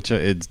 Which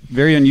it's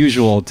very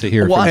unusual to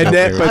hear. Well, from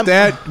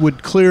that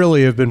would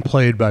clearly have been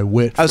played by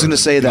Whitford. I was going to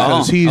say that.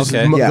 Because he's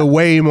the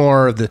way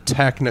more of the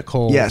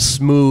technical,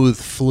 smooth,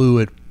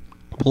 fluid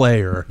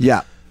player.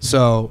 Yeah.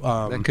 So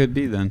that could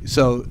be then.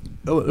 So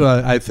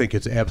I think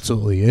it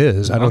absolutely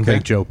is. I don't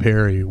think Joe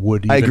Perry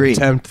would even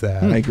attempt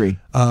that. I agree.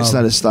 It's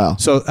not his style.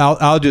 So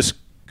I'll just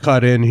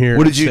cut in here.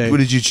 What did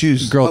you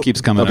choose? Girl Keeps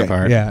Coming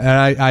Apart. Yeah,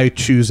 and I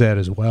choose that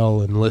as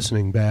well. And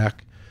listening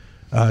back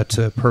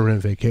to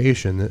Permanent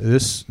Vacation,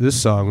 this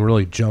song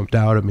really jumped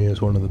out at me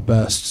as one of the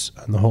best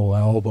on the whole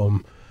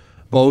album.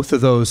 Both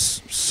of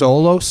those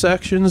solo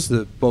sections,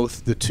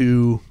 both the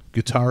two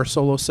guitar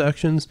solo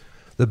sections.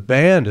 The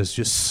band is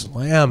just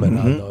slamming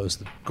on those.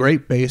 The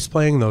great bass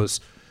playing, those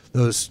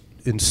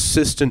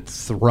insistent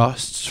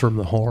thrusts from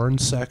the horn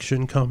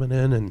section coming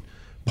in and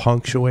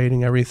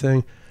punctuating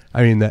everything.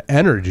 I mean, the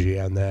energy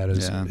on that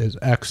is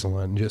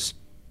excellent. Just,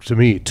 to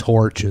me,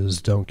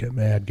 torches Don't Get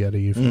Mad, Get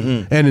Even.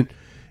 Mm-hmm. And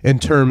in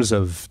terms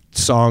of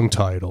song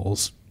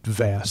titles,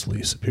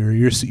 vastly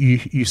superior.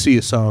 You see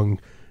a song,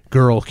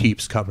 Girl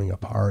Keeps Coming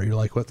Apart. You're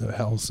like, what the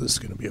hell is this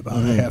going to be about?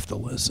 I have to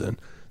listen.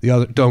 The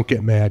other, Don't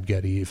Get Mad,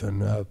 Get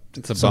Even.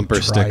 It's a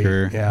bumper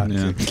sticker.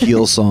 Yeah.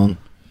 Keel song.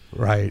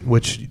 Right,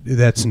 which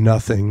that's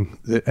nothing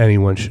that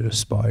anyone should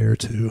aspire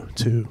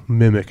to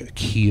mimic a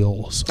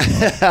Keel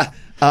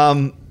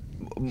song.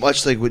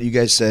 Much like what you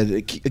guys said,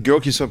 A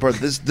Girl Keeps Coming Apart.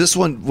 This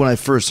one, when I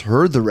first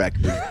heard the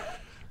record,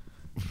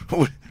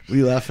 what are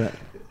you laughing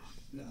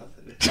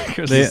at?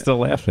 Chris is still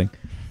laughing.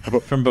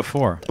 From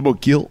before. About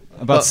Keel?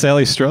 About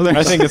Sally Struthers?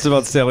 I think it's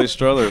about Sally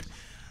Struthers.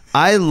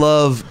 I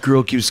love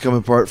Girl Keeps Coming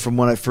Apart from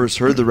when I first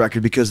heard the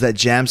record because that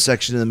jam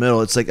section in the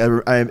middle, it's like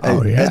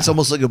it's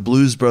almost like a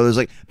Blues Brothers,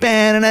 like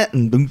awesome.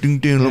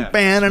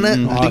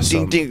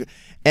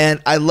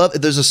 And I love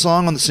there's a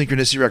song on the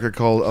Synchronicity record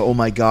called "Oh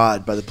My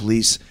God" by the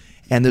Police,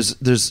 and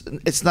there's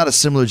it's not a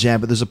similar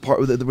jam, but there's a part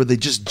where they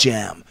just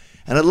jam,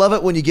 and I love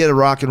it when you get a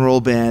rock and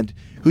roll band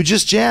who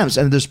just jams,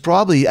 and I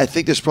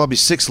think there's probably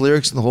 6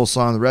 lyrics in the whole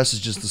song, the rest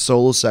is just the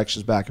solo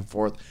sections back and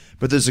forth,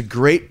 but there's a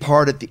great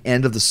part at the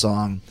end of the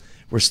song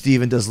where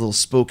Steven does a little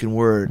spoken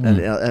word,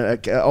 and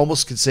I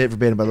almost could say it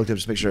verbatim, but I looked up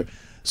just to make sure.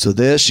 So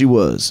there she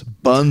was,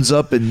 buns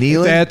up and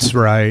kneeling. That's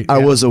right. I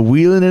was a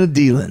wheeling and a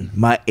dealing,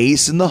 my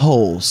ace in the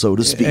hole, so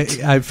to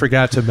speak. I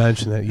forgot to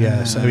mention that,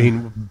 yes. I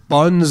mean,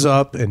 buns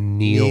up and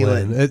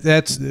kneeling.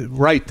 That's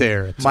right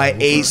there. My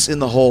ace in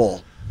the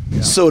hole.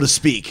 so to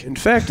speak. In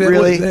fact,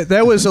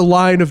 that was a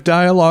line of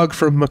dialogue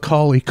from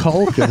Macaulay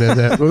Culkin in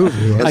that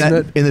movie, wasn't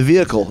it? In the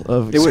vehicle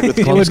of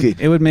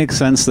it would make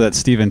sense that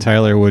Steven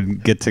Tyler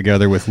would get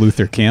together with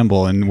Luther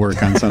Campbell and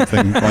work on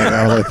something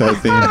like that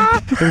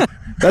theme.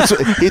 That's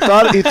what he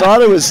thought. He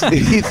thought it was.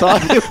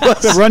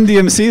 The Run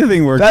DMC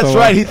thing worked. That's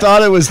right. He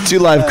thought it was Two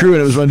Live Crew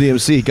and it was Run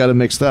DMC. He got it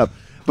mixed up.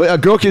 But a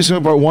Girl Keeps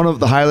Coming Apart, one of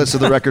the highlights of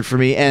the record for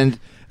me. And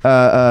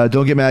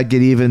Don't Get Mad,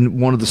 Get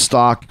Even, one of the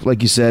stock.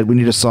 Like you said, we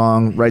need a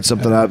song, write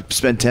something up,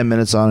 spend 10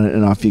 minutes on it,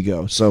 and off you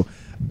go. So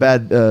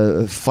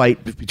bad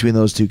fight between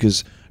those two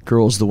because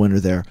Girl's the winner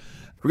there.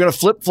 We're going to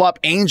flip-flop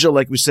Angel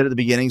like we said at the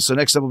beginning. So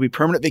next up will be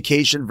Permanent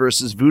Vacation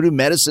versus Voodoo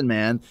Medicine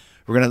Man.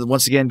 We're going to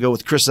once again go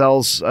with Chris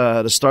L's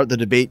to start the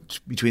debate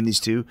between these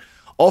two.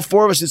 All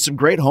four of us did some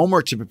great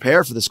homework to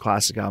prepare for this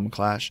classic album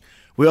clash.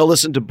 We all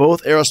listened to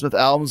both Aerosmith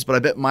albums, but I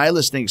bet my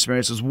listening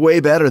experience was way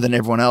better than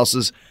everyone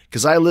else's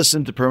because I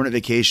listened to Permanent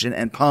Vacation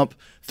and Pump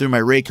through my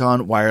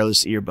Raycon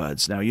wireless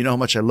earbuds. Now, you know how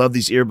much I love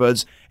these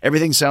earbuds.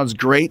 Everything sounds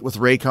great with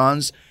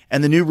Raycons,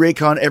 and the new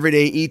Raycon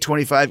Everyday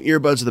E25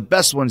 earbuds are the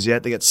best ones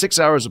yet. They got 6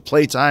 hours of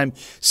playtime,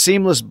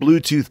 seamless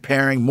Bluetooth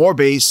pairing, more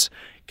bass,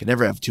 can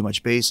never have too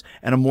much bass,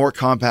 and a more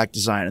compact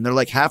design. And they're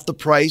like half the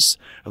price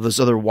of those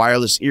other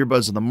wireless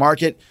earbuds on the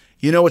market.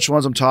 You know which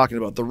ones I'm talking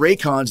about. The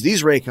Raycons,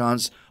 these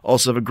Raycons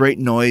also have a great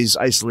noise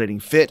isolating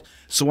fit.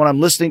 So when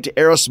I'm listening to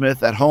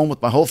Aerosmith at home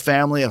with my whole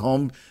family at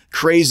home,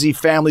 crazy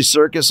family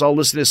circus, all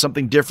listening to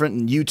something different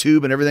and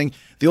YouTube and everything,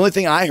 the only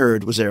thing I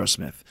heard was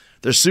Aerosmith.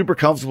 They're super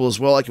comfortable as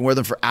well. I can wear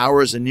them for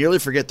hours and nearly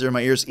forget they're in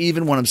my ears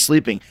even when I'm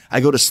sleeping. I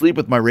go to sleep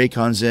with my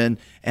Raycons in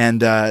and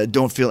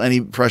don't feel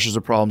any pressures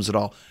or problems at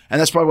all. And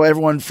that's probably why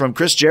everyone from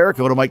Chris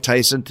Jericho to Mike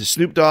Tyson to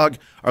Snoop Dogg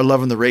are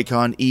loving the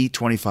Raycon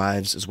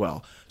E25s as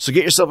well. So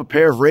get yourself a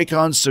pair of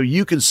Raycons so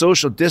you can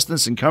social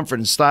distance in comfort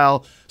and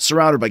style,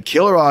 surrounded by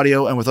killer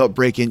audio and without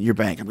breaking your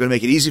bank. I'm going to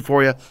make it easy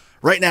for you.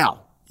 Right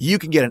now, you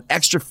can get an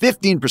extra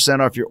 15%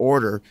 off your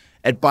order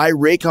at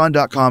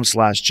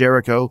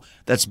buyraycon.com/Jericho.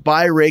 That's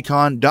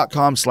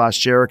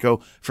buyraycon.com/Jericho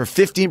for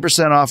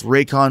 15% off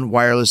Raycon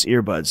wireless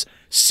earbuds.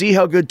 See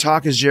how good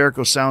Talk is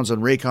Jericho sounds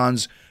on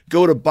Raycons.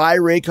 Go to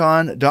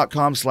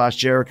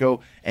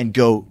buyraycon.com/Jericho and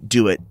go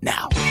do it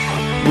now.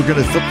 We're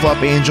going to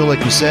flip-flop Angel, like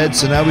we said.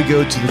 So now we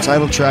go to the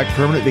title track,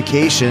 Permanent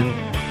Vacation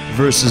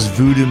versus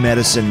Voodoo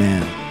Medicine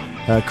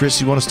Man. Chris,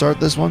 you want to start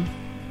this one?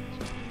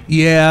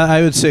 Yeah,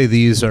 I would say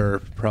these are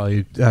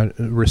probably,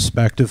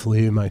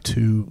 respectively, my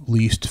two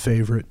least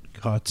favorite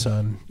cuts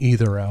on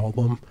either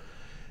album.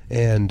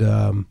 And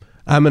I'm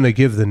going to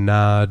give the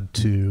nod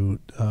to,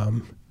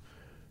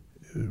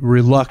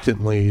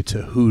 reluctantly,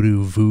 to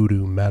Hoodoo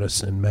Voodoo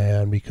Medicine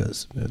Man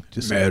because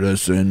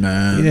Medicine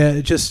Man.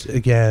 Yeah, just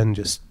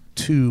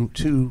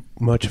too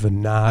much of a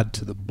nod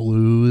to the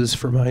blues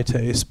for my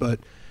taste. But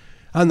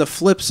on the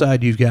flip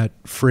side, you've got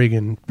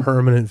friggin'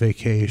 Permanent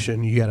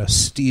Vacation. You got a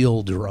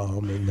steel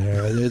drum in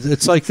there.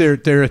 It's like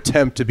their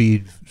attempt to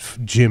be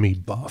Jimmy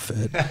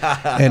Buffett,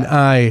 and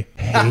I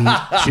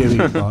hate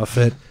Jimmy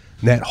Buffett.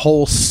 And that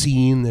whole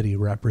scene that he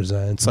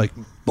represents, like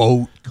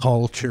boat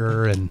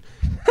culture and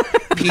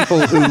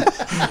people who,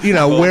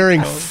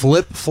 wearing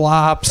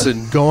flip-flops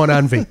and going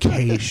on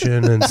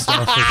vacation and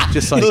stuff. It's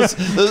just like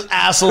those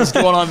assholes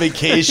going on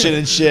vacation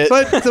and shit.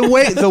 But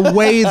the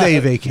way they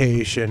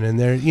vacation and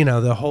they're,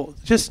 the whole,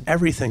 just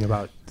everything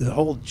about the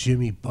whole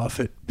Jimmy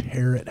Buffett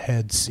parrot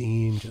head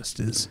scene just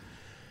is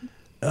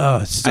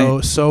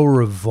so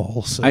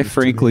revulsive. I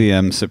frankly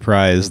am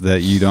surprised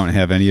that you don't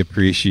have any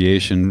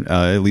appreciation,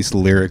 at least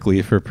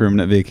lyrically, for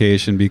Permanent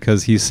Vacation,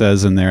 because he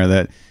says in there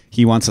that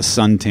he wants a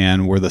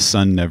suntan where the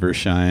sun never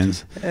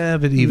shines. Yeah,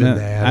 but even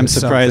that, I'm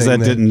surprised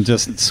that didn't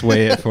just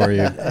sway it for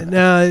you.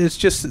 No, it's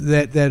just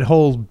that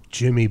whole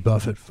Jimmy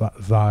Buffett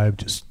vibe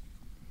just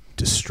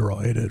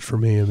destroyed it for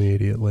me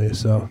immediately.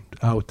 So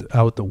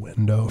out the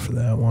window for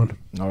that one.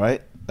 All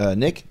right,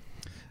 Nick.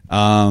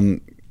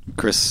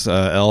 Chris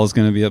L is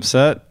going to be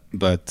upset,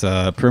 but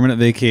Permanent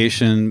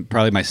Vacation,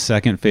 probably my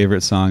second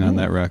favorite song on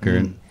that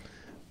record.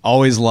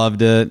 Always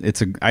loved it.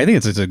 I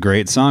think it's a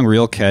great song,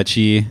 real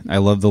catchy. I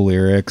love the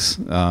lyrics.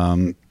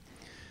 It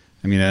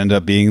ended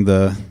up being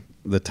the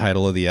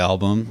title of the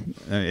album,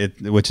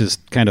 which is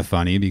kind of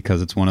funny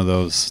because it's one of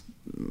those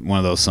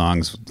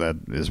songs that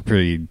is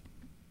pretty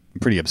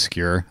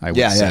obscure, I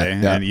would say.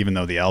 Yeah. And even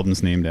though the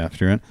album's named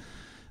after it,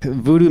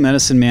 Voodoo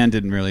Medicine Man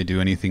didn't really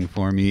do anything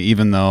for me,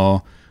 even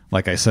though,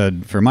 like I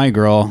said, for my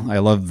girl, I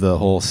loved the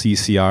whole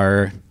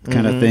CCR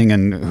kind of thing,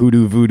 and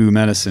Hoodoo Voodoo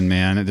Medicine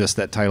Man. Just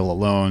that title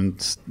alone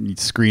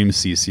screams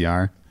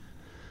CCR.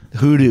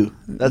 Hoodoo.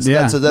 That's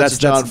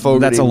John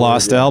Fogerty. That's a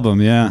lost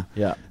album. Yeah.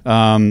 Yeah.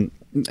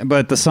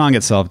 But the song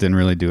itself didn't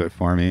really do it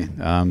for me.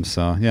 I'm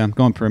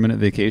going Permanent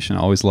Vacation.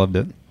 Always loved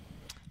it.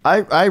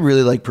 I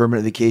really like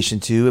Permanent Vacation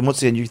too. And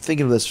once again, you're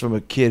thinking of this from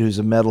a kid who's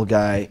a metal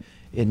guy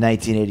in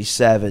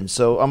 1987.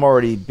 So I'm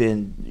already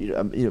been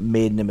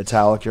Maiden and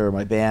Metallica or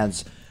my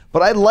bands.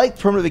 But I like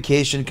Permanent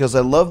Vacation because I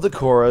love the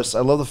chorus.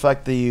 I love the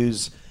fact they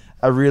use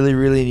 "I really,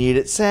 really need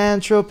it,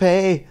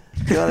 Saint-Tropez."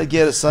 Gonna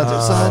get a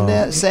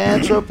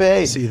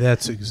Saint-Tropez. See,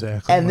 that's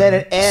exactly. And then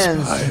it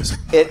ends.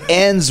 It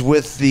ends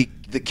with the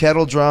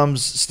kettle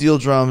drums, steel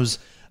drums,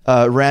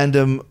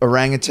 random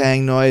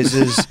orangutan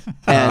noises,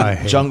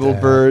 and jungle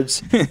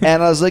birds.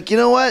 And I was like, you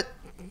know what?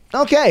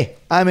 Okay,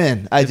 I'm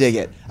in. I dig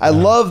it. I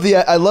love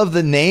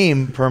the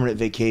name Permanent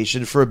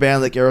Vacation for a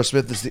band like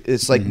Aerosmith.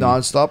 It's like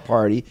nonstop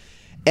party,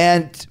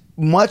 and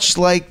much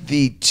like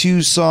the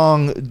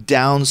 2-song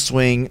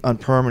downswing on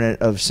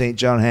Permanent of St.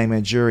 John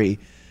Hangman Jury,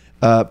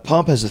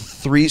 Pump has a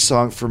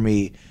 3-song for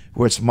me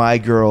where it's My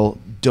Girl,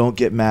 Don't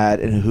Get Mad,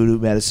 and Voodoo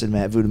Medicine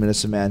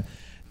Man.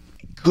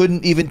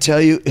 Couldn't even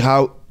tell you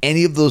how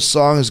any of those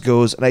songs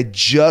goes, and I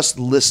just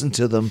listened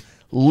to them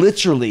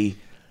literally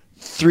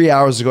 3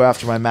 hours ago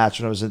after my match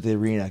when I was at the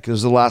arena, because it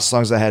was the last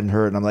songs I hadn't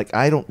heard, and I'm like,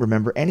 I don't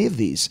remember any of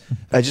these.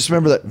 I just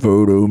remember that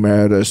Voodoo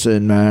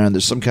Medicine Man.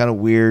 There's some kind of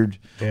weird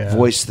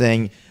voice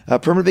thing.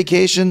 Permanent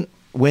Vacation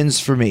wins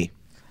for me.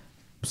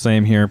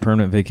 Same here.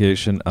 Permanent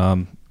Vacation.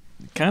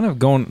 Kind of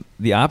going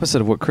the opposite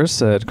of what Chris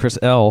said. Chris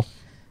L.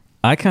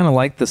 I kind of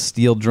like the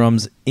steel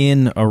drums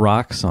in a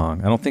rock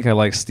song. I don't think I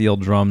like steel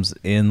drums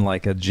in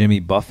like a Jimmy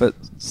Buffett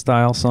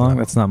style song.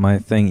 That's not my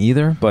thing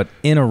either. But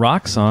in a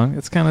rock song,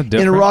 it's kind of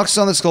different. In a rock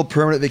song that's called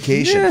Permanent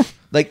Vacation. Yeah.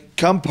 Like,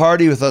 come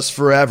party with us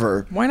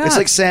forever. Why not? It's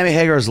like Sammy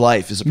Hagar's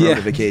life is a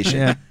permanent vacation.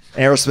 Yeah.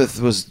 Aerosmith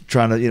was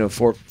trying to,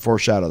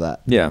 foreshadow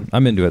that. Yeah,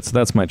 I'm into it. So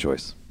that's my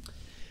choice.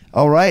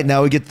 All right,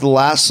 now we get to the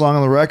last song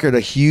on the record, a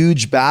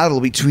huge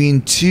battle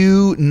between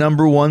 2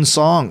 number 1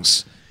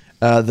 songs.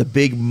 The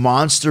big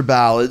monster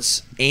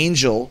ballads,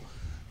 Angel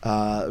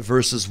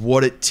versus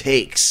What It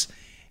Takes.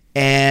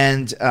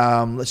 And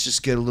let's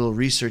just get a little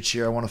research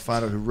here. I want to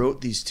find out who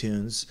wrote these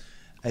tunes.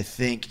 I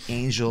think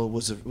Angel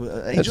was Angel.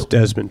 That's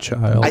Desmond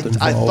Child. I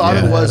thought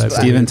it was.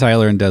 Steven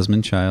Tyler and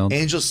Desmond Child.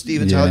 Angel,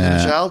 Steven Tyler,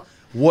 Desmond Child.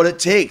 What It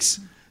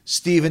Takes,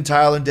 Steven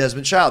Tyler and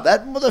Desmond Child.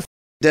 That motherfucker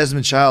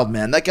Desmond Child,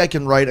 man. That guy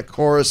can write a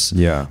chorus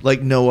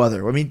like no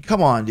other. I mean,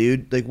 come on,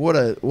 dude. Like, what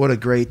a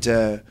great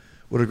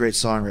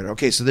songwriter.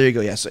 Okay, so there you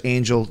go. Yeah, so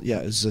Angel,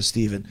 is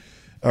Steven,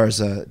 or is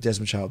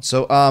Desmond Child.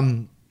 So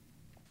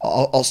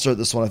I'll start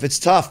this one off. It's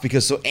tough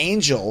because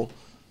Angel,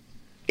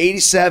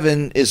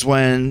 87 is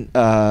when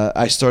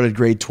I started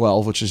grade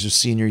 12, which was your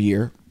senior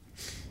year.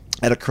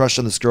 I had a crush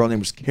on this girl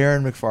named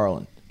Karen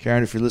McFarlane.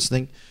 Karen, if you're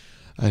listening,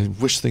 I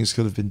wish things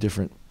could have been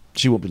different.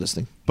 She won't be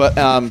listening, but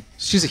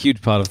she's a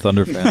huge Pot of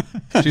Thunder fan.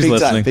 She's big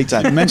listening. Big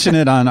time. Mention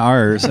it on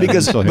ours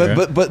because but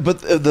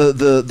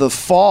the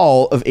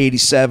fall of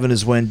 87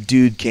 is when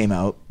Dude came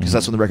out, because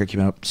that's when the record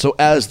came out. So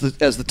as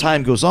the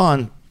time goes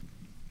on,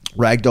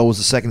 Ragdoll was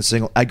the second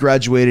single. I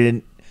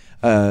graduated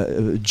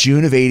in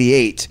June of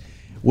 88,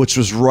 which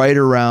was right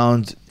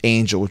around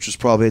Angel, which was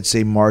probably, I'd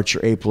say, March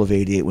or April of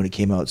 88 when it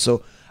came out.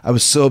 So I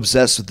was so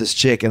obsessed with this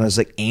chick, and I was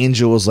like,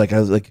 Angel was like,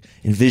 I was like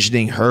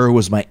envisioning her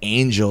was my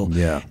angel.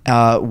 Yeah.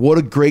 What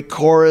a great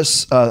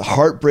chorus.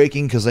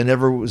 Heartbreaking because I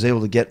never was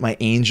able to get my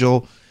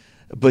angel.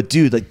 But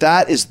dude, like,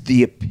 that is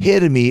the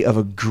epitome of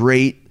a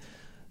great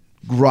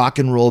rock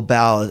and roll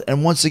ballad.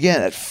 And once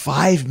again, at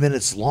 5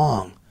 minutes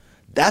long,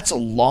 that's a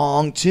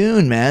long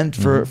tune, man,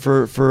 for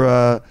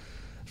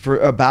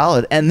a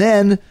ballad. And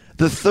then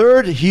the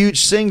third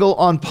huge single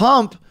on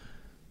Pump,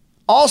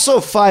 also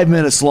 5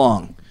 minutes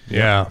long.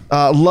 Yeah.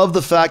 Love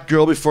the fact,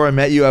 Girl Before I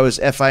Met You, I was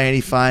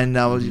F-I-N-E fine.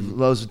 Now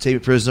loves to take me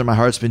prisoner. My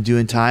heart's been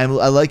doing time.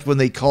 I like when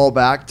they call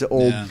back to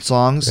old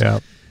songs.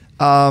 Yeah.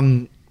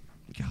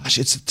 Gosh,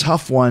 it's a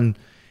tough one.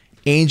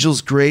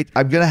 Angel's great.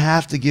 I'm going to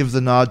have to give the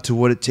nod to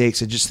What It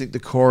Takes. I just think the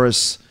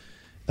chorus,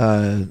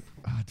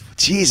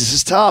 Jesus,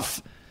 it's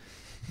tough.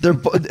 They're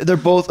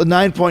both a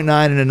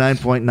 9.9 and a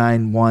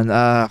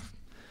 9.91.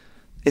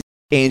 It's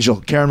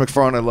Angel. Karen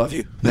McFarlane, I love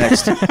you.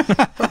 Next.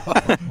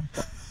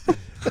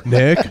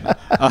 Nick?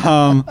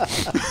 I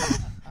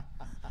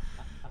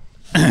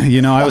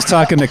was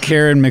talking to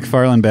Karen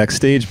McFarlane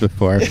backstage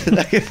before.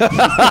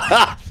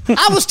 I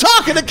was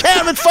talking to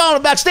Karen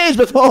McFarlane backstage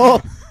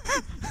before.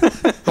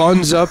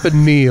 Buns up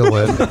and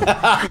kneeling.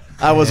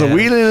 I was a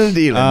wheeling and a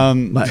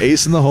dealing. My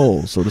ace in the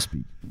hole, so to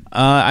speak.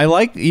 I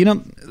like,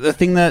 the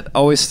thing that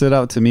always stood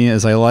out to me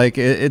is I like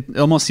it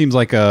almost seems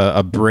like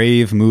a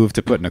brave move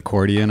to put an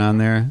accordion on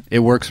there. It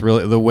works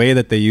really, the way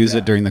that they use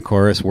it during the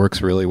chorus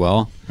works really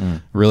well.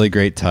 Really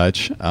great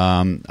touch.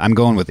 I'm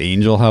going with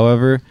Angel,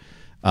 however.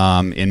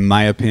 In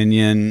my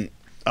opinion,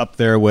 up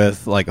there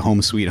with like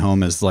Home Sweet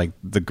Home is like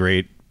the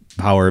great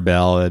power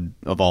ballad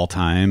of all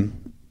time.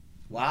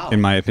 Wow.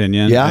 In my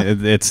opinion. Yeah.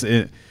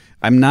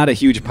 I'm not a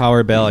huge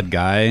power ballad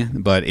guy,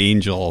 but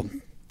Angel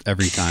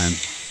every time.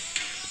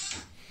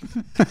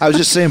 I was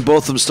just saying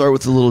both of them start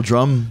with the little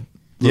drum.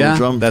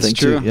 Drum that's thing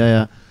true. Too.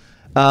 Yeah.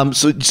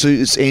 So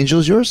it's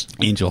Angel's yours?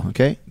 Angel.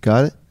 Okay,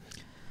 got it.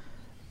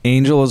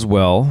 Angel as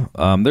well.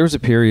 There was a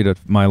period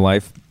of my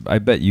life, I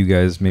bet you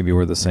guys maybe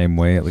were the same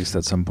way, at least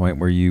at some point,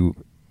 where you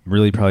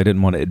really probably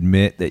didn't want to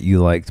admit that you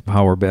liked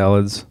power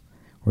ballads.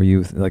 Where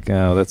you like,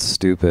 oh, that's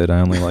stupid. I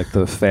only like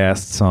the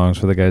fast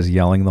songs where the guy's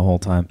yelling the whole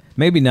time.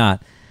 Maybe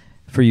not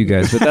for you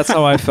guys, but that's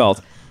how I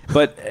felt.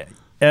 But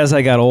as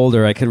I got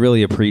older, I could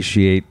really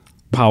appreciate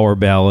power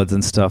ballads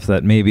and stuff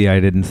that maybe I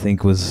didn't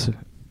think was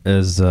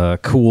as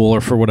cool,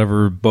 or for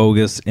whatever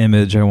bogus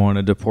image I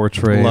wanted to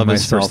portray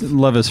myself.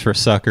 Love is for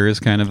suckers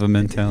kind of a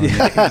mentality.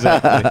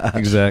 Yeah,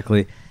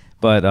 exactly.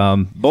 But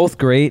both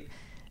great.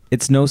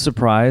 It's no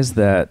surprise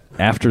that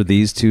after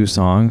these two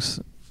songs,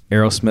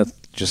 Aerosmith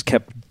just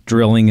kept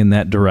drilling in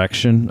that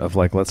direction of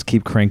like, let's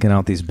keep cranking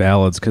out these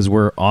ballads because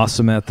we're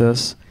awesome at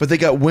this. But they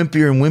got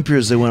wimpier and wimpier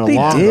as they went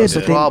along. That's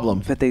the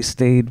problem. But they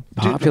stayed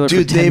popular.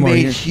 Dude, for 10 they more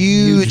made years.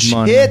 huge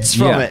hits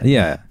from it.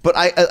 Yeah. But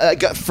I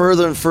got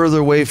further and further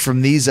away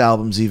from these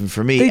albums, even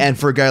for me. And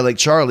for a guy like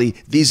Charlie,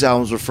 these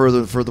albums were further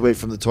and further away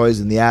from the Toys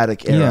in the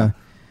Attic era. Yeah.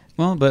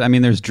 Well, but I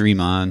mean, there's Dream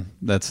On.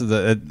 That's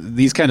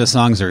these kind of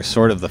songs are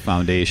sort of the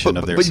foundation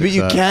of their success. But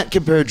you can't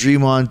compare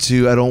Dream On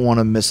to I Don't Want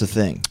to Miss a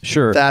Thing.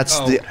 Sure. That's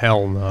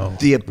hell no.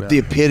 The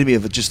epitome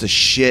of just a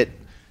shit,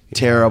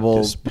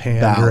 terrible just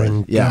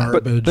pandering ballad.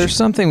 garbage. But there's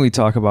something we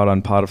talk about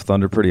on Pot of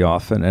Thunder pretty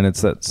often, and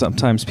it's that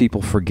sometimes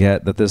people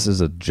forget that this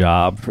is a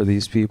job for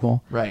these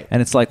people. Right.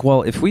 And it's like,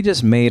 well, if we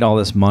just made all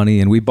this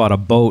money and we bought a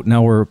boat,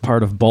 now we're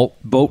part of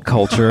boat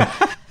culture.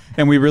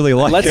 And we really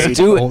like Let's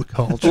do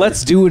it.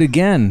 Let's do it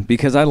again,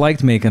 because I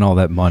liked making all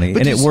that money,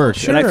 and it worked.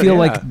 Sure, and I feel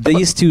like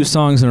these two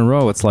songs in a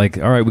row, it's like,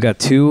 all right, we got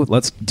two.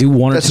 Let's do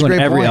one or two on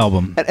every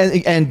album.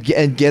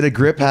 And Get a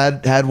Grip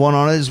had one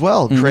on it as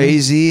well. Mm-hmm.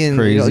 Crazy,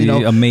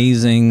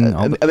 amazing,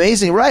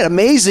 amazing. Right,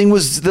 Amazing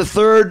was the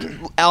third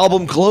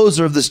album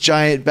closer of this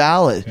giant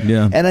ballad.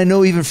 Yeah. And I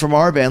know even from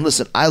our band,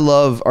 listen, I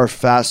love our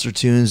faster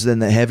tunes than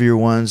the heavier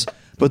ones,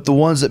 but the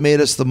ones that made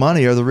us the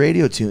money are the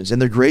radio tunes,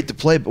 and they're great to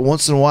play. But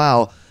once in a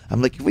while,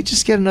 I'm like, can we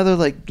just get another,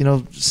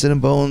 Sin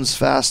and Bones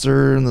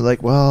faster? And they're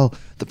like, well,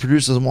 the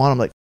producer doesn't want them.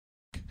 Like,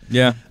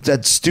 yeah,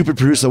 that stupid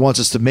producer wants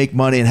us to make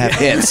money and have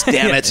hits.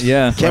 Damn it!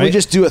 Yeah, can we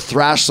just do a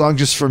thrash song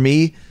just for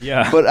me?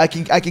 Yeah, but I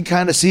can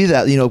kind of see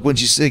that. When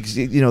you say,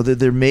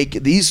 they're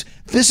making these.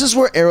 This is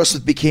where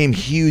Aerosmith became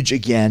huge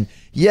again.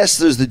 Yes,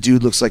 there's the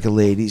Dude Looks Like a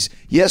Lady's.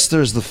 Yes,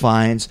 there's the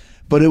Fines.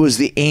 But it was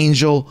the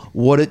Angel,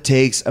 What It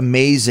Takes,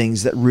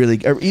 Amazings that really,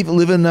 or even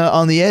Living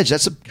on the Edge.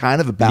 That's a kind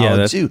of a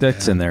ballad too.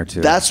 That's in there too.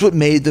 That's what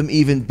made them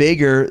even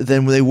bigger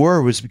than they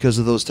were, was because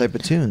of those type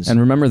of tunes. And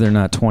remember, they're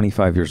not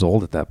 25 years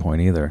old at that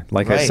point either.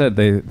 Like Right. I said,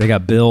 they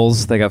got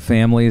bills, they got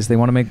families, they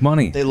want to make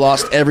money. They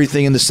lost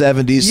everything in the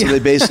 70s, so they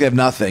basically have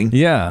nothing.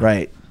 Yeah.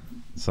 Right.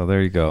 So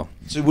there you go.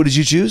 So what did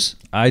you choose?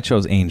 I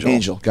chose Angel.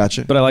 Angel,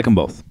 gotcha. But I like them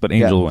both. But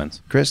Angel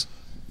wins. Chris?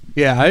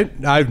 Yeah,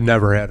 I've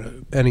never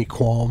had any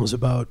qualms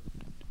about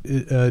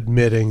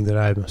admitting that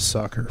I'm a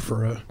sucker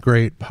for a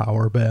great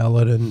power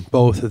ballad, and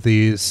both of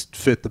these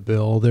fit the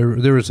bill.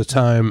 There was a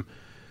time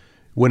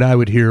when I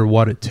would hear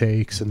What It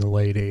Takes in the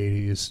late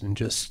 80s and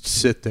just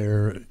sit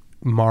there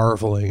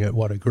marveling at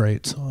what a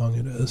great song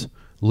it is.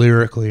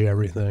 Lyrically,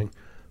 everything.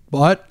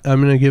 But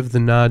I'm going to give the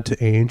nod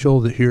to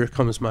Angel. That here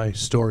comes my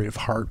story of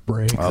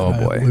heartbreak that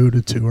I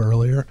alluded to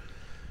earlier.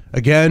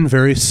 Again,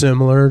 very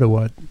similar to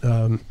what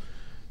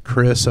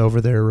Chris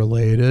over there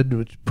related,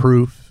 which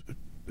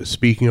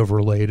speaking of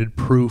related,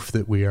 proof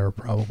that we are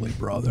probably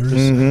brothers.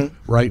 Mm-hmm.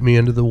 Write me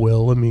into the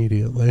will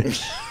immediately.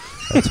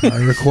 That's my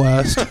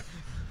request.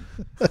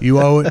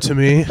 You owe it to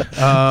me.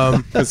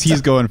 Because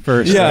he's going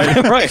first.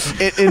 Yeah,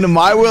 right. Into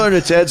my will or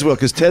to Ted's will?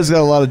 Because Ted's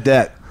got a lot of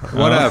debt.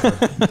 Whatever.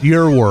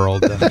 Your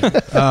world.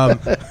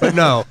 But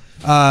no,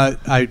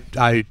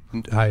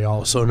 I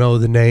also know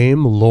the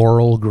name.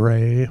 Laurel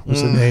Gray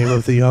was the name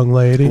of the young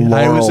lady.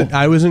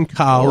 I was in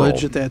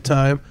college at that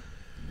time.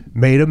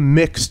 Made a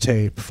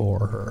mixtape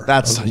for her.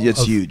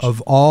 It's huge.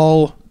 Of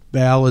all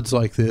ballads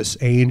like this,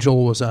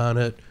 Angel was on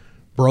it.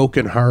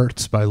 Broken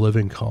Hearts by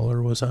Living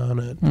Colour was on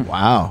it.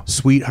 Wow.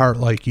 Sweetheart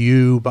Like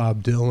You,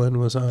 Bob Dylan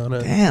was on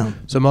it.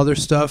 Damn. Some other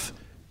stuff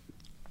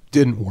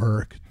didn't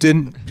work.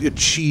 Didn't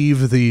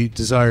achieve the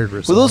desired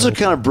result. Well, those are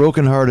kind of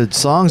broken-hearted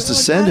songs to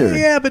send her.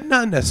 Yeah, but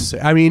not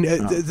necessarily. I mean,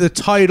 the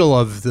title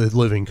of the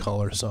Living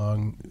Colour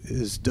song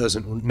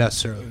doesn't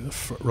necessarily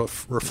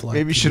reflect.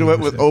 Maybe you should have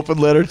went with Open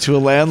Letter to a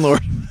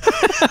Landlord.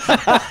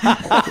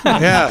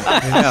 Yeah.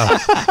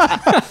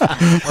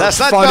 That's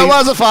not funny. There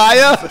was a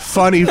fire.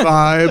 Funny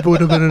Vibe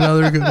would have been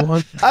another good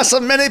one.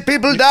 So many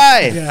people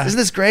die. Yeah. Isn't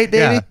this great,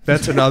 baby? Yeah,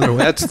 that's another one.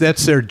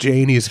 That's their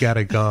Janie's Got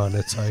a Gun.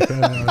 It's like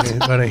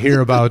when I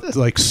hear about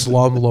like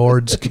slum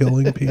lords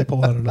killing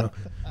people, I don't know.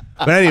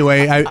 But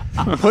anyway, I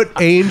put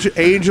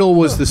Angel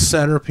was the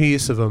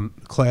centerpiece of a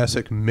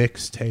classic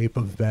mixtape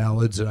of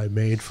ballads that I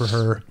made for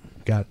her.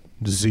 Got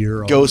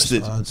zero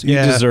ghosted. Response. You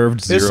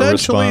deserved zero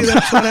response.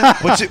 That's what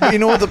happened. But you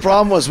know what the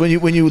problem was? When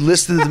you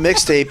listened to the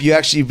mixtape, you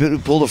actually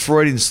pulled a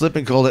Freudian slip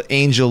and called it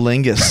Angel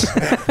Lingus.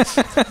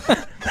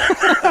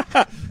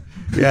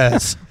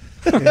 Yes.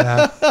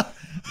 Yeah.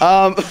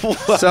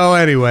 So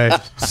anyway,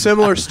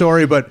 similar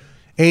story, but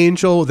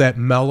Angel, that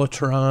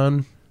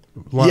Mellotron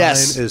line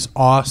is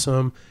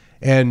awesome.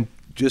 And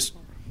just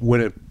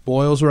when it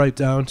boils right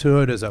down to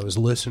it, as I was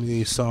listening to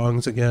these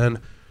songs again,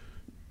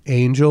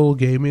 Angel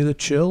gave me the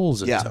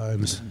chills at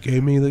times.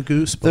 Gave me the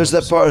goosebumps. There's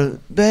that part,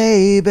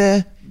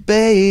 baby,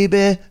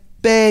 baby,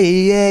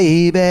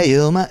 baby,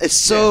 you're my. It's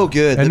so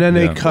good. And then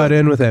they cut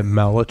in with that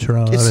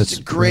Mellotron. It's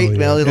a great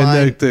melody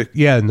line.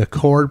 And the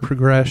chord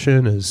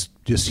progression is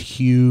just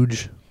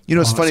huge. You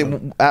know, it's funny.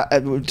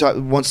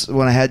 Once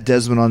when I had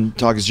Desmond on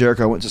Talk is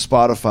Jericho, I went to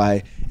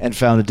Spotify and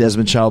found a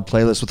Desmond Child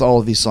playlist with all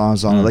of these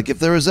songs on it. Like, if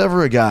there was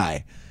ever a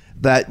guy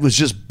that was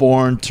just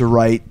born to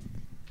write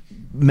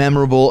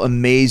memorable,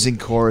 amazing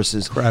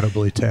choruses,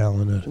 incredibly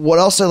talented. What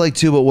else I like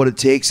too about What It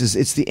Takes is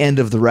it's the end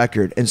of the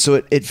record, and so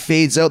it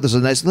fades out. There's a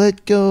nice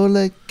let go,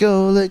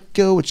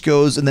 which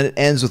goes, and then it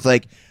ends with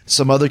like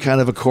some other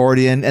kind of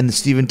accordion, and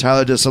Steven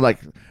Tyler does some like,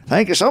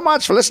 thank you so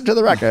much for listening to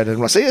the record, and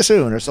we'll see you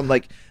soon, or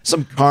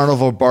some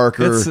carnival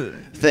barker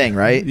thing,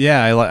 right?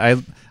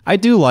 Yeah, I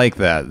do like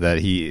that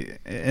he,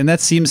 and that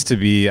seems to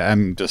be,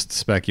 I'm just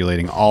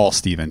speculating, all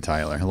Steven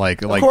Tyler, like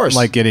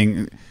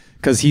getting,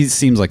 because he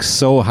seems like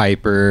so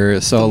hyper,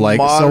 so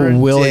so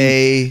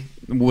willing.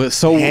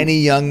 So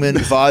Henny Youngman,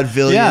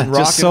 vaudevillian, rock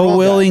just so and roll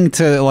willing guy.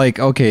 to like,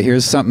 okay,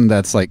 here's something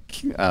that's like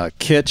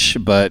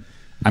kitsch, but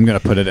I'm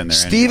gonna put it in there.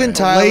 Steven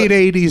Tyler,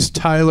 late '80s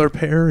Tyler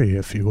Perry,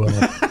 if you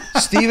will.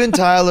 Steven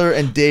Tyler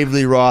and Dave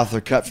Lee Roth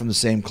are cut from the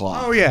same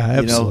cloth. Oh yeah,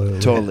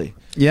 absolutely, totally.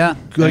 Yeah,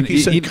 like you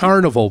said,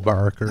 carnival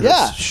barkers,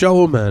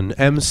 showmen,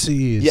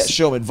 MCs,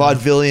 showman,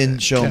 vaudevillian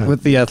showman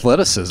with the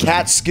athleticism,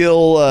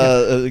 Catskill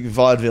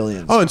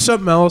vaudevillians. Oh, and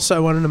something else I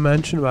wanted to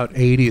mention about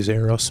 '80s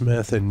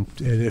Aerosmith, and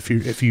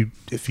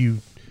if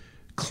you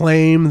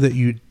claim that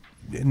you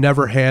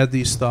never had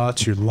these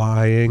thoughts, you're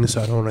lying.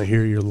 So I don't want to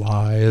hear your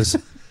lies.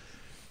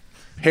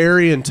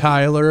 Harry and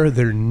Tyler,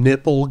 their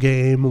nipple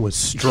game was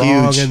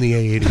strong in the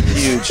 80s.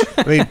 Huge.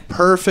 I mean,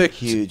 perfect.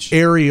 Huge.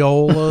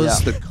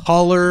 Areolas. Yeah. The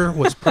color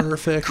was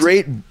perfect.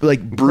 Great,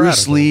 like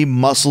Bruce Lee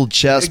muscled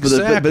chest,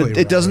 exactly, but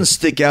it doesn't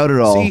stick out at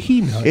all. See,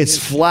 he knows. It's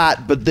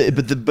flat, but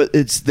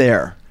it's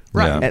there.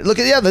 Right. Yeah. And look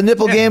at the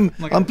nipple game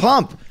on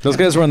Pump. Those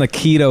guys were on the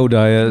keto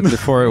diet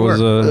before it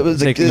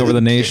was taking over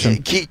the nation.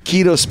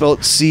 Keto spelled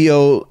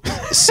COCAINE.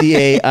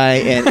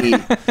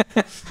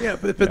 Yeah,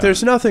 but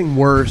there's nothing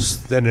worse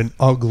than an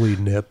ugly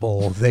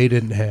nipple. They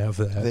didn't have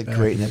that. They had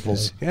great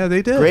nipples. Yeah,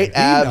 they did. Great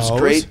abs,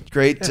 great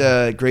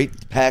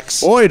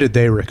pecs. Boy, did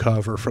they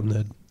recover from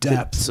the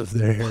depths of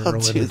their heroin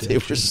addiction. They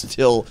were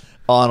still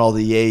on all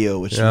the yayo,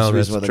 which is the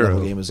reason why the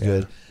nipple game was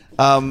good.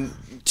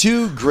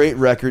 Two great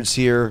records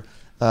here.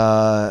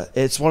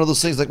 It's one of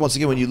those things, like, once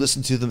again, when you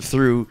listen to them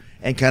through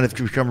and kind of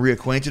become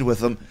reacquainted with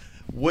them,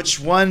 which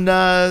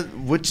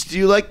do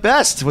you like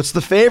best? What's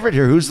the favorite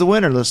here? Who's the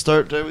winner? Let's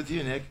start with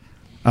you, Nick.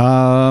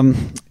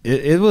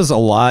 It was a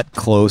lot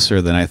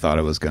closer than I thought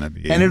it was going to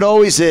be, and it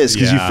always is,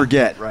 because you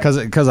forget, right?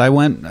 Because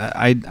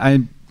I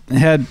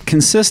had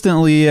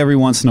consistently every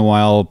once in a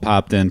while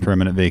popped in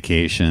Permanent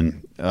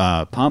Vacation.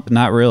 Pump,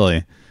 not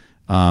really.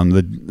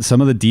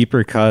 Some of the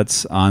deeper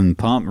cuts on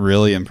Pump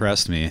really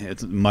impressed me.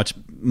 It's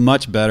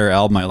much better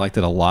album. I liked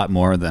it a lot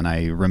more than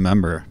I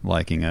remember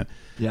liking it.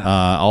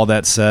 Yeah. All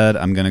that said,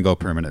 I'm going to go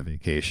Permanent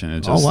Vacation.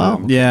 It just,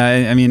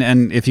 yeah, I mean,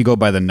 and if you go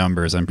by the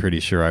numbers, I'm pretty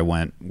sure I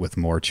went with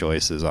more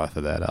choices off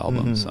of that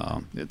album. Mm-hmm.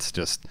 So it's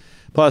just,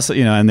 plus,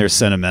 and there's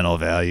sentimental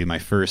value. My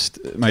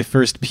first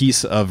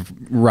piece of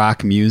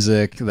rock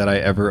music that I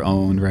ever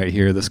owned right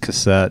here, this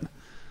cassette.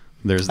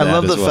 There's that. I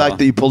love the fact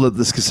that you pulled up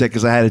this cassette,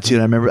 because I had it too.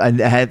 And I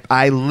remember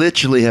I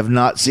literally have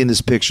not seen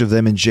this picture of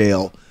them in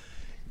jail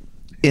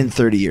in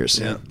 30 years.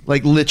 Yeah.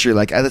 Like,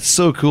 literally, that's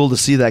so cool to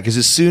see that, because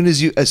as soon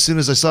as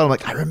I saw it, I'm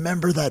like, I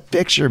remember that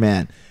picture,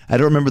 man. I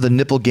don't remember the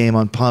nipple game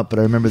on Pump, but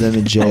I remember them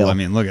in jail. I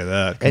mean, look at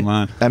that. Come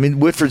on. I mean,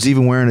 Whitford's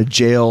even wearing a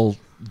jail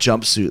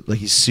jumpsuit. Like,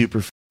 he's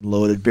super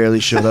loaded, barely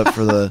showed up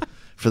for the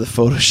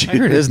photo shoot. I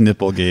heard his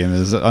nipple game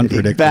is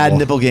unpredictable. Bad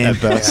nipple game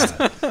at best.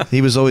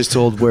 He was always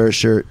told, wear a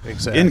shirt.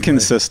 Exactly.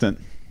 Inconsistent.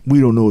 We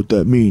don't know what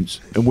that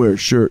means. And wear a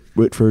shirt,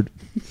 Whitford.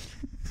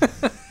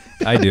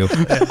 I do.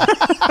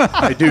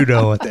 I do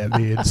know what that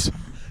means.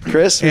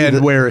 Chris?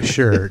 And wear a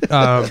shirt.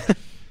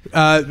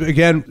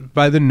 Again,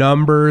 by the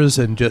numbers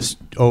and just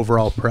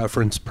overall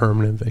preference,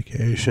 Permanent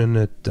Vacation,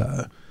 it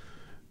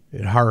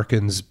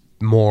harkens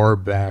more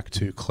back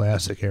to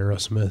classic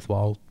Aerosmith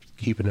while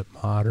keeping it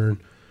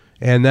modern.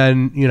 And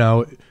then,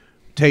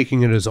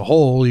 taking it as a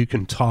whole, you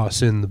can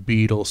toss in the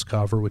Beatles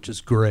cover, which is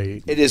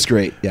great. It is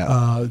great,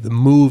 yeah. The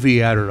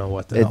movie, I don't know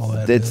what the hell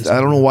that is. I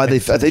don't know why I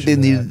think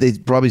they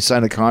probably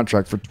signed a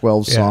contract for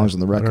 12 songs on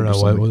the record. I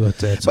don't know what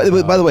that's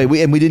about. By the way,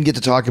 we didn't get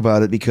to talk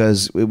about it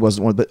because it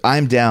wasn't one, but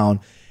I'm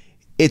Down.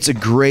 It's a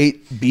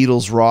great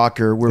Beatles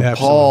rocker where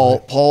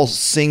Paul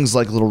sings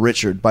like Little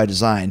Richard by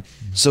design.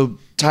 So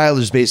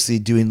Tyler's basically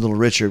doing Little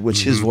Richard,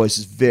 which his voice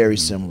is very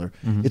similar.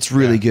 Mm-hmm. It's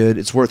really good.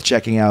 It's worth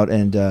checking out,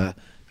 and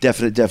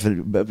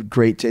definite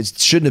great. It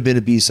shouldn't have been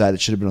a B-side.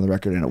 It should have been on the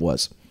record, and it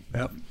was.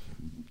 Yep.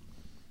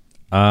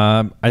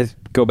 I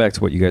go back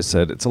to what you guys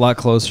said. It's a lot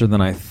closer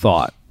than I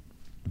thought,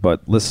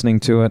 but listening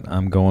to it,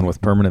 I'm going with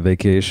Permanent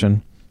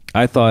Vacation.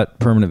 I thought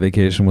Permanent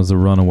Vacation was the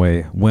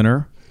runaway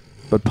winner,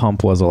 but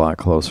Pump was a lot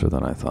closer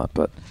than I thought.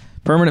 But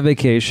Permanent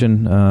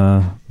Vacation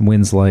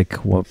wins I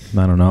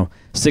don't know,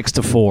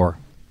 6-4,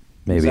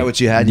 maybe. Is that what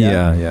you had?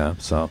 Yeah.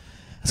 So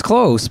It's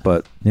close,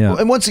 but yeah.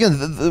 And once again,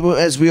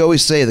 as we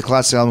always say, the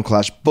classic album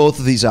clash. Both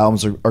of these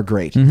albums are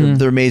great.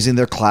 They're amazing.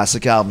 They're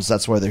classic albums.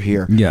 That's why they're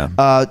here.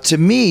 Yeah. To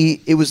me,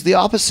 it was the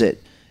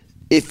opposite.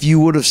 If you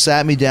would have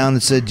sat me down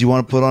and said, "Do you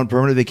want to put on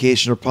Permanent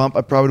Vacation or Pump?"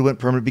 I probably went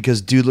Permanent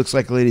because Dude Looks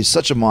Like a Lady is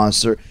such a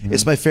monster.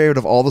 It's my favorite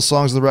of all the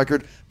songs on the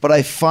record. But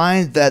I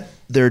find that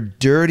they're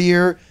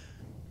dirtier,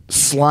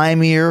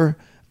 slimier,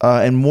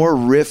 and more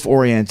riff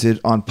oriented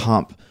on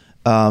Pump.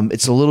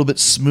 It's a little bit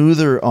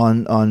smoother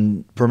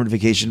on Permanent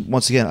Vacation.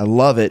 Once again, I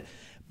love it,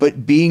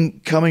 but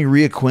coming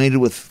reacquainted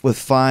with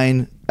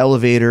Fine,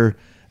 Elevator.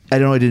 I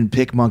know I didn't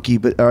pick Monkey,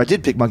 or I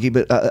did pick Monkey,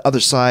 but Other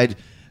Side.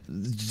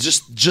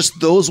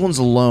 Just those ones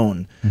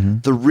alone.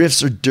 The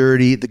riffs are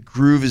dirty. The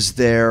groove is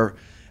there.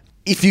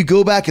 If you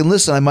go back and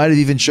listen, I might have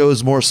even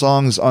chose more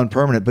songs on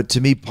Permanent, but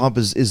to me, Pump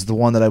is the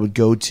one that I would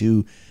go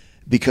to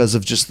because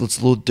of just it's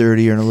a little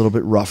dirtier and a little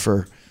bit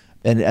rougher.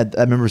 And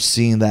I remember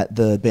seeing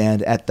the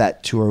band at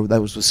that tour.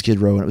 That was with Skid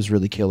Row, and it was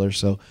really killer.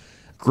 So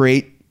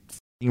great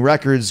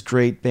records,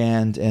 great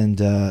band,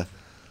 and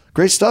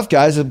great stuff,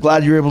 guys. I'm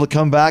glad you were able to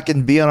come back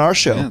and be on our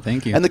show. Yeah,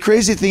 thank you. And the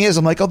crazy thing is,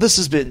 I'm like, this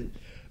has been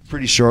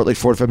pretty short, like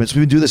 45 minutes.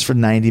 We've been doing this for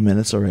 90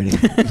 minutes already.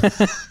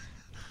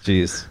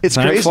 Jeez. It's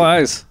Time crazy.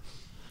 flies.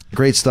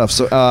 Great stuff.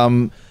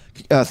 So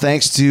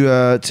thanks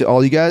to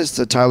all you guys,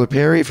 to Tyler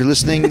Perry, if you're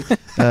listening,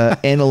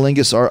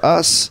 Analingus are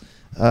us.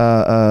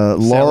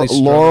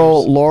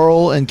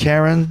 Laurel and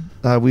Karen,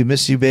 we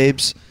miss you,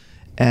 babes,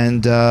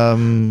 and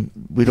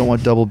we don't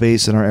want double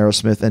bass in our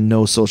Aerosmith and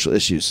no social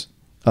issues.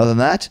 Other than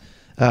that,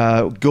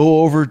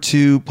 go over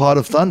to Pod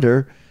of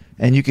Thunder,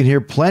 and you can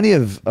hear plenty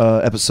of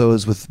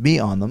episodes with me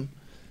on them,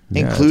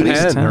 including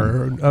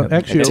 10,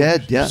 actually,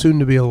 Ted, soon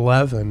to be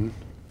 11.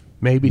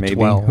 Maybe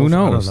 12. Who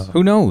knows?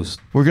 Who knows?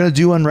 We're going to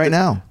do one right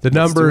now. The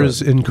number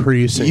is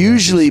increasing.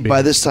 Usually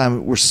by this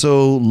time we're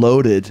so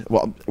loaded.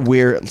 Well,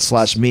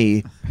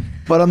 me,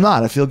 but I'm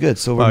not. I feel good.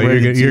 So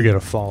you're going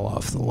to fall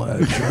off the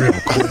ledge real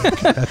quick.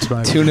 That's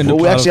my Tune into.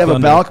 We actually have a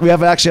balcony.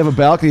 We actually have a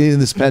balcony in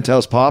this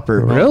penthouse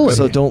popper. Really?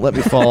 So don't let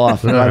me fall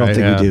off. I don't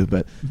think we do.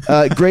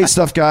 But great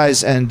stuff,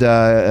 guys, and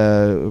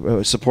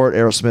support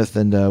Aerosmith,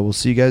 and we'll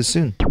see you guys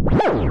soon.